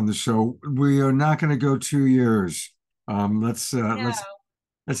back on the show. We are not going to go 2 years. Let's have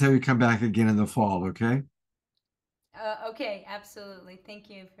you come back again in the fall, okay? Okay, absolutely. Thank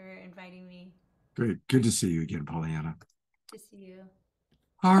you for inviting me. Great. Good to see you again, Pollyanna. To see you.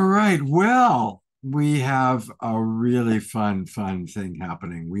 All right. Well, we have a really fun thing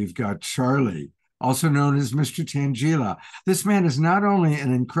happening. We've got Charlie, also known as Mr. Tanjila. This man is not only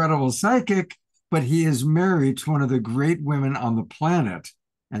an incredible psychic, but he is married to one of the great women on the planet,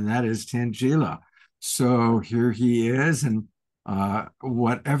 and that is Tanjila. So here he is, and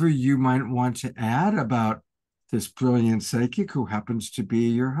whatever you might want to add about this brilliant psychic who happens to be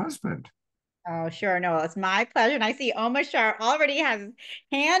your husband. Oh, sure. No, it's my pleasure. And I see Omashar already has his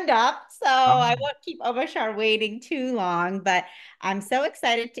hand up, so I won't keep Omashar waiting too long, but I'm so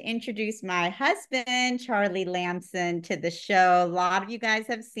excited to introduce my husband, Charlie Lamson, to the show. A lot of you guys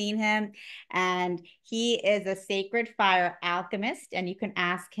have seen him, and he is a sacred fire alchemist, and you can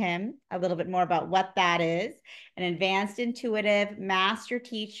ask him a little bit more about what that is. An advanced intuitive master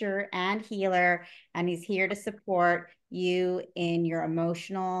teacher and healer, and he's here to support you in your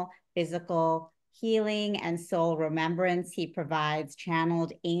emotional, physical healing and soul remembrance. He provides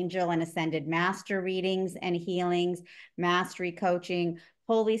channeled angel and ascended master readings and healings, mastery coaching,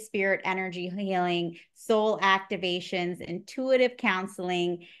 Holy Spirit energy healing, soul activations, intuitive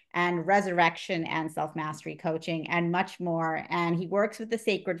counseling, and resurrection and self-mastery coaching, and much more. And he works with the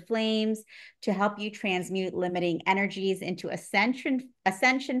sacred flames to help you transmute limiting energies into ascension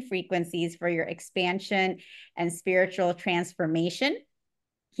frequencies for your expansion and spiritual transformation.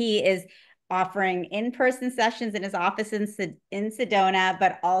 He is offering in-person sessions in his office in Sedona,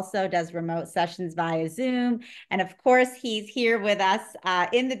 but also does remote sessions via Zoom. And of course, he's here with us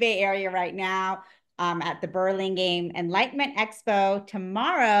in the Bay Area right now at the Burlingame Enlightenment Expo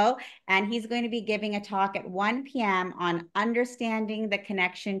tomorrow. And he's going to be giving a talk at 1 p.m. on understanding the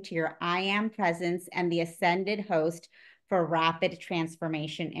connection to your I am presence and the ascended host for rapid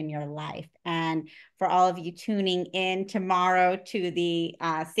transformation in your life. And for all of you tuning in tomorrow to the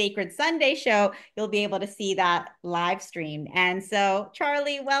Sacred Sunday show, you'll be able to see that live stream. And so,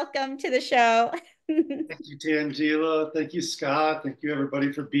 Charlie, welcome to the show. Thank you, Tanjila. Thank you, Scott. Thank you,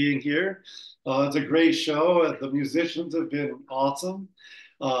 everybody, for being here. It's a great show. The musicians have been awesome.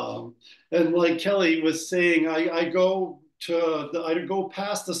 And like Kelley was saying, I go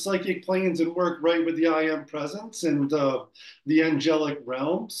past the psychic planes and work right with the I am presence and the angelic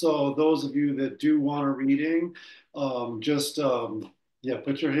realm. So those of you that do want a reading,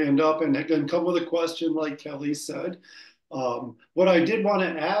 put your hand up and come with a question, like Kelley said. What I did want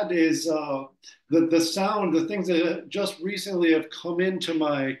to add is the sound, the things that just recently have come into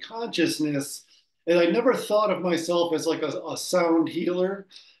my consciousness, and I never thought of myself as like a sound healer.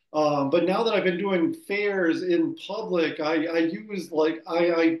 But now that I've been doing fairs in public, I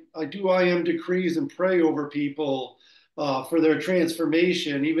do I am decrees and pray over people for their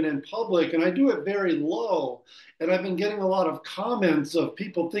transformation, even in public, and I do it very low. And I've been getting a lot of comments of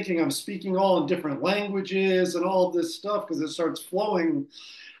people thinking I'm speaking all in different languages and all of this stuff because it starts flowing.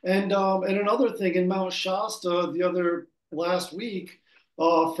 And another thing, in Mount Shasta last week,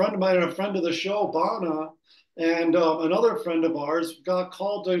 a friend of mine and a friend of the show, Bana, and another friend of ours got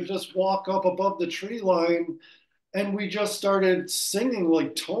called to just walk up above the tree line and we just started singing,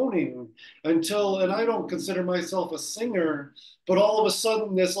 like toning until, and I don't consider myself a singer, but all of a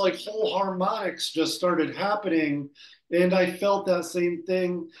sudden this like whole harmonics just started happening. And I felt that same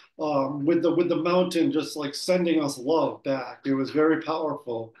thing with the mountain just like sending us love back. It was very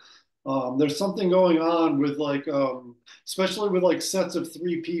powerful. There's something going on with like, especially with like sets of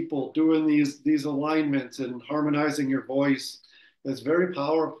 3 people doing these alignments and harmonizing your voice. It's very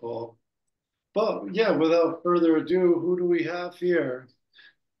powerful. But yeah, without further ado, who do we have here?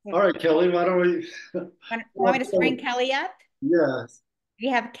 All right, Kelley, why don't we? Want me to bring Kelley up? Yes. We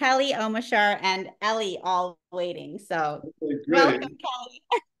have Kelley, Omashar, and Ellie all waiting. So Okay, welcome, Kelley.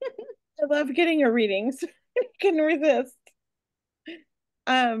 I love getting your readings. I can resist.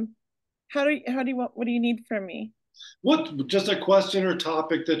 How do you want? What do you need from me? What, just a question or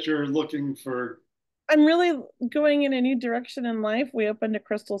topic that you're looking for? I'm really going in a new direction in life. We opened a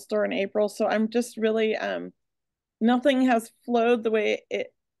crystal store in April, so I'm just really nothing has flowed the way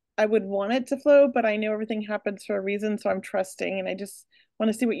I would want it to flow, but I know everything happens for a reason, so I'm trusting, and I just want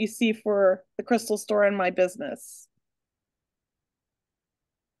to see what you see for the crystal store and my business.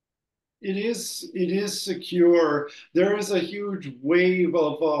 It is secure. There is a huge wave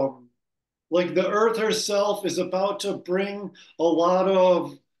of like the earth herself is about to bring a lot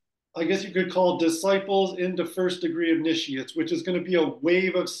of, I guess you could call disciples into first degree initiates, which is going to be a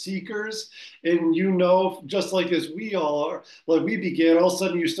wave of seekers. And you know, just like as we all are, like we began, all of a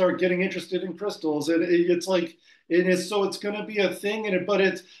sudden you start getting interested in crystals. And it's like, it is, so it's going to be a thing in it, but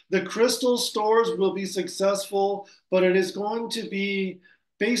it's, the crystal stores will be successful, but it is going to be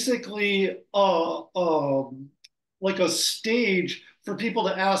basically like a stage for people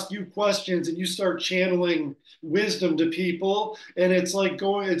to ask you questions, and you start channeling wisdom to people, and it's like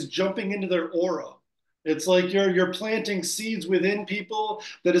it's jumping into their aura. It's like you're planting seeds within people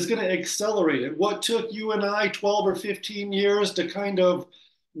that is going to accelerate it. What took you and I 12 or 15 years to kind of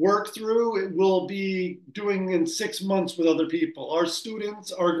work through, it will be doing in 6 months with other people. Our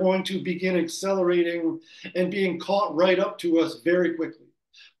students are going to begin accelerating and being caught right up to us very quickly.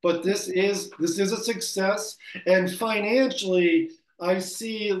 But this is a success, and financially, I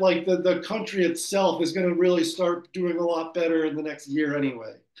see like the country itself is going to really start doing a lot better in the next year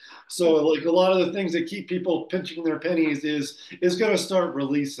anyway. So like a lot of the things that keep people pinching their pennies is going to start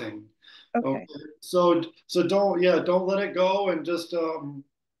releasing. Okay. So don't let it go, and just you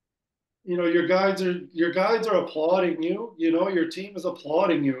know, your guides are applauding you. You know, your team is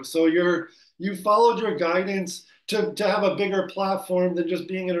applauding you. So you followed your guidance to have a bigger platform than just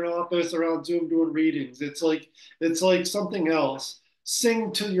being in an office or on Zoom doing readings. It's like something else.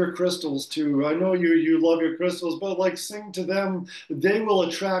 Sing to your crystals too. I know you love your crystals, but like sing to them. They will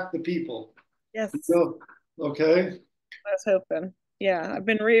attract the people. Yes. So, okay. I was hoping. Yeah, I've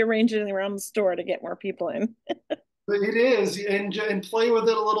been rearranging around the store to get more people in. But it is, and play with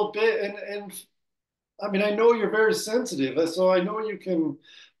it a little bit, and I mean, I know you're very sensitive, so I know you can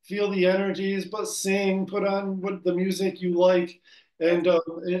feel the energies, but sing, put on what the music you like, and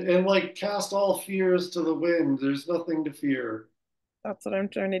like cast all fears to the wind. There's nothing to fear. That's what I'm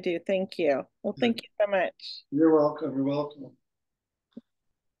trying to do. Thank you. Well, thank you so much. You're welcome. You're welcome.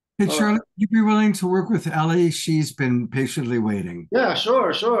 Hey, Charlotte, would you be willing to work with Ellie? She's been patiently waiting. Yeah,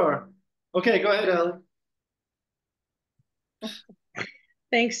 sure. Okay, go ahead, Ellie.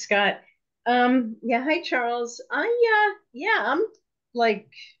 Thanks, Scott. Yeah, hi, Charles. I'm like,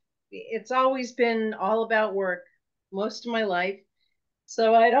 it's always been all about work most of my life.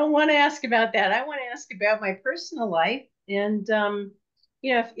 So I don't want to ask about that. I want to ask about my personal life. And,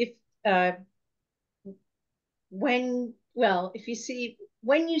 you know, when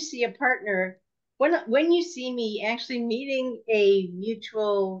you see a partner, when you see me actually meeting a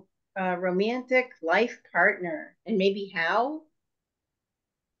mutual romantic life partner, and maybe how?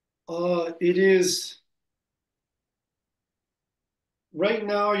 It is right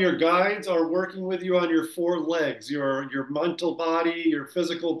now, your guides are working with you on your 4 legs, your mental body, your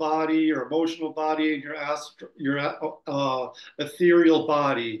physical body, your emotional body, and your ethereal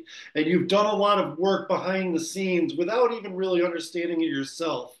body. And you've done a lot of work behind the scenes without even really understanding it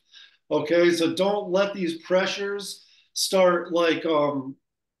yourself. Okay, so don't let these pressures start like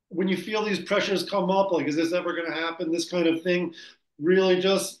when you feel these pressures come up, like, is this ever going to happen? This kind of thing, really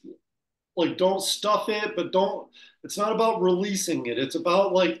just like don't stuff it, but it's not about releasing it. It's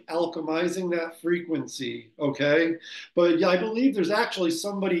about like alchemizing that frequency. Okay. But yeah, I believe there's actually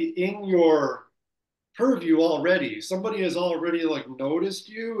somebody in your purview already. Somebody has already like noticed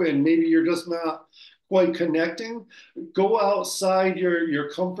you, and maybe you're just not quite connecting, go outside your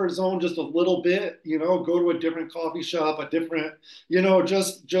comfort zone just a little bit, go to a different coffee shop, a different,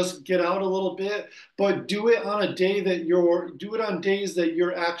 just get out a little bit, but do it on days that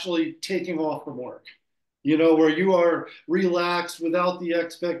you're actually taking off from work, where you are relaxed without the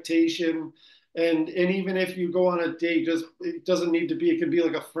expectation. And even if you go on a date, it doesn't need to be, it can be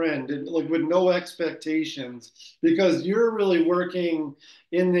like a friend, and like with no expectations, because you're really working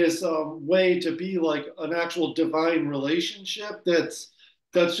in this way to be like an actual divine relationship that's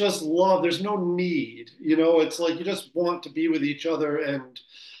just love. There's no need, it's like you just want to be with each other, and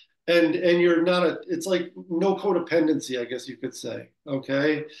you're not it's like no codependency, I guess you could say.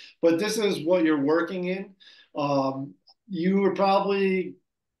 Okay. But this is what you're working in. You were probably,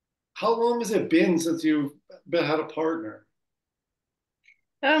 how long has it been since you've had a partner?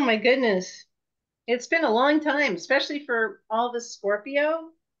 Oh my goodness. It's been a long time, especially for all the Scorpio,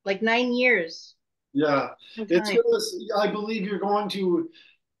 like 9 years. Yeah, I believe you're going to,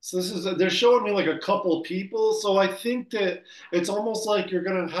 so they're showing me like a couple of people. So I think that it's almost like you're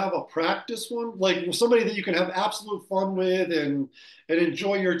going to have a practice one, like somebody that you can have absolute fun with and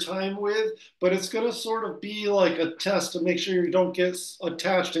enjoy your time with, but it's going to sort of be like a test to make sure you don't get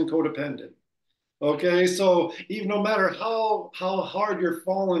attached and codependent. Okay, so even no matter how hard you're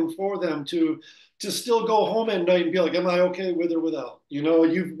falling for them, to still go home at night and be like, am I okay with or without?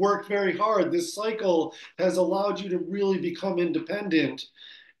 You've worked very hard. This cycle has allowed you to really become independent.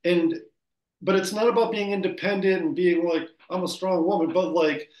 But it's not about being independent and being like, I'm a strong woman, but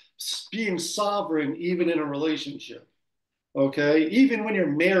like being sovereign even in a relationship. Okay, even when you're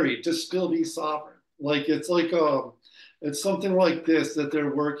married, to still be sovereign. Like it's something like this that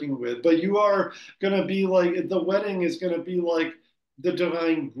they're working with. But you are going to be like, the wedding is going to be like the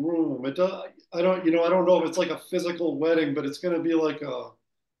divine groom. I don't know if it's like a physical wedding, but it's going to be like a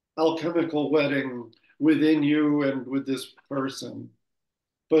alchemical wedding within you and with this person.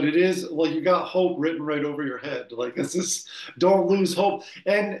 But it is like you got hope written right over your head. Like this is, don't lose hope.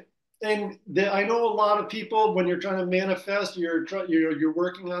 I know a lot of people, when you're trying to manifest, you're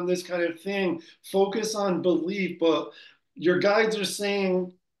working on this kind of thing, focus on belief, but your guides are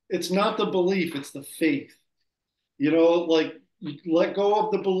saying it's not the belief, it's the faith. Like you let go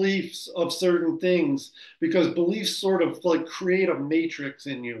of the beliefs of certain things, because beliefs sort of like create a matrix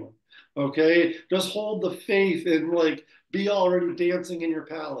in you. Okay, just hold the faith and like be already dancing in your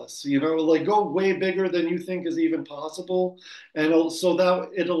palace, like go way bigger than you think is even possible. And so that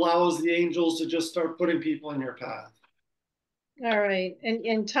it allows the angels to just start putting people in your path. All right.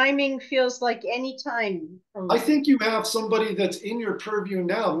 And timing feels like any time. I think you have somebody that's in your purview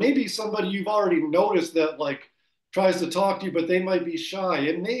now, maybe somebody you've already noticed that like tries to talk to you, but they might be shy.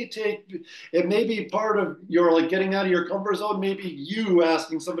 It may be part of your like getting out of your comfort zone, maybe you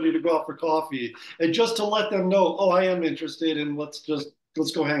asking somebody to go out for coffee and just to let them know, oh, I am interested, and let's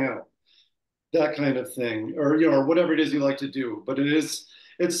go hang out. That kind of thing, or or whatever it is you like to do. But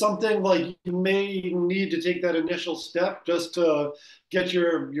it's something like you may need to take that initial step just to get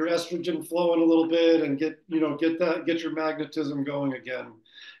your estrogen flowing a little bit and get your magnetism going again.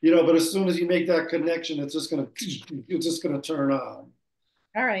 But as soon as you make that connection, it's just gonna turn on.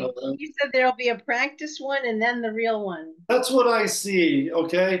 All right. You said there'll be a practice one and then the real one. That's what I see.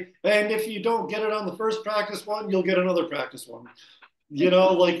 Okay. And if you don't get it on the first practice one, you'll get another practice one.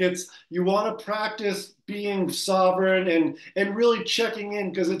 Like you want to practice being sovereign and really checking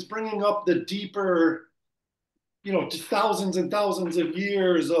in, because it's bringing up the deeper, thousands and thousands of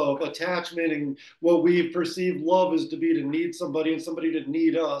years of attachment and what we perceive love is to be, to need somebody and somebody to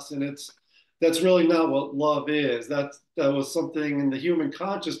need us. And that's really not what love is. That was something in the human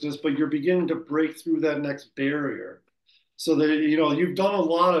consciousness, but you're beginning to break through that next barrier. So that, you've done a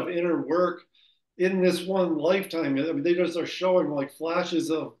lot of inner work in this one lifetime. I mean, they just are showing like flashes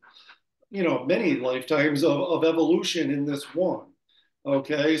of, many lifetimes of evolution in this one.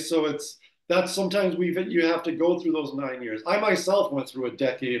 Okay. So that's sometimes you have to go through those 9 years. I myself went through a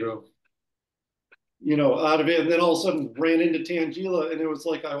decade of, out of it, and then all of a sudden ran into Tanjila, and it was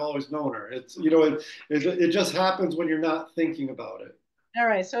like, I've always known her. It's, it just happens when you're not thinking about it. All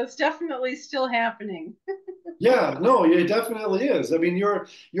right. So it's definitely still happening. Yeah, no, it definitely is. I mean, your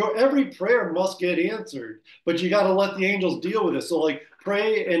every prayer must get answered, but you got to let the angels deal with it. So like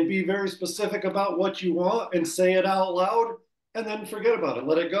pray and be very specific about what you want and say it out loud, and then forget about it.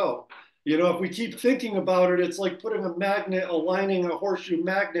 Let it go. If we keep thinking about it, it's like putting a magnet, aligning a horseshoe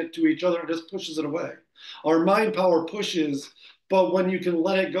magnet to each other, and just pushes it away. Our mind power pushes, but when you can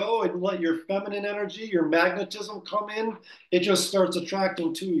let it go and let your feminine energy, your magnetism come in, it just starts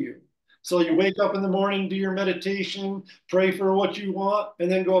attracting to you. So you wake up in the morning, do your meditation, pray for what you want,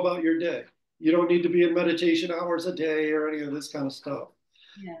 and then go about your day. You don't need to be in meditation hours a day or any of this kind of stuff.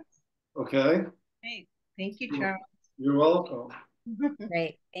 Yes. Okay. Hey, thank you, Charles. You're welcome.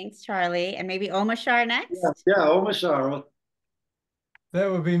 Great. Thanks, Charlie. And maybe Omashar next? Yeah, Omashar. That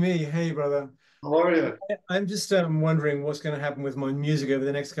would be me. Hey, brother. How are you? I'm just wondering what's going to happen with my music over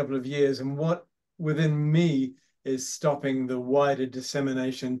the next couple of years, and what within me is stopping the wider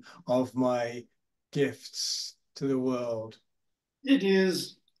dissemination of my gifts to the world. It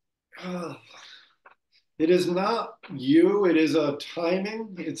is not you. It is a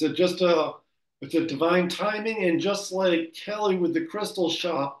timing. It's a divine timing. And just like Kelley with the crystal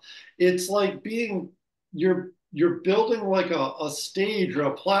shop, it's like you're building like a stage or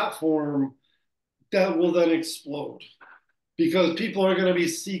a platform that will then explode, because people are going to be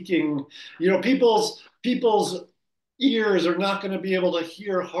seeking, people's ears are not going to be able to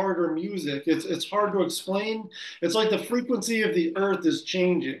hear harder music. It's hard to explain. It's like the frequency of the earth is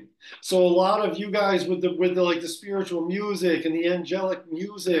changing. So a lot of you guys with the spiritual music and the angelic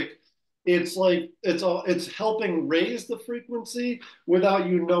music, it's like it's helping raise the frequency without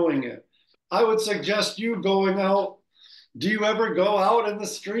you knowing it. I would suggest you going out. Do you ever go out in the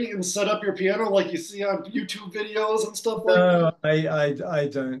street and set up your piano like you see on YouTube videos and stuff like that? No, I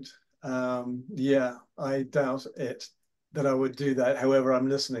don't. Yeah, I doubt it that I would do that. However, I'm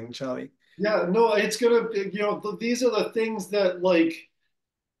listening, Charlie. Yeah, no, it's gonna be, these are the things that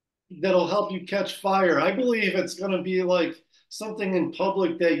that'll help you catch fire. I believe it's gonna be like something in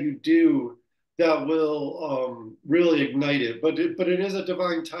public that you do that will really ignite it. But it is a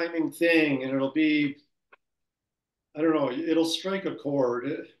divine timing thing, and it'll be, I don't know, it'll strike a chord.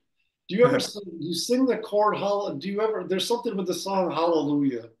 Do you ever sing the chord? Do you ever? There's something with the song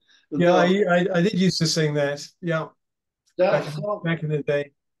Hallelujah. Yeah, I did used to sing that. Yeah, back in the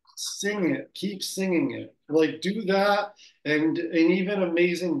day. Sing it. Keep singing it. Like, do that, and even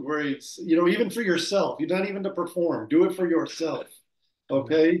Amazing Grace. Even for yourself. You don't even to perform. Do it for yourself.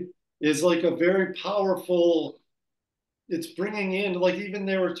 Okay, it's like a very powerful. It's bringing in, like, even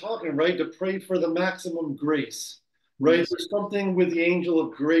they were talking, right, to pray for the maximum grace. Right. There's something with the angel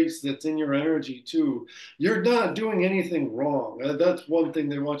of grace that's in your energy too. You're not doing anything wrong. That's one thing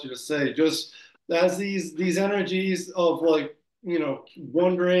they want you to say. Just as these energies of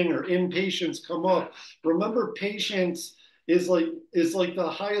wondering or impatience come up, remember patience is like the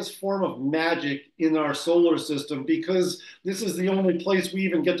highest form of magic in our solar system, because this is the only place we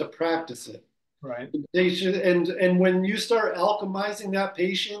even get to practice it. Right. And when you start alchemizing that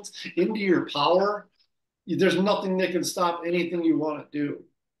patience into your power, there's nothing that can stop anything you want to do.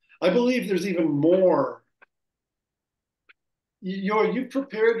 I believe there's even more. You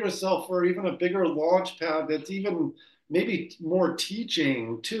prepared yourself for even a bigger launch pad that's even maybe more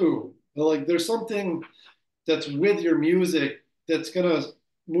teaching too. Like, there's something that's with your music that's going to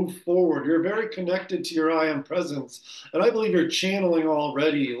move forward. You're very connected to your I am presence. And I believe you're channeling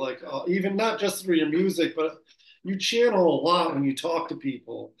already, like even not just through your music, but you channel a lot when you talk to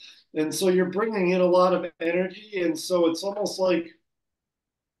people. And so you're bringing in a lot of energy. And so it's almost like,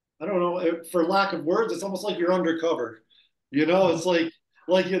 I don't know, for lack of words, it's almost like you're undercover. It's like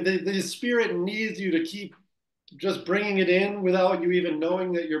the spirit needs you to keep just bringing it in without you even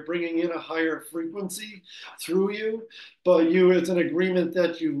knowing that you're bringing in a higher frequency through you. But it's an agreement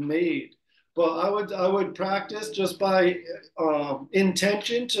that you've made. But I would practice just by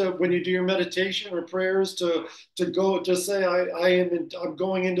intention, to when you do your meditation or prayers, to go, just say I'm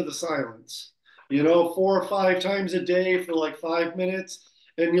going into the silence, 4 or 5 times a day for like 5 minutes,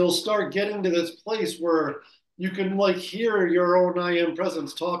 and you'll start getting to this place where you can like hear your own I am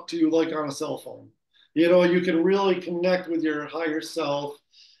presence talk to you like on a cell phone. You can really connect with your higher self,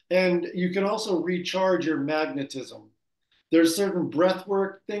 and you can also recharge your magnetism. There's certain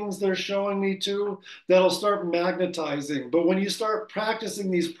breathwork things they're showing me too that'll start magnetizing. But when you start practicing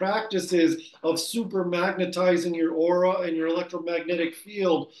these practices of super magnetizing your aura and your electromagnetic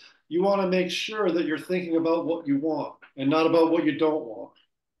field, you want to make sure that you're thinking about what you want and not about what you don't want.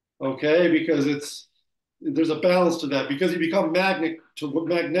 Okay? Because there's a balance to that, because you become magnetic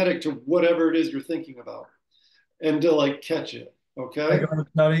to whatever it is you're thinking about, and to like catch it. Okay.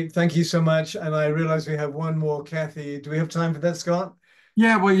 Charlie, thank you so much. And I realize we have one more. Kathy, do we have time for that, Scott?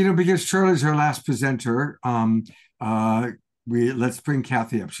 Yeah, well, because Charlie's our last presenter, let's bring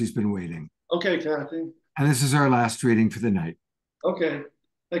Kathy up. She's been waiting. Okay, Kathy. And this is our last reading for the night. Okay.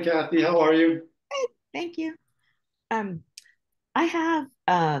 Hey, Kathy, how are you? Hey, thank you. I have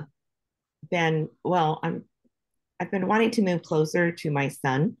I've been wanting to move closer to my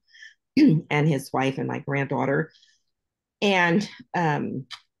son and his wife and my granddaughter. And I'm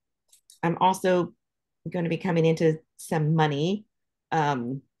also going to be coming into some money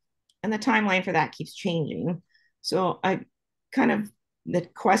and the timeline for that keeps changing. So I kind of the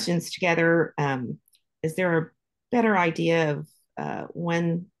questions together. Is there a better idea of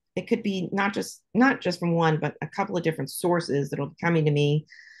when it could be not just from one, but a couple of different sources that'll be coming to me?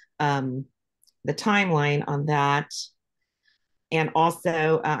 The timeline on that. And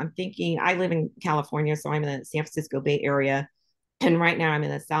also, I'm thinking, I live in California, so I'm in the San Francisco Bay Area. And right now I'm in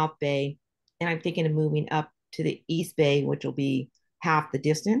the South Bay. And I'm thinking of moving up to the East Bay, which will be half the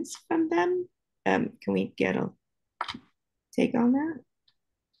distance from them. Can we get a take on that?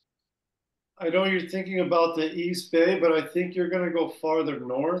 I know you're thinking about the East Bay, but I think you're going to go farther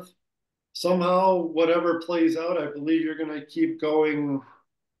north. Somehow, whatever plays out, I believe you're going to keep going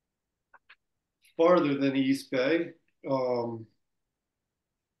farther than East Bay.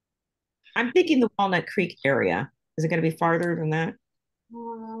 I'm thinking the Walnut Creek area. Is it going to be farther than that?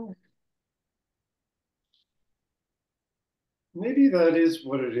 Maybe that is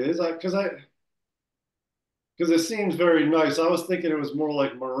what it is. Because it seems very nice. I was thinking it was more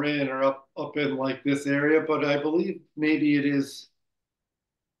like Marin or up in like this area, but I believe maybe it is.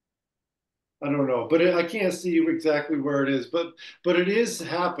 I don't know, but I can't see exactly where it is, but it is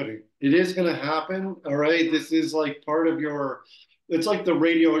happening. It is going to happen. All right. This is like part of your, it's like the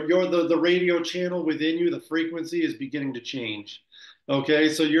radio, the radio channel within you, the frequency is beginning to change. Okay.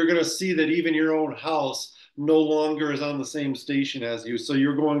 So you're going to see that even your own house no longer is on the same station as you. So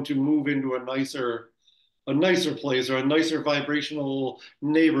you're going to move into a nicer place or a nicer vibrational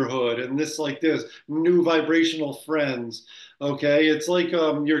neighborhood, and this new vibrational friends. Okay, it's like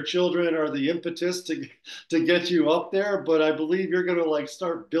your children are the impetus to get you up there, but I believe you're gonna like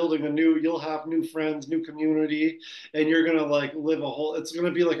start building you'll have new friends, new community, and you're gonna like live it's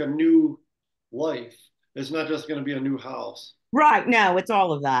gonna be like a new life. It's not just gonna be a new house. Right. No, it's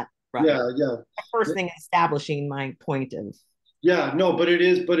all of that. Right. Yeah. The first thing, establishing my point of. Yeah, no, but it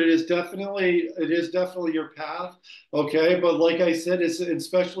is definitely your path. Okay. But like I said, it's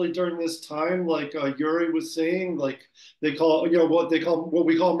especially during this time, like Uri was saying, like they call, what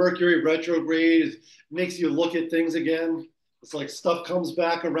we call Mercury retrograde, it makes you look at things again. It's like stuff comes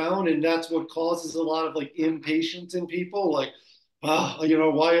back around, and that's what causes a lot of like impatience in people. Like,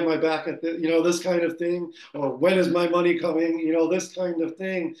 why am I back at this kind of thing? Or when is my money coming? This kind of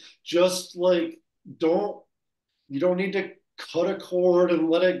thing. Just like, you don't need to cut a cord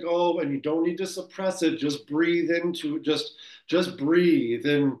and let it go, and you don't need to suppress it. Just breathe into it. Just breathe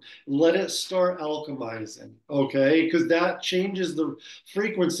and let it start alchemizing. Okay, because that changes the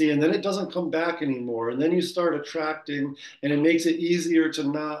frequency, and then it doesn't come back anymore, and then you start attracting, and it makes it easier to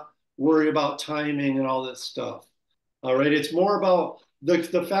not worry about timing and all this stuff. All right, it's more about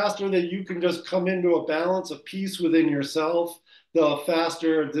the faster that you can just come into a balance of peace within yourself, the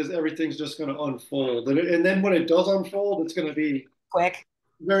faster everything's just going to unfold. And then when it does unfold, it's going to be quick,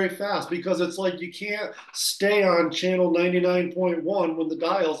 very fast, because it's like you can't stay on channel 99.1 when the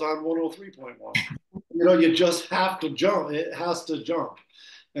dial's on 103.1. You just have to jump. It has to jump.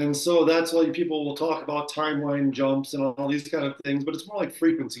 And so that's why people will talk about timeline jumps and all these kind of things, but it's more like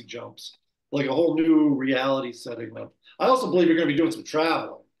frequency jumps, like a whole new reality setting up. I also believe you're going to be doing some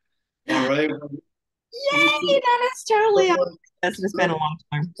traveling. All right. Yay, that is totally. That's just been a long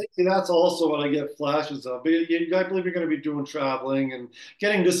time. That's also what I get flashes of. But I believe you're going to be doing traveling and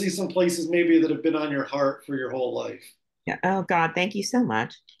getting to see some places maybe that have been on your heart for your whole life. Yeah. Oh God, thank you so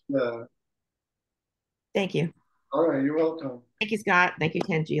much. Yeah. Thank you. All right, you're welcome. Thank you, Scott. Thank you,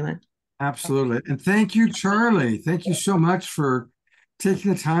 Tanjila. Absolutely. And thank you, Charlie. Thank you so much for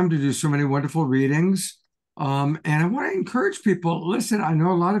taking the time to do so many wonderful readings. And I want to encourage people, listen, I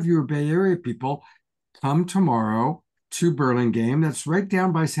know a lot of you are Bay Area people. Come tomorrow to Burlingame. That's right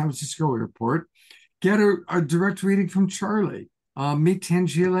down by San Francisco Airport. Get a direct reading from Charlie. Meet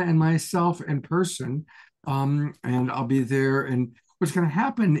Tanjila and myself in person. And I'll be there. And what's going to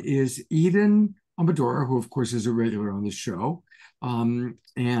happen is Eden Amadora, who of course is a regular on the show, and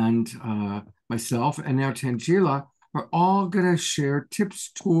myself, and now Tanjila, are all going to share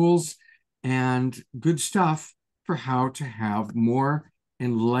tips, tools, and good stuff for how to have more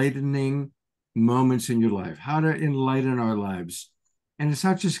enlightening moments in your life, how to enlighten our lives. And it's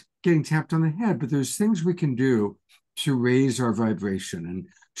not just getting tapped on the head, but there's things we can do to raise our vibration. And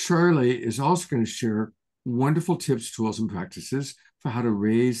Charlie is also going to share wonderful tips, tools, and practices for how to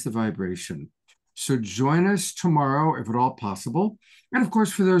raise the vibration. So join us tomorrow, if at all possible. And of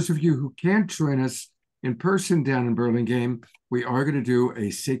course, for those of you who can't join us in person down in Burlingame, we are going to do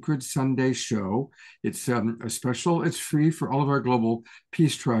a Sacred Sunday show. It's a special, it's free for all of our global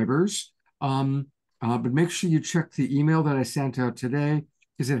peace tribers. But make sure you check the email that I sent out today,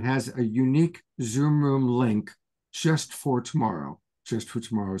 because it has a unique Zoom room link just for tomorrow. just for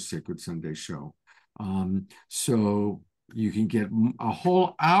tomorrow's Sacred Sunday show. So you can get a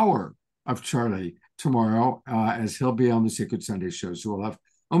whole hour of Charlie tomorrow as he'll be on the Sacred Sunday show. So we'll have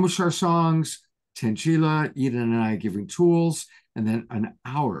Omashar songs, Tanjila, Eden, and I giving tools, and then an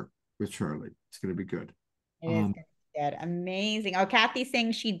hour with Charlie. It's going to be good. It is going to be good. Amazing. Oh, Kathy's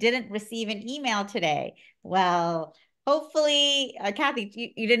saying she didn't receive an email today. Well, hopefully,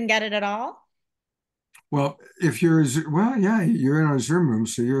 Kathy, you didn't get it at all? Well, if you're, well, yeah, you're in our Zoom room,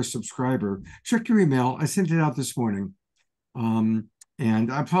 so you're a subscriber. Check your email. I sent it out this morning.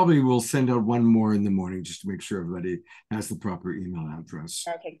 And I probably will send out one more in the morning just to make sure everybody has the proper email address.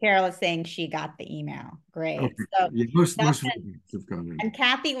 Okay, Carol is saying she got the email. Great. Okay. So yeah, most of have gone in. And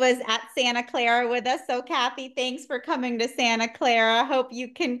Kathy was at Santa Clara with us. So Kathy, thanks for coming to Santa Clara. Hope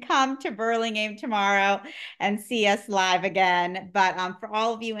you can come to Burlingame tomorrow and see us live again. But for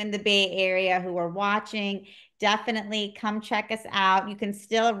all of you in the Bay Area who are watching, definitely come check us out. You can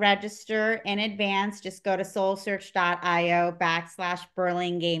still register in advance. Just go to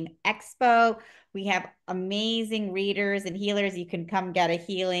soulsearch.io/Burlingame Expo. We have amazing readers and healers. You can come get a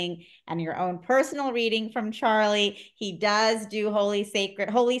healing and your own personal reading from Charlie. He does do Holy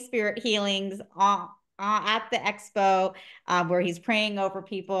Spirit healings at the expo where he's praying over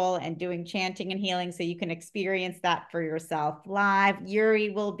people and doing chanting and healing, so you can experience that for yourself live.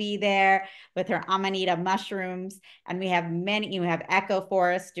 Uri will be there with her Amanita mushrooms, and we have Echo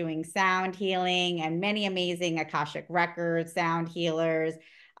Forest doing sound healing and many amazing Akashic records, sound healers,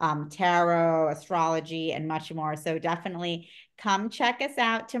 tarot, astrology, and much more. So definitely come check us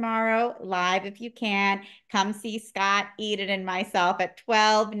out tomorrow live if you can. Come see Scott, Eden, and myself at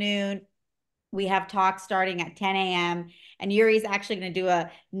 12 noon. We have talks starting at 10 a.m. And Yuri's actually going to do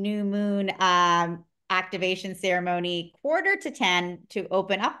a new moon activation ceremony 9:45 to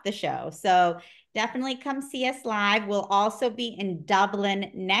open up the show. So definitely come see us live. We'll also be in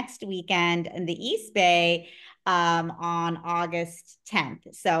Dublin next weekend in the East Bay on August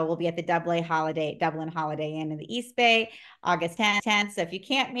 10th. So we'll be at the Dublin Holiday Inn in the East Bay, August 10th. So if you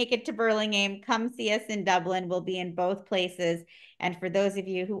can't make it to Burlingame, come see us in Dublin. We'll be in both places. And for those of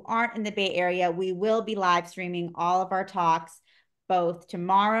you who aren't in the Bay Area, we will be live streaming all of our talks both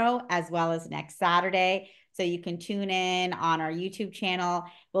tomorrow as well as next Saturday. So you can tune in on our YouTube channel.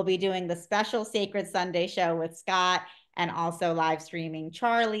 We'll be doing the special Sacred Sunday show with Scott and also live streaming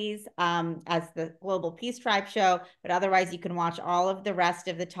Charlie's as the Global Peace Tribe show. But otherwise, you can watch all of the rest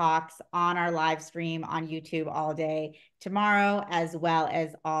of the talks on our live stream on YouTube all day tomorrow, as well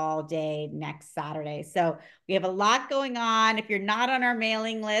as all day next Saturday. So we have a lot going on. If you're not on our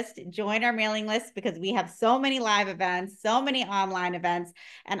mailing list, join our mailing list because we have so many live events, so many online events.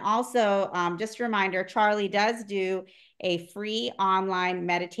 And also, just a reminder, Charlie does do a free online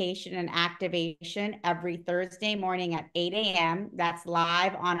meditation and activation every Thursday morning at 8 a.m. That's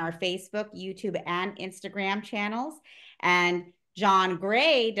live on our Facebook, YouTube, and Instagram channels. And John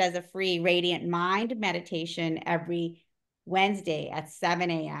Gray does a free Radiant Mind meditation every Wednesday at 7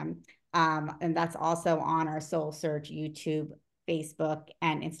 a.m. And that's also on our Soul Search YouTube, Facebook,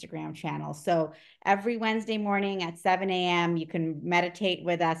 and Instagram channels. So every Wednesday morning at 7 a.m., you can meditate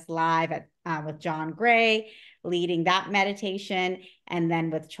with us live with John Gray leading that meditation, and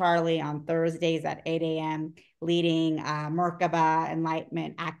then with Charlie on Thursdays at 8 a.m. leading Merkaba,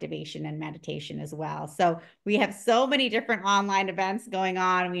 enlightenment, activation, and meditation as well. So we have so many different online events going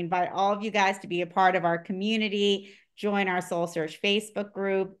on. We invite all of you guys to be a part of our community, join our Soul Search Facebook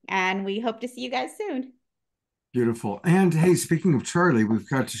group, and we hope to see you guys soon. Beautiful. And hey, speaking of Charlie, we've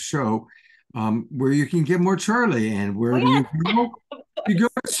got to show where you can get more Charlie. And where do you go? You go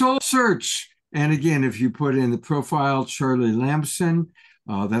to Soul Search. And again, if you put in the profile Charlie Lamson,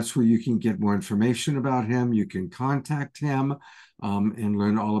 that's where you can get more information about him. You can contact him and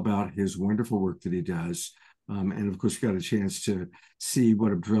learn all about his wonderful work that he does. And of course, you got a chance to see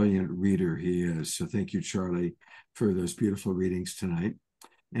what a brilliant reader he is. So thank you, Charlie, for those beautiful readings tonight.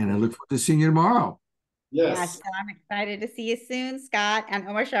 And I look forward to seeing you tomorrow. Yes. Yeah, so I'm excited to see you soon, Scott. And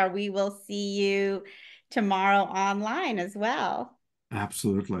Omashar, we will see you tomorrow online as well.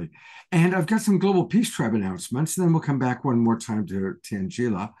 Absolutely. And I've got some Global Peace Tribe announcements, and then we'll come back one more time to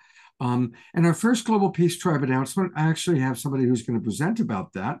Tanjila. And our first Global Peace Tribe announcement, I actually have somebody who's going to present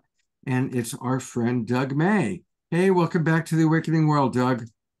about that, and it's our friend Doug May. Hey, welcome back to the Awakening World, Doug.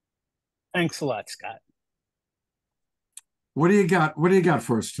 Thanks a lot, Scott. What do you got? What do you got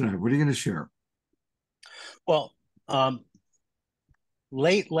for us tonight? What are you going to share? Well,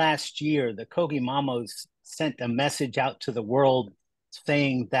 late last year, the Kogi Mamos sent a message out to the world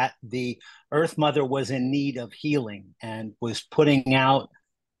saying that the Earth Mother was in need of healing and was putting out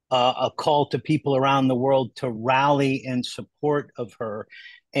a call to people around the world to rally in support of her,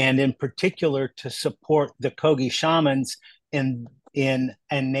 and in particular to support the Kogi shamans in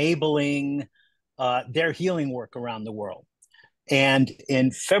enabling their healing work around the world. And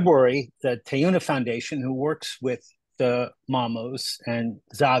in February, the Tayuna Foundation, who works with the Mamos and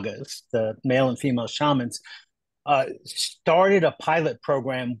Zagas, the male and female shamans, started a pilot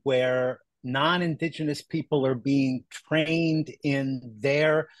program where non-Indigenous people are being trained in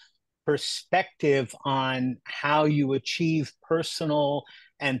their perspective on how you achieve personal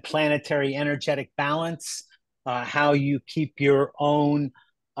and planetary energetic balance, how you keep your own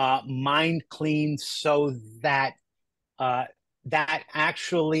mind clean, so that that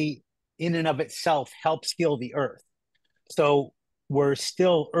actually in and of itself helps heal the earth. So we're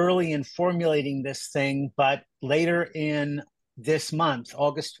still early in formulating this thing, but later in this month,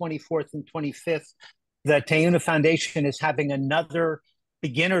 August 24th and 25th, the Tayuna Foundation is having another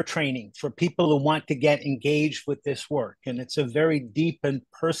beginner training for people who want to get engaged with this work. And it's a very deep and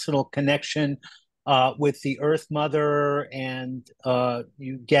personal connection with the Earth Mother, and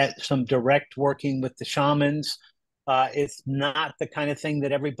you get some direct working with the shamans. It's not the kind of thing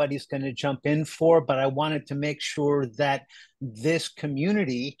that everybody's going to jump in for, but I wanted to make sure that this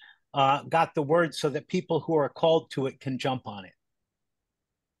community got the word so that people who are called to it can jump on it.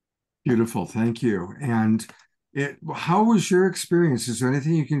 Beautiful, thank you. And how was your experience? Is there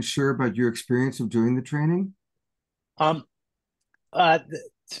anything you can share about your experience of doing the training?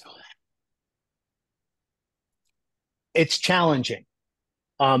 It's challenging.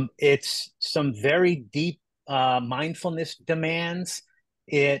 It's some very deep mindfulness demands.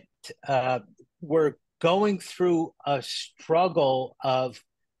 We're going through a struggle of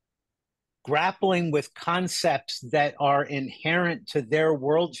grappling with concepts that are inherent to their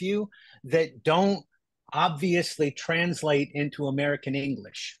worldview that don't obviously translate into American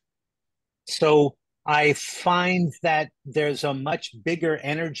English. So I find that there's a much bigger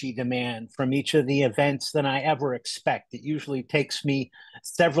energy demand from each of the events than I ever expect. It usually takes me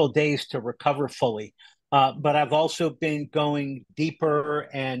several days to recover fully. But I've also been going deeper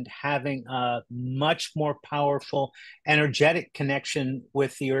and having a much more powerful energetic connection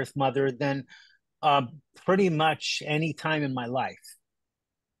with the Earth Mother than pretty much any time in my life.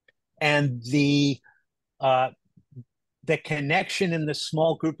 And the connection in the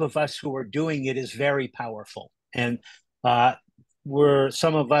small group of us who are doing it is very powerful. And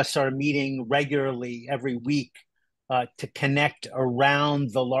some of us are meeting regularly every week to connect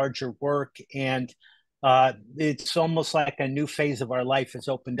around the larger work. And it's almost like a new phase of our life has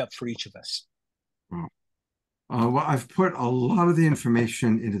opened up for each of us. Well, I've put a lot of the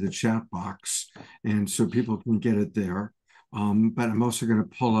information into the chat box, and so people can get it there. But I'm also going to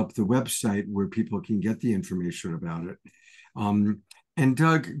pull up the website where people can get the information about it. And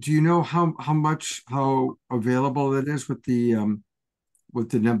Doug, do you know how available it is with the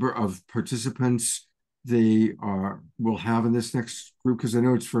number of participants they will have in this next group? Because I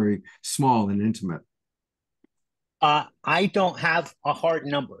know it's very small and intimate. I don't have a hard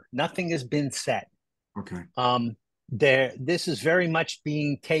number. Nothing has been set. Okay. This is very much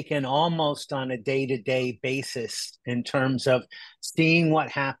being taken almost on a day-to-day basis in terms of seeing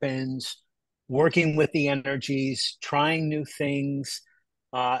what happens, working with the energies, trying new things.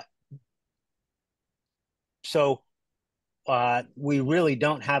 So we really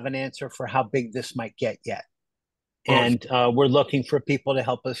don't have an answer for how big this might get yet. And we're looking for people to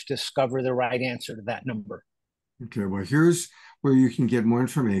help us discover the right answer to that number. Okay, well, here's where you can get more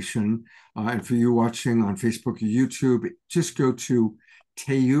information. And for you watching on Facebook or YouTube, just go to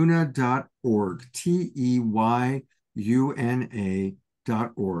teyuna.org,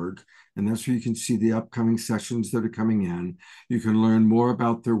 TEYUNA.org. And that's where you can see the upcoming sessions that are coming in. You can learn more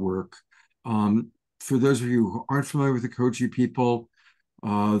about their work. For those of you who aren't familiar with the Koji people,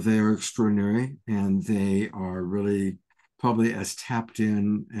 they are extraordinary, and they are really probably as tapped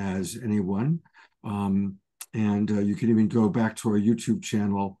in as anyone. And you can even go back to our YouTube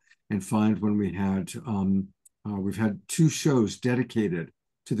channel and find when we've had 2 shows dedicated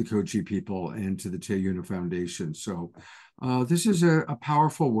to the Koji people and to the Tayuna Foundation. So this is a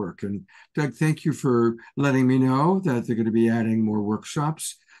powerful work. And Doug, thank you for letting me know that they're going to be adding more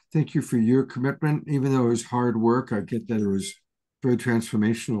workshops. Thank you for your commitment. Even though it was hard work, I get that it was very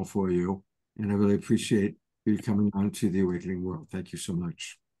transformational for you. And I really appreciate you coming on to the Awakening World. Thank you so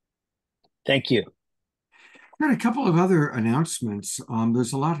much. Thank you. Got a couple of other announcements.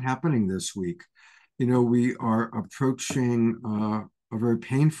 There's a lot happening this week. You know, we are approaching a very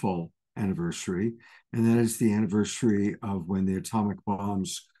painful anniversary, and that is the anniversary of when the atomic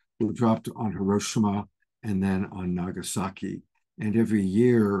bombs were dropped on Hiroshima and then on Nagasaki. And every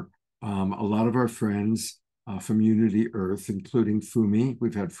year, a lot of our friends from Unity Earth, including Fumi,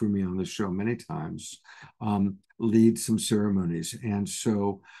 we've had Fumi on the show many times, lead some ceremonies. And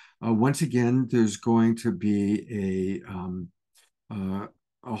so once again, there's going to be a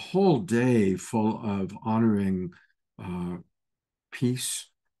whole day full of honoring peace.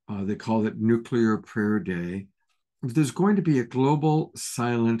 They call it Nuclear Prayer Day. There's going to be a global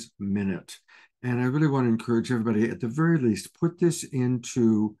silent minute. And I really want to encourage everybody, at the very least, put this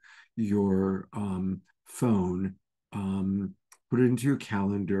into your phone, put it into your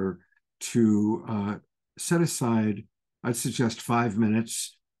calendar to set aside, I'd suggest 5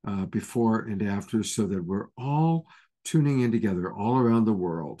 minutes before and after, so that we're all tuning in together all around the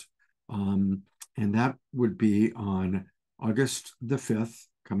world. And that would be on August the 5th,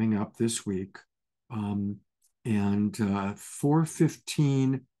 coming up this week, and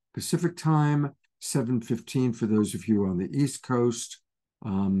 4:15 Pacific time, 7:15 for those of you on the East Coast.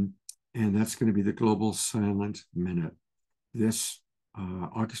 And that's going to be the Global Silent Minute this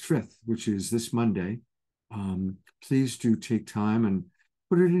August 5th, which is this Monday. Please do take time and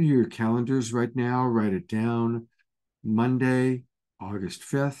put it into your calendars right now, write it down. Monday, August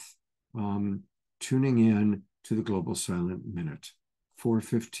 5th, tuning in to the Global Silent Minute,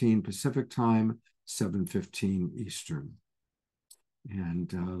 4:15 Pacific time, 7:15 Eastern.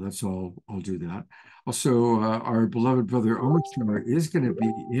 And let's all do that. Also, our beloved brother Omashar is going to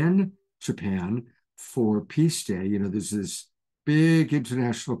be in Japan for Peace Day. You know, there's this big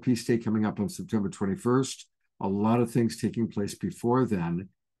International Peace Day coming up on September 21st. A lot of things taking place before then.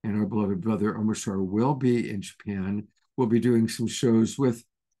 And our beloved brother Omashar will be in Japan. We'll be doing some shows with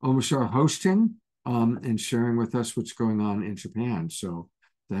Omashar hosting and sharing with us what's going on in Japan. So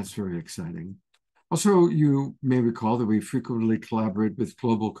that's very exciting. Also, you may recall that we frequently collaborate with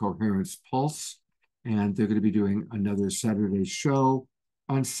Global Coherence Pulse, and they're going to be doing another Saturday show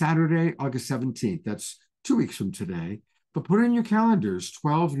on Saturday, August 17th. That's 2 weeks from today. But put it in your calendars,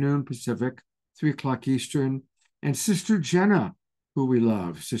 12 noon Pacific, 3 o'clock Eastern. And Sister Jenna, who we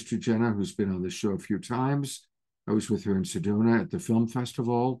love, Sister Jenna, who's been on the show a few times. I was with her in Sedona at the film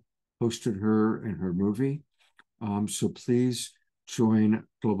festival, hosted her in her movie. So please join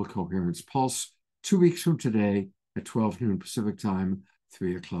Global Coherence Pulse 2 weeks from today at 12 noon Pacific time,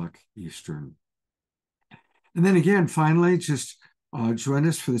 3 o'clock Eastern. And then again, finally, just join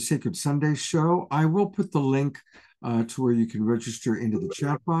us for the Sacred Sunday show. I will put the link to where you can register into the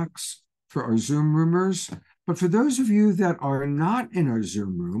chat box for our Zoom roomers. But for those of you that are not in our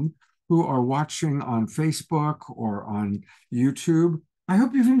Zoom room, who are watching on Facebook or on YouTube, I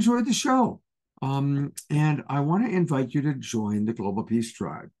hope you've enjoyed the show. And I want to invite you to join the Global Peace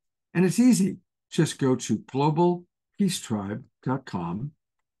Tribe. And it's easy. Just go to globalpeacetribe.com,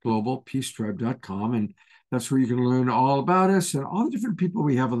 globalpeacetribe.com, and that's where you can learn all about us and all the different people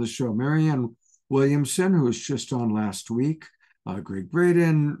we have on the show. Marianne Williamson, who was just on last week, Greg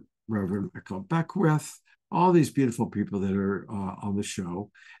Braden, Reverend Michael Beckwith, all these beautiful people that are on the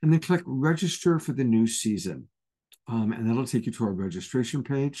show. And then click register for the new season. And that'll take you to our registration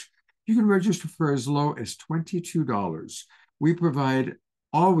page. You can register for as low as $22. We provide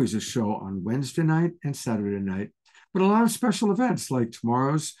always a show on Wednesday night and Saturday night, but a lot of special events like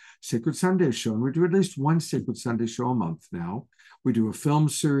tomorrow's Sacred Sunday show. And we do at least one Sacred Sunday show a month now. We do a film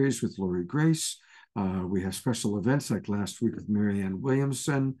series with Lori Grace. We have special events like last week with Marianne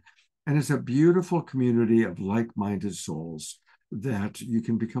Williamson. And it's a beautiful community of like-minded souls that you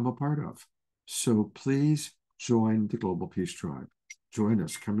can become a part of. So please join the Global Peace Tribe. Join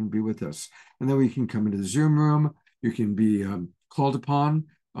us, come and be with us. And then we can come into the Zoom room. You can be called upon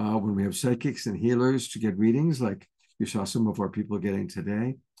when we have psychics and healers to get readings like you saw some of our people getting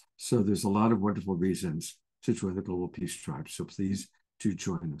today. So there's a lot of wonderful reasons to join the Global Peace Tribe. So please do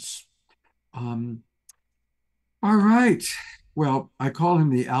join us. All right. Well, I call him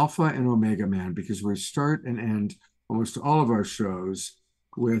the Alpha and Omega Man because we start and end almost all of our shows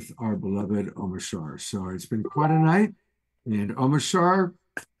with our beloved Omashar. So it's been quite a night. And Omashar,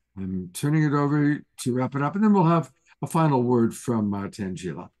 I'm turning it over to wrap it up, and then we'll have a final word from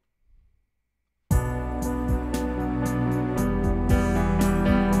Tanjila.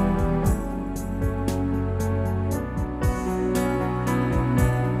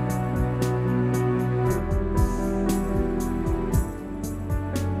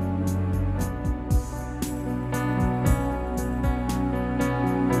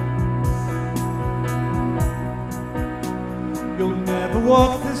 You'll never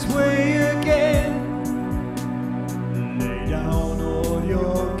walk this way again. Lay down all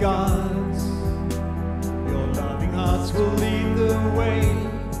your guards. Your loving hearts will lead the way.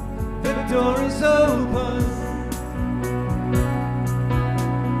 The door is open.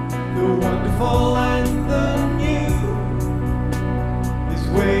 wonderful and the new is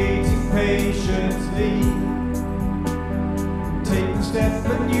waiting patiently. Take the step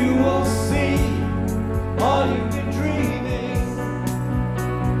and you will see all you've been dreaming.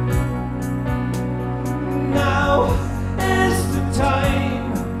 Now is the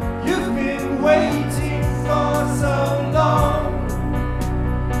time you've been waiting for so long.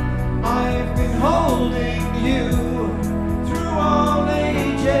 I've been holding you through all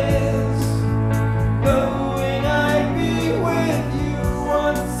ages, knowing I'd be with you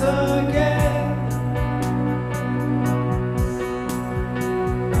once again.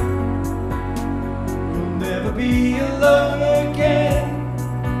 You'll never be alone again.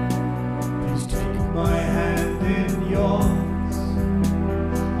 Please take my hand in yours.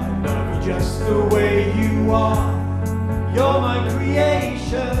 I love you just the way you are. You're my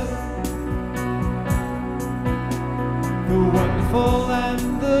creation. The wonderful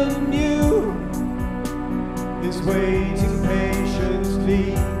and the new is waiting patiently.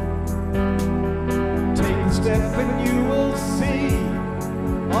 Take the step and you will see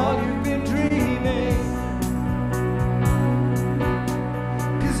all you've been dreaming.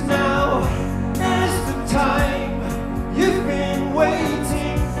 'Cause now is the time you've been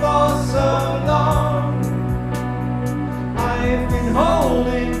waiting for so long. I've been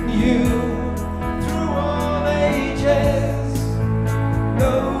holding you through all ages,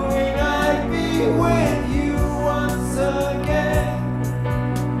 knowing I'd be with you once again.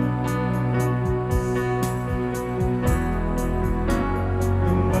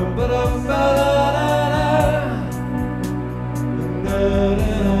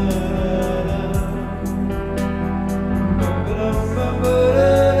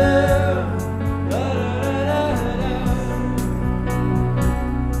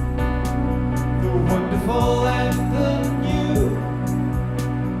 The wonderful and the new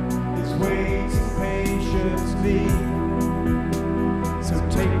is waiting patiently. So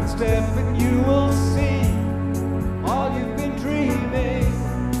take the step and you will see all you've been dreaming.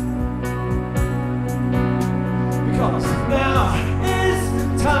 Because now is the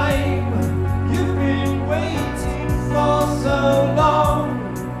time you've been waiting for so long.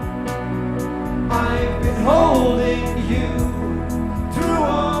 I've been holding you through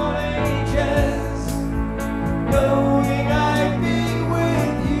all ages, knowing I'd be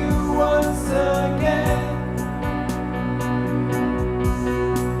with you once again.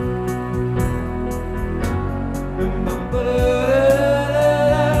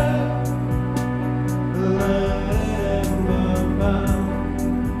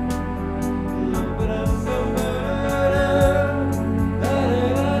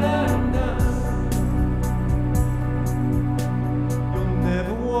 You'll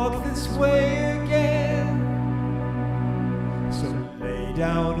never walk this way again. So lay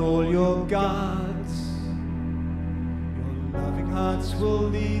down all your guards. Your loving hearts will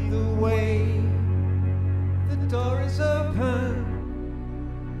lead the way. The door is open.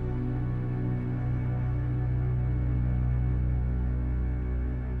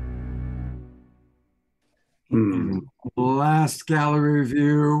 Last gallery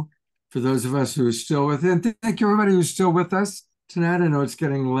review for those of us who are still within. Thank you, everybody who's still with us tonight. I know it's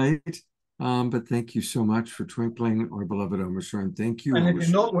getting late, but thank you so much for twinkling our beloved Omashar. And thank you. And if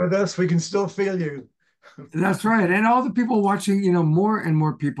you're not with us, we can still feel you. That's right. And all the people watching, more and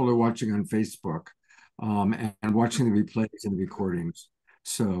more people are watching on Facebook and watching the replays and the recordings.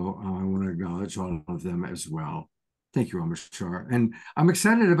 So I want to acknowledge all of them as well. Thank you, Omashar. And I'm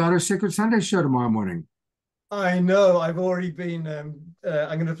excited about our Sacred Sunday show tomorrow morning. I know. I've already been. I'm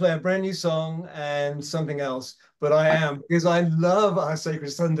going to play a brand new song and something else, but I am because I love our Sacred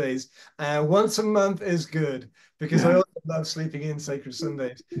Sundays. And once a month is good because I also love sleeping in Sacred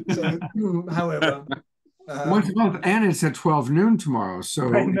Sundays. So, however, once a month, and it's at 12 noon tomorrow.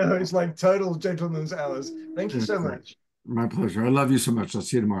 So I know it's like total gentleman's hours. Thank you so much. My pleasure. I love you so much. I'll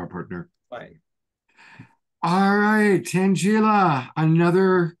see you tomorrow, partner. Bye. All right, Tanjila,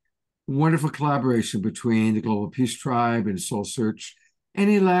 another wonderful collaboration between the Global Peace Tribe and Soul Search.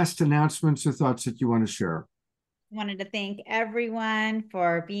 Any last announcements or thoughts that you want to share? Wanted to thank everyone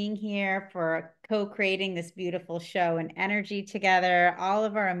for being here, for co-creating this beautiful show and energy together, all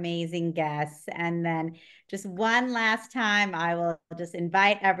of our amazing guests. And then just one last time, I will just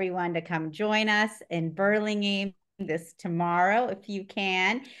invite everyone to come join us in Burlingame this tomorrow. If you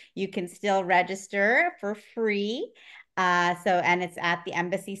can still register for free. And it's at the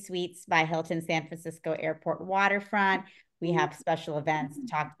Embassy Suites by Hilton San Francisco Airport Waterfront. We have special events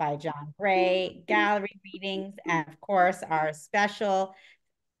talked by John Gray, gallery readings, and of course, our special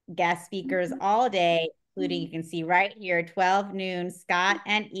guest speakers all day, including, you can see right here, 12 noon, Scott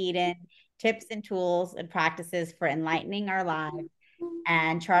and Eden tips and tools and practices for enlightening our lives,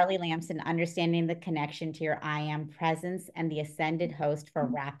 and Charlie Lamson, understanding the connection to your I am presence, and the ascended host for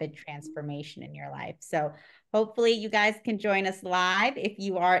rapid transformation in your life. So hopefully you guys can join us live if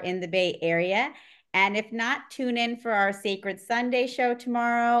you are in the Bay Area. And if not, tune in for our Sacred Sunday show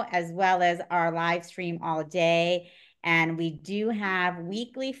tomorrow, as well as our live stream all day. And we do have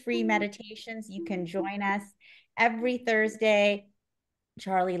weekly free meditations. You can join us every Thursday.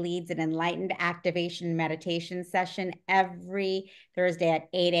 Charlie leads an enlightened activation meditation session every Thursday at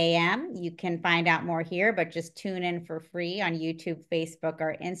 8 a.m. You can find out more here, but just tune in for free on YouTube, Facebook,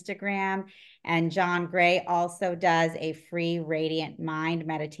 or Instagram. And John Gray also does a free Radiant Mind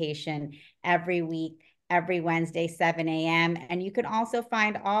meditation every week, every Wednesday, 7 a.m. And you can also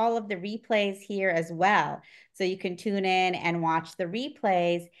find all of the replays here as well. So you can tune in and watch the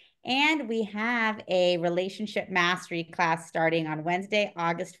replays. And we have a relationship mastery class starting on Wednesday,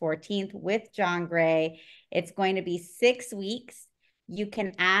 August 14th with John Gray. It's going to be 6 weeks. You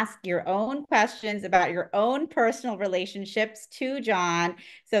can ask your own questions about your own personal relationships to John.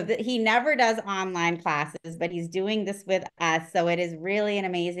 So that he never does online classes, but he's doing this with us. So it is really an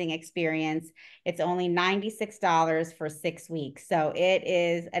amazing experience. It's only $96 for 6 weeks. So it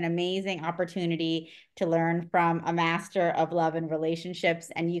is an amazing opportunity to learn from a master of love and relationships.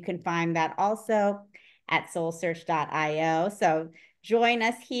 And you can find that also at soulsearch.io. So join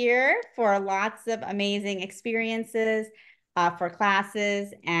us here for lots of amazing experiences, for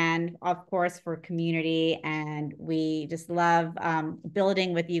classes, and of course for community. And we just love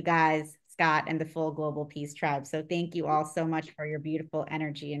building with you guys, Scott, and the full Global Peace Tribe. So thank you all so much for your beautiful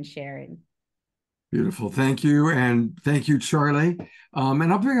energy and sharing. Beautiful. Thank you. And thank you, Charlie.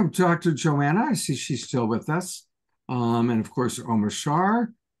 And I'll bring up Dr. Joanna. I see she's still with us. And of course, Omashar.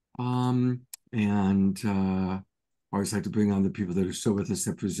 Always like to bring on the people that are still with us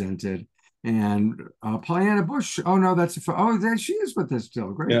that presented. And Pollyanna Bush. Oh, no, there she is with us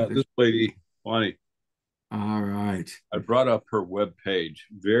still. Great. Yeah, this lady, Bonnie. All right. I brought up her webpage.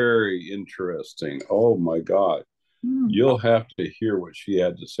 Very interesting. Oh, my God. You'll have to hear what she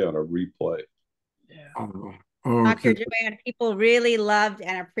had to say on a replay. Dr. Joanne, people really loved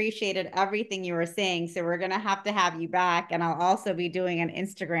and appreciated everything you were saying. So we're going to have you back. And I'll also be doing an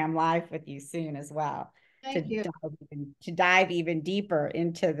Instagram live with you soon as well. To dive even deeper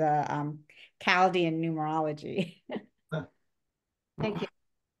into the Chaldean numerology. Thank you.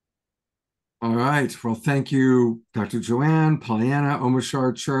 All right. Well, thank you, Dr. Joanne, Pollyanna,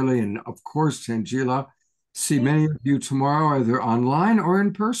 Omashar, Charlie, and of course, Tanjila. See many of you tomorrow, either online or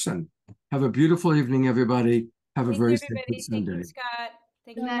in person. Have a beautiful evening, everybody. Have a very safe Sunday. Thank you, Scott.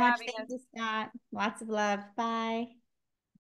 Thank you for so much. having us. Thank you, Scott. Lots of love. Bye.